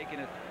back and taking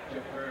it.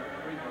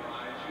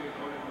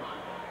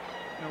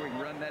 we can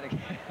run that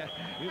again.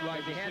 You'd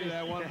like to see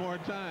that one more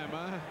time,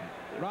 huh?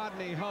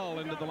 Rodney Hull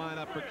into the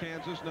lineup for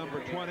Kansas,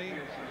 number 20.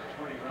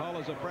 Hull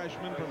is a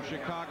freshman from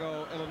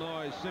Chicago,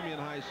 Illinois, Simeon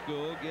High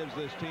School. Gives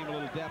this team a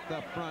little depth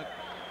up front.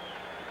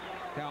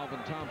 Calvin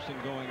Thompson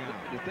going out.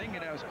 The thing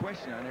that I was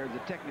questioning on there is the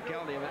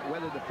technicality of it,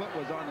 whether the foot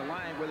was on the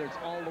line, whether it's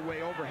all the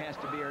way over has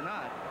to be or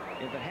not.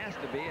 If it has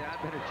to be, and I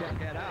better check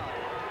that out,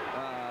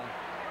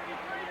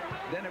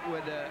 then it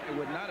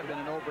would not have been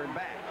an over and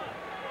back.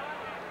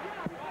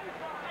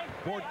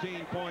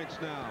 14 points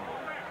now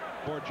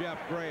for Jeff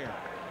Grayer.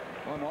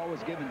 Well, I'm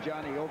always giving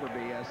Johnny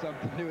Overby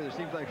something new. There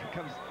seems like it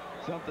comes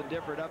something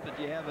different up that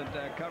you haven't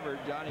covered.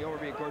 Johnny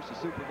Overby, of course, the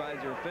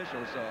supervisor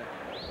official, so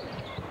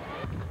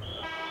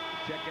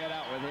check that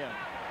out with him.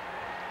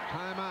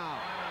 Timeout.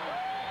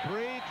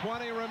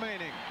 3:20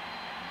 remaining.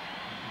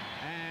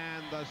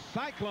 And the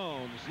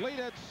Cyclones lead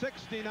it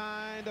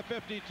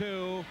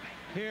 69-52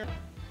 here.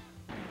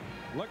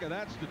 Look at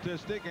that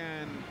statistic,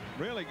 and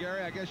really,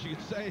 Gary, I guess you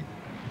could say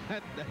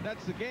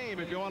that's the game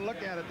if you want to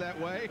look at it that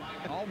way.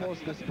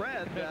 Almost the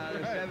spread,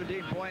 the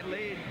 17-point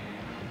lead.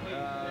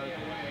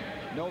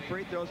 No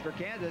free throws for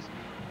Kansas.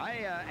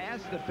 I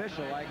asked the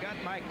official, I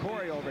got Mike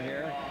Corey over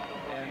here,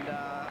 and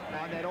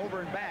on that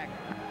over and back,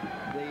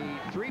 the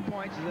 3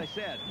 points, as I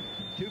said,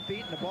 2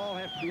 feet and the ball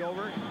has to be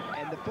over,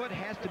 and the foot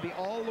has to be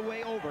all the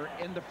way over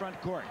in the front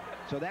court.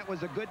 So that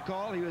was a good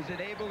call. He was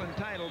able and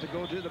entitled to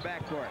go to the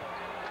back court.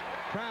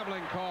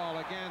 Traveling call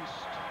against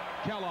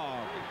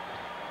Kellogg.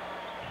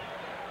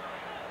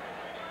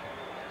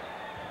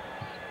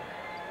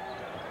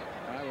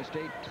 Iowa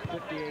State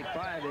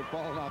 58-5. They've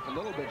fallen off a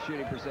little bit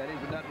shooting percentage,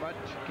 but not much.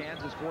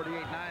 Kansas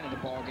 48-9 in the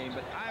ball game.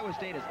 But Iowa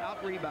State has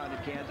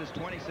out-rebounded Kansas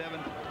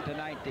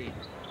 27-19.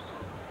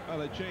 Well,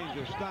 they changed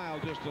their style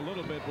just a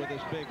little bit with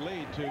this big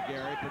lead, too,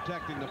 Gary,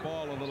 protecting the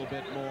ball a little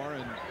bit more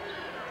and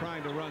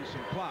trying to run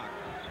some clock.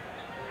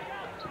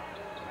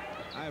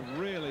 I've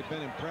really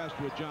been impressed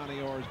with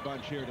Johnny Orr's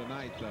bunch here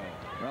tonight, though.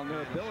 Well,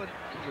 their ability,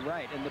 you're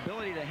right, and the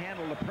ability to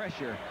handle the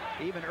pressure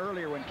even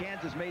earlier when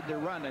Kansas made their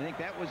run. I think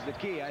that was the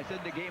key. I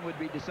said the game would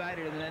be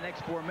decided in the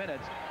next 4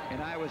 minutes,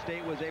 and Iowa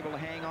State was able to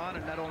hang on,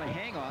 and not only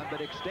hang on, but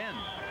extend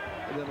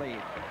the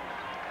lead.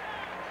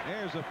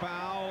 There's a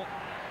foul.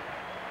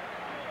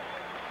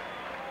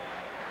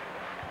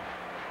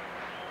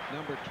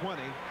 Number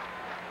 20.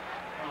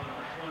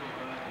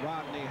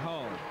 Rodney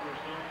Hull.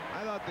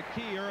 I thought the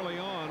key early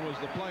on was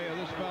the play of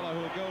this fellow who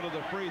will go to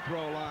the free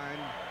throw line,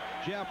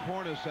 Jeff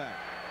Hornacek.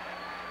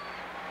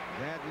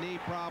 He had knee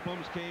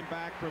problems, came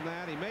back from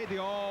that. He made the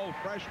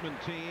all-freshman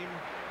team,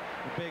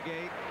 the Big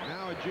Eight,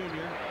 now a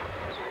junior.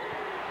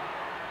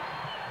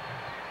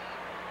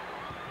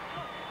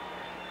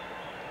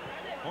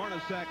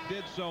 Hornacek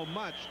did so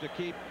much to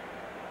keep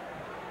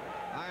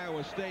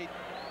Iowa State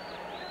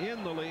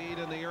in the lead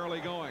in the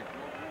early going.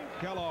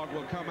 Kellogg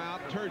will come out.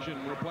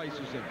 Turgeon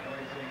replaces him.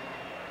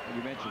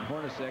 You mentioned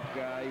Hornacek.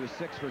 He was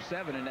 6 for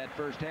 7 in that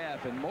first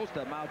half, and most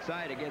of them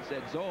outside against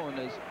that zone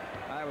as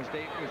Iowa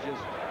State was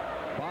just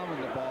bombing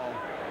the ball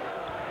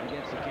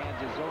against the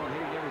Kansas zone,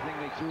 hitting everything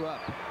they threw up.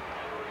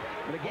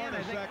 But again,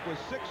 Hornacek was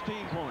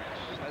 16 points.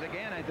 But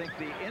again, I think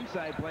the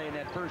inside play in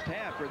that first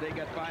half, where they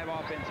got 5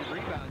 offensive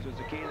rebounds, was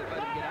the key that let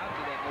them get out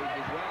to that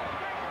lead as well.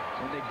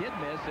 When they did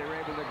miss, they were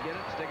able to get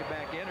it, stick it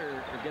back in,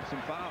 or get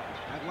some fouls.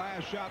 That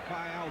last shot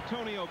by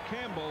Antonio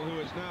Campbell, who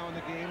is now in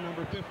the game,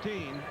 number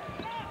 15.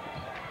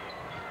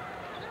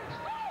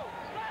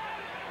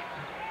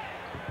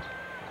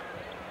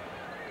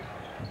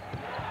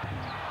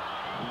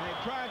 And they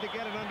tried to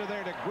get it under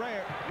there to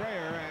Grayer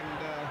and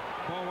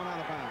ball went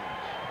out of bounds.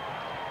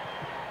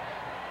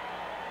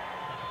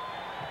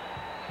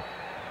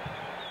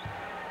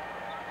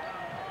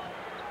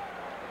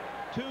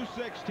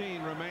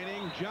 2:16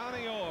 remaining.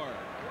 Johnny Orr.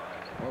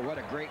 Well, what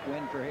a great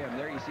win for him.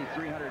 There you see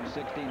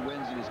 316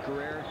 wins in his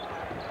career.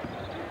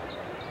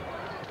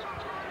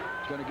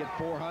 He's going to get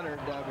 400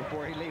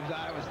 before he leaves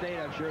Iowa State,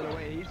 I'm sure, the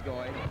way he's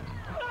going.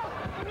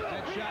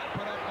 That shot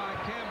put up by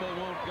Campbell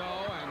won't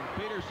go, and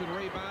Peterson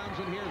rebounds,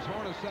 and here's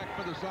Hornacek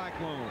for the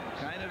Cyclones.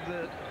 Kind of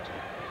the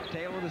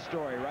tale of the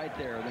story right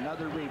there with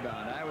another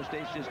rebound. Iowa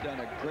State's just done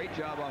a great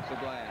job off the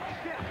glass.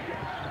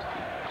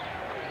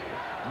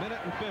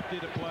 Minute and 50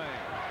 to play.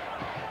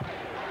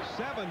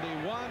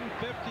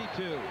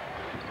 71-52.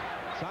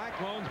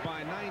 Cyclones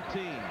by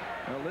 19.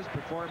 Well, this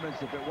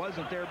performance, if it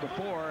wasn't there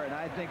before, and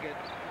I think it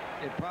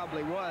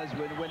probably was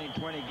when winning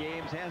 20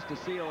 games, has to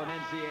seal an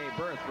NCAA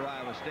berth for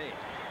Iowa State.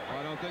 Well,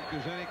 I don't think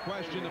there's any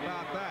question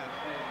about that.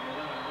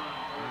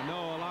 I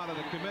know a lot of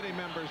the committee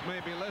members may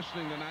be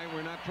listening tonight.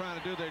 We're not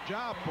trying to do their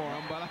job for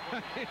them, but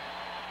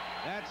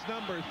that's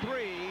number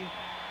 3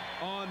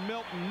 on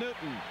Milton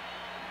Newton.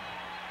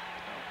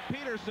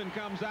 Peterson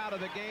comes out of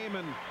the game,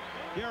 and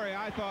Gary,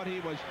 I thought he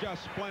was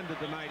just splendid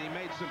tonight. He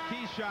made some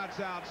key shots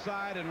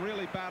outside and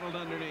really battled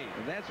underneath.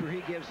 And that's where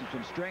he gives him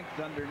some strength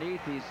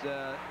underneath. He's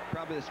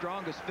probably the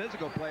strongest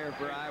physical player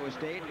for Iowa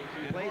State.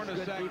 And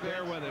Hornacek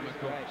there with him, of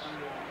course.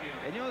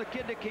 Right. And you know, the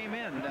kid that came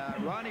in,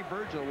 Ronnie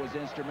Virgil, was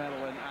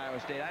instrumental in Iowa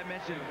State. I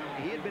mentioned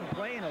he had been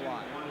playing a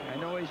lot. I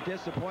know he's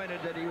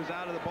disappointed that he was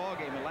out of the ball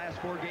game. The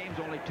last 4 games,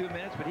 only 2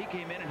 minutes, but he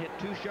came in and hit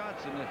 2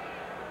 shots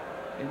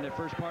in the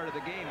first part of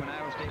the game when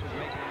Iowa State was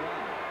making a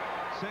run.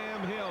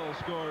 Sam Hill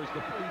scores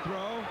the free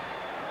throw.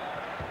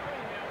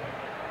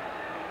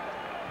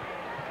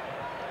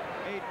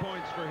 8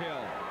 points for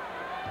Hill.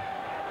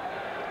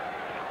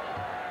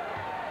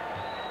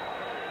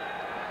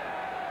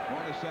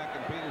 Hornacek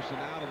and Peterson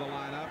out of the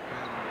lineup,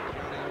 and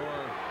Johnny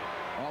Orr.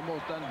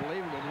 Almost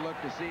unbelievable to look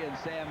to see, and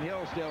Sam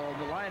Hill still in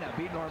the lineup.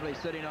 He's normally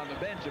sitting on the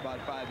bench about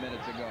 5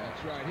 minutes ago.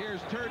 That's right.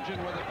 Here's Turgeon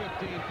with a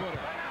 15-footer.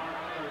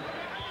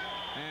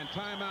 And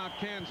timeout,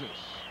 Kansas.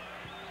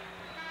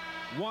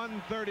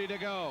 1:30 to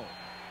go.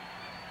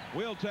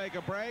 We'll take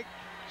a break.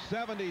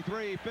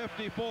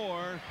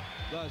 73-54.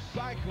 The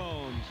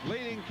Cyclones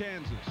leading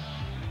Kansas.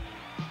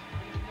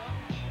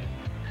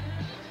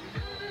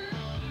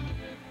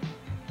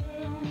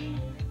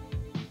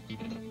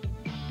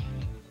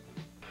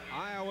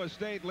 Iowa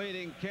State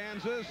leading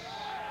Kansas.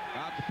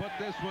 About to put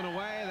this one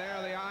away. There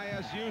are the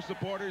ISU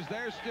supporters.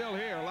 They're still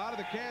here. A lot of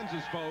the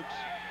Kansas folks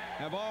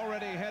have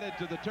already headed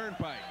to the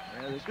turnpike.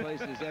 Yeah, this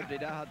place is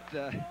emptied out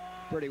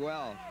pretty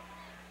well.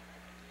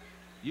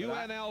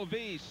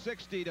 UNLV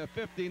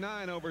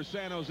 60-59 over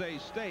San Jose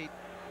State.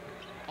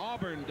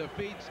 Auburn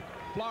defeats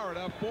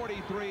Florida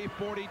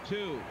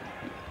 43-42.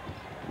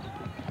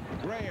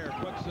 Grayer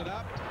puts it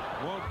up,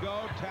 won't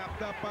go,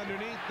 tapped up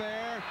underneath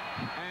there,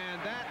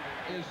 and that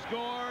is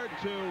scored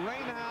to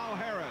Raynal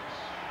Harris.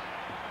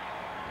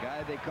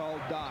 Guy they call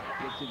Doc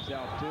gets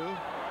himself to.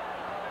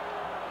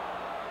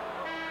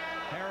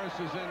 Harris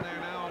is in there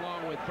now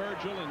along with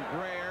Virgil and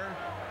Grayer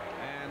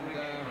and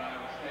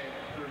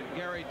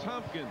Gary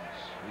Thompkins,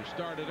 who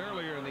started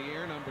earlier in the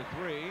year, number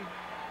 3.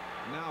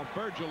 Now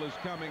Virgil is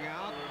coming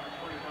out.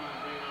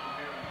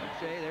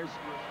 Say,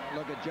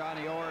 look at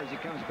Johnny Orr as he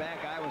comes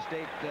back. Iowa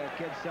State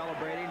kids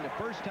celebrating. The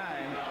first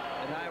time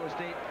an Iowa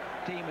State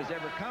team has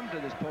ever come to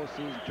this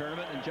postseason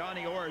tournament, and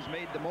Johnny Orr has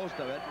made the most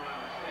of it.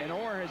 And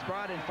Orr has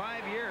brought in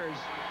 5 years.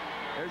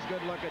 There's a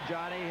good look at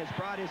Johnny. Has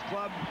brought his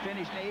club,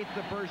 finished 8th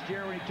the first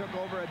year when he took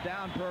over a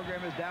down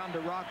program, is down to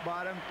rock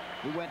bottom.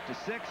 He went to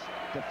 6th,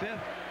 to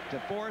 5th, to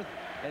 4th,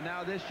 and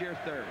now this year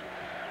 3rd.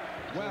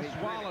 Wes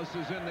Wallace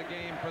is in the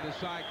game for the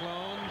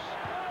Cyclones.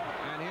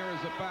 And here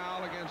is a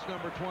foul against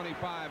number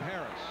 25,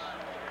 Harris.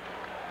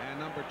 And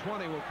number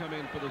 20 will come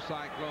in for the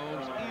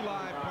Cyclones,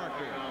 Eli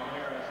Parker.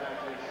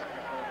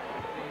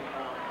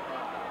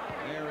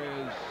 There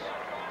is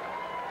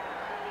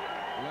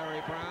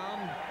Larry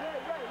Brown.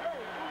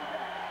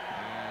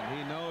 And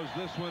he knows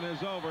this one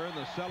is over.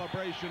 The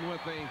celebration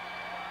with the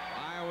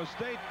Iowa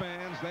State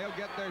fans. They'll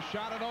get their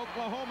shot at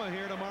Oklahoma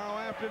here tomorrow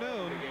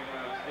afternoon.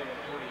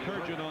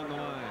 Turgeon on the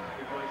line.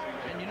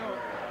 And you know,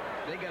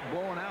 they got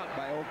blown out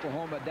by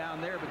Oklahoma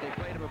down there, but they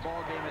played them a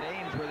ball game at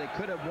Ames where they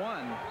could have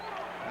won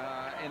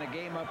in a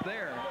game up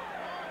there.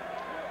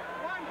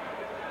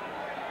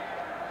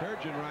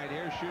 Turgeon right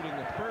here shooting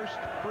the first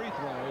free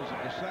throws of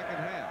the second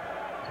half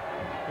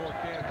for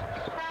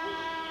Kansas.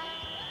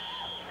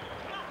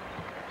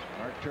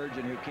 Mark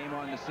Turgeon, who came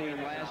on the scene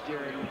last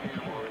year and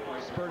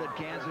spurted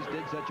Kansas,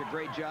 did such a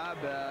great job,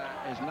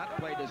 has not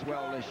played as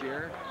well this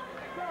year.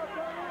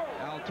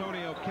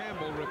 Antonio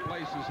Campbell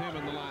replaces him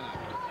in the lineup.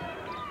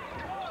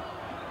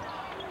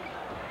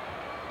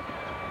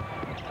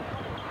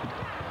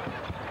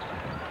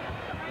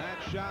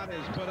 Shot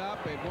is put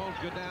up. It won't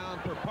go down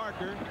for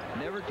Parker.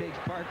 Never takes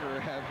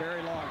Parker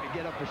very long to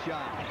get up a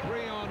shot.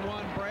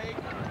 3-on-1 break.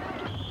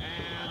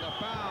 And a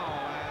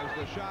foul as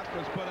the shot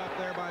was put up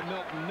there by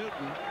Milton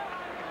Newton.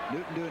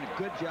 Newton doing a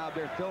good job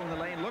there, filling the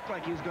lane. Looked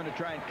like he was going to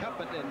try and cup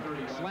it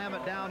and slam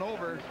it down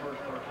over.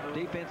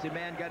 Defensive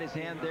man got his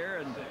hand there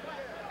and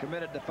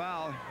committed the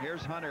foul.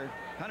 Here's Hunter.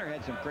 Hunter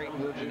had some great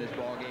moves in this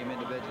ball game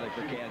individually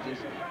for Kansas.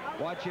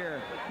 Watch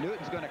here.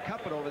 Newton's going to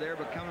cup it over there,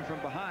 but coming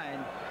from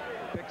behind,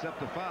 picks up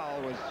the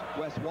foul was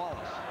Wes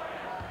Wallace.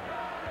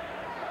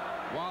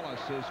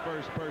 Wallace, his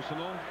first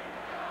personal.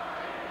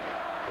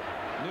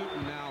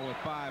 Newton now with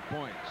 5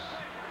 points.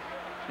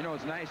 You know,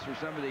 it's nice for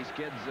some of these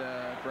kids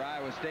for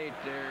Iowa State.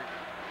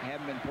 They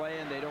haven't been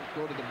playing. They don't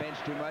go to the bench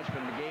too much, but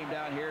in the game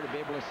down here to be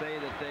able to say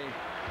that they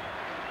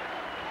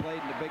played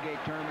in the Big 8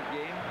 tournament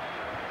game.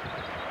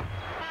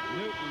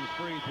 Newton's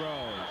free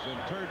throws, and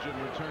Turgeon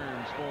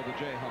returns for the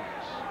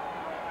Jayhawks.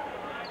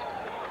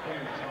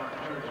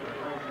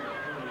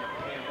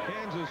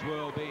 Kansas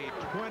will be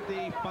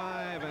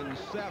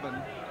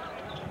 25-7.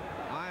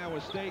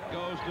 Iowa State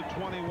goes to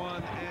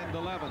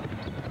 21-11.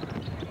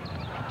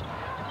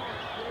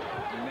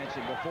 You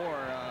mentioned before,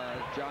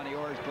 Johnny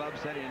Orr's club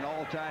setting an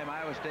all-time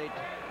Iowa State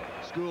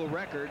school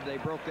record. They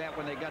broke that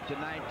when they got to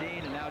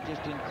 19, and now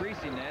just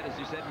increasing that, as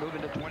you said,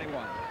 moving to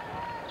 21.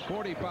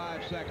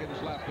 45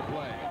 seconds left to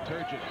play.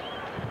 Turgeon.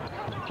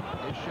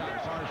 His shot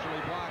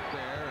partially blocked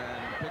there,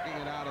 and picking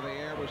it out of the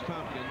air was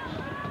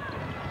Thompkins.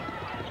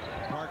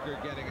 Parker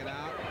getting it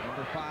out.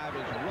 Number 5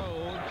 is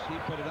Rhodes. He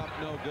put it up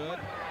no good.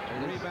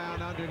 A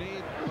rebound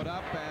underneath, put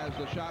up as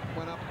the shot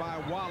went up by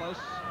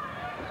Wallace.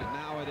 And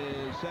now it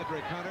is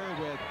Cedric Hunter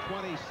with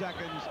 20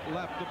 seconds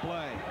left to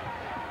play.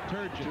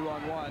 Turgeon.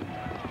 2-on-1.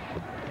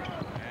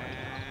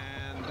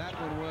 And that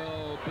one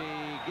will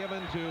be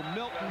given to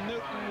Milton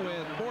Newton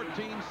with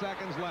 14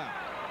 seconds left.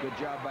 Good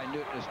job by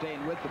Newton of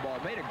staying with the ball.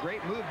 Made a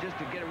great move just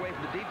to get away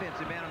from the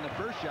defensive man on the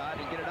first shot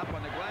and get it up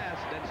on the glass,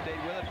 then stayed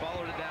with it,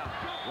 followed it down.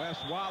 Wes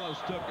Wallace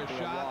took a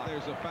shot.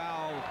 There's a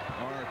foul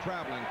or a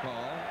traveling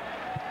call.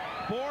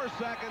 4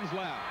 seconds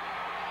left.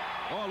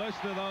 Oh,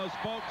 listen to those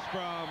folks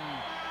from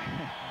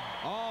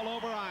all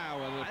over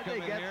Iowa that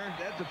come in here.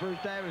 That's the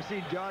first time I've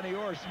seen Johnny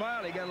Orr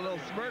smile. He got a little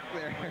smirk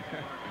there.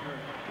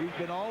 He's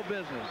been all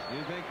business.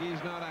 You think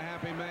he's not a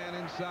happy man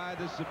inside?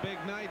 This is a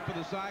big night for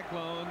the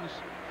Cyclones.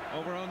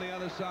 Over on the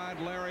other side,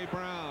 Larry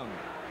Brown.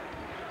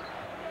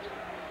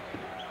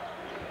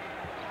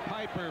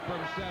 Piper from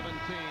 17.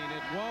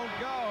 It won't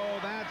go.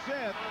 That's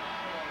it.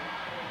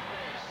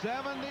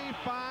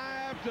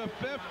 75 to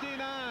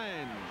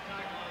 59.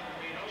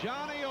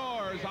 Johnny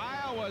Orr's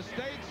Iowa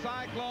State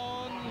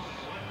Cyclones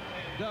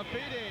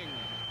defeating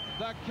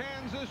the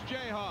Kansas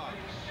Jayhawks.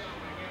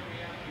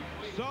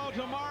 So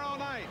tomorrow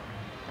night,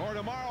 or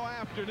tomorrow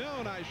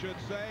afternoon, I should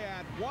say,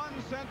 at 1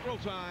 Central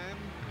Time,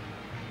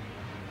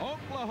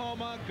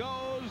 Oklahoma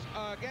goes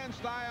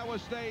against Iowa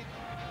State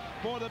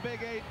for the Big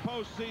 8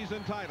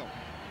 postseason title.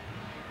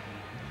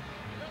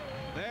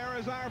 There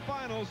is our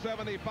final,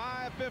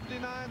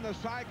 75-59. The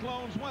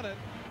Cyclones win it.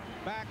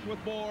 Back with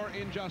more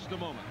in just a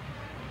moment.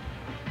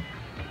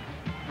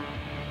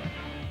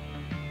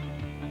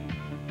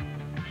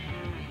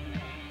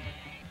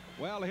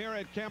 Well, here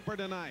at Kemper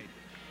tonight,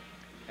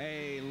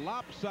 a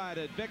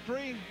lopsided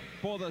victory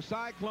for the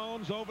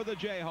Cyclones over the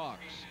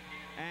Jayhawks.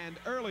 And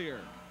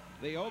earlier,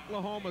 the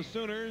Oklahoma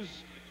Sooners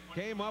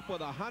came up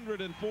with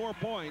 104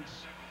 points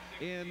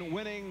in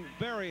winning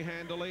very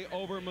handily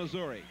over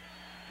Missouri.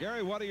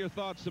 Gary, what are your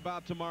thoughts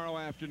about tomorrow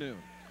afternoon?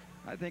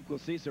 I think we'll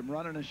see some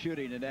running and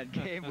shooting in that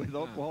game with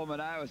Oklahoma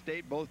and Iowa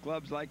State. Both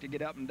clubs like to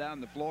get up and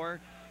down the floor.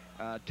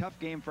 Tough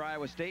game for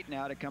Iowa State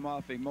now to come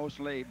off a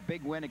mostly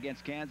big win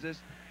against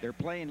Kansas. They're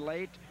playing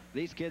late.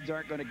 These kids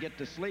aren't going to get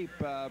to sleep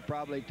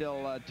probably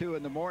till 2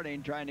 in the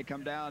morning trying to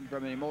come down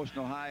from an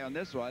emotional high on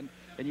this one.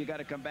 And you got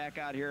to come back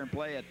out here and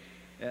play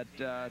at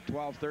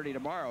 12:30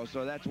 tomorrow.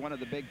 So that's one of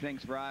the big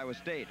things for Iowa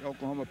State.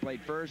 Oklahoma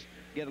played first,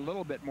 get a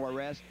little bit more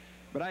rest.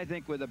 But I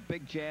think with a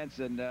big chance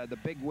and the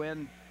big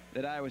win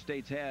that Iowa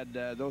State's had,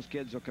 those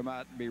kids will come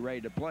out and be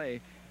ready to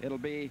play. It'll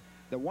be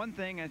the one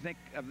thing I think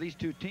of these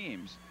two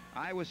teams.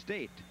 Iowa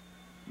State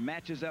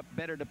matches up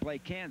better to play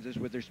Kansas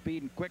with their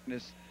speed and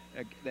quickness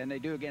than they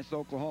do against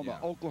Oklahoma.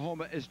 Yeah.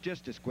 Oklahoma is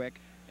just as quick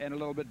and a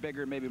little bit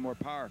bigger, maybe more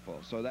powerful.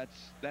 So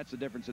that's the difference.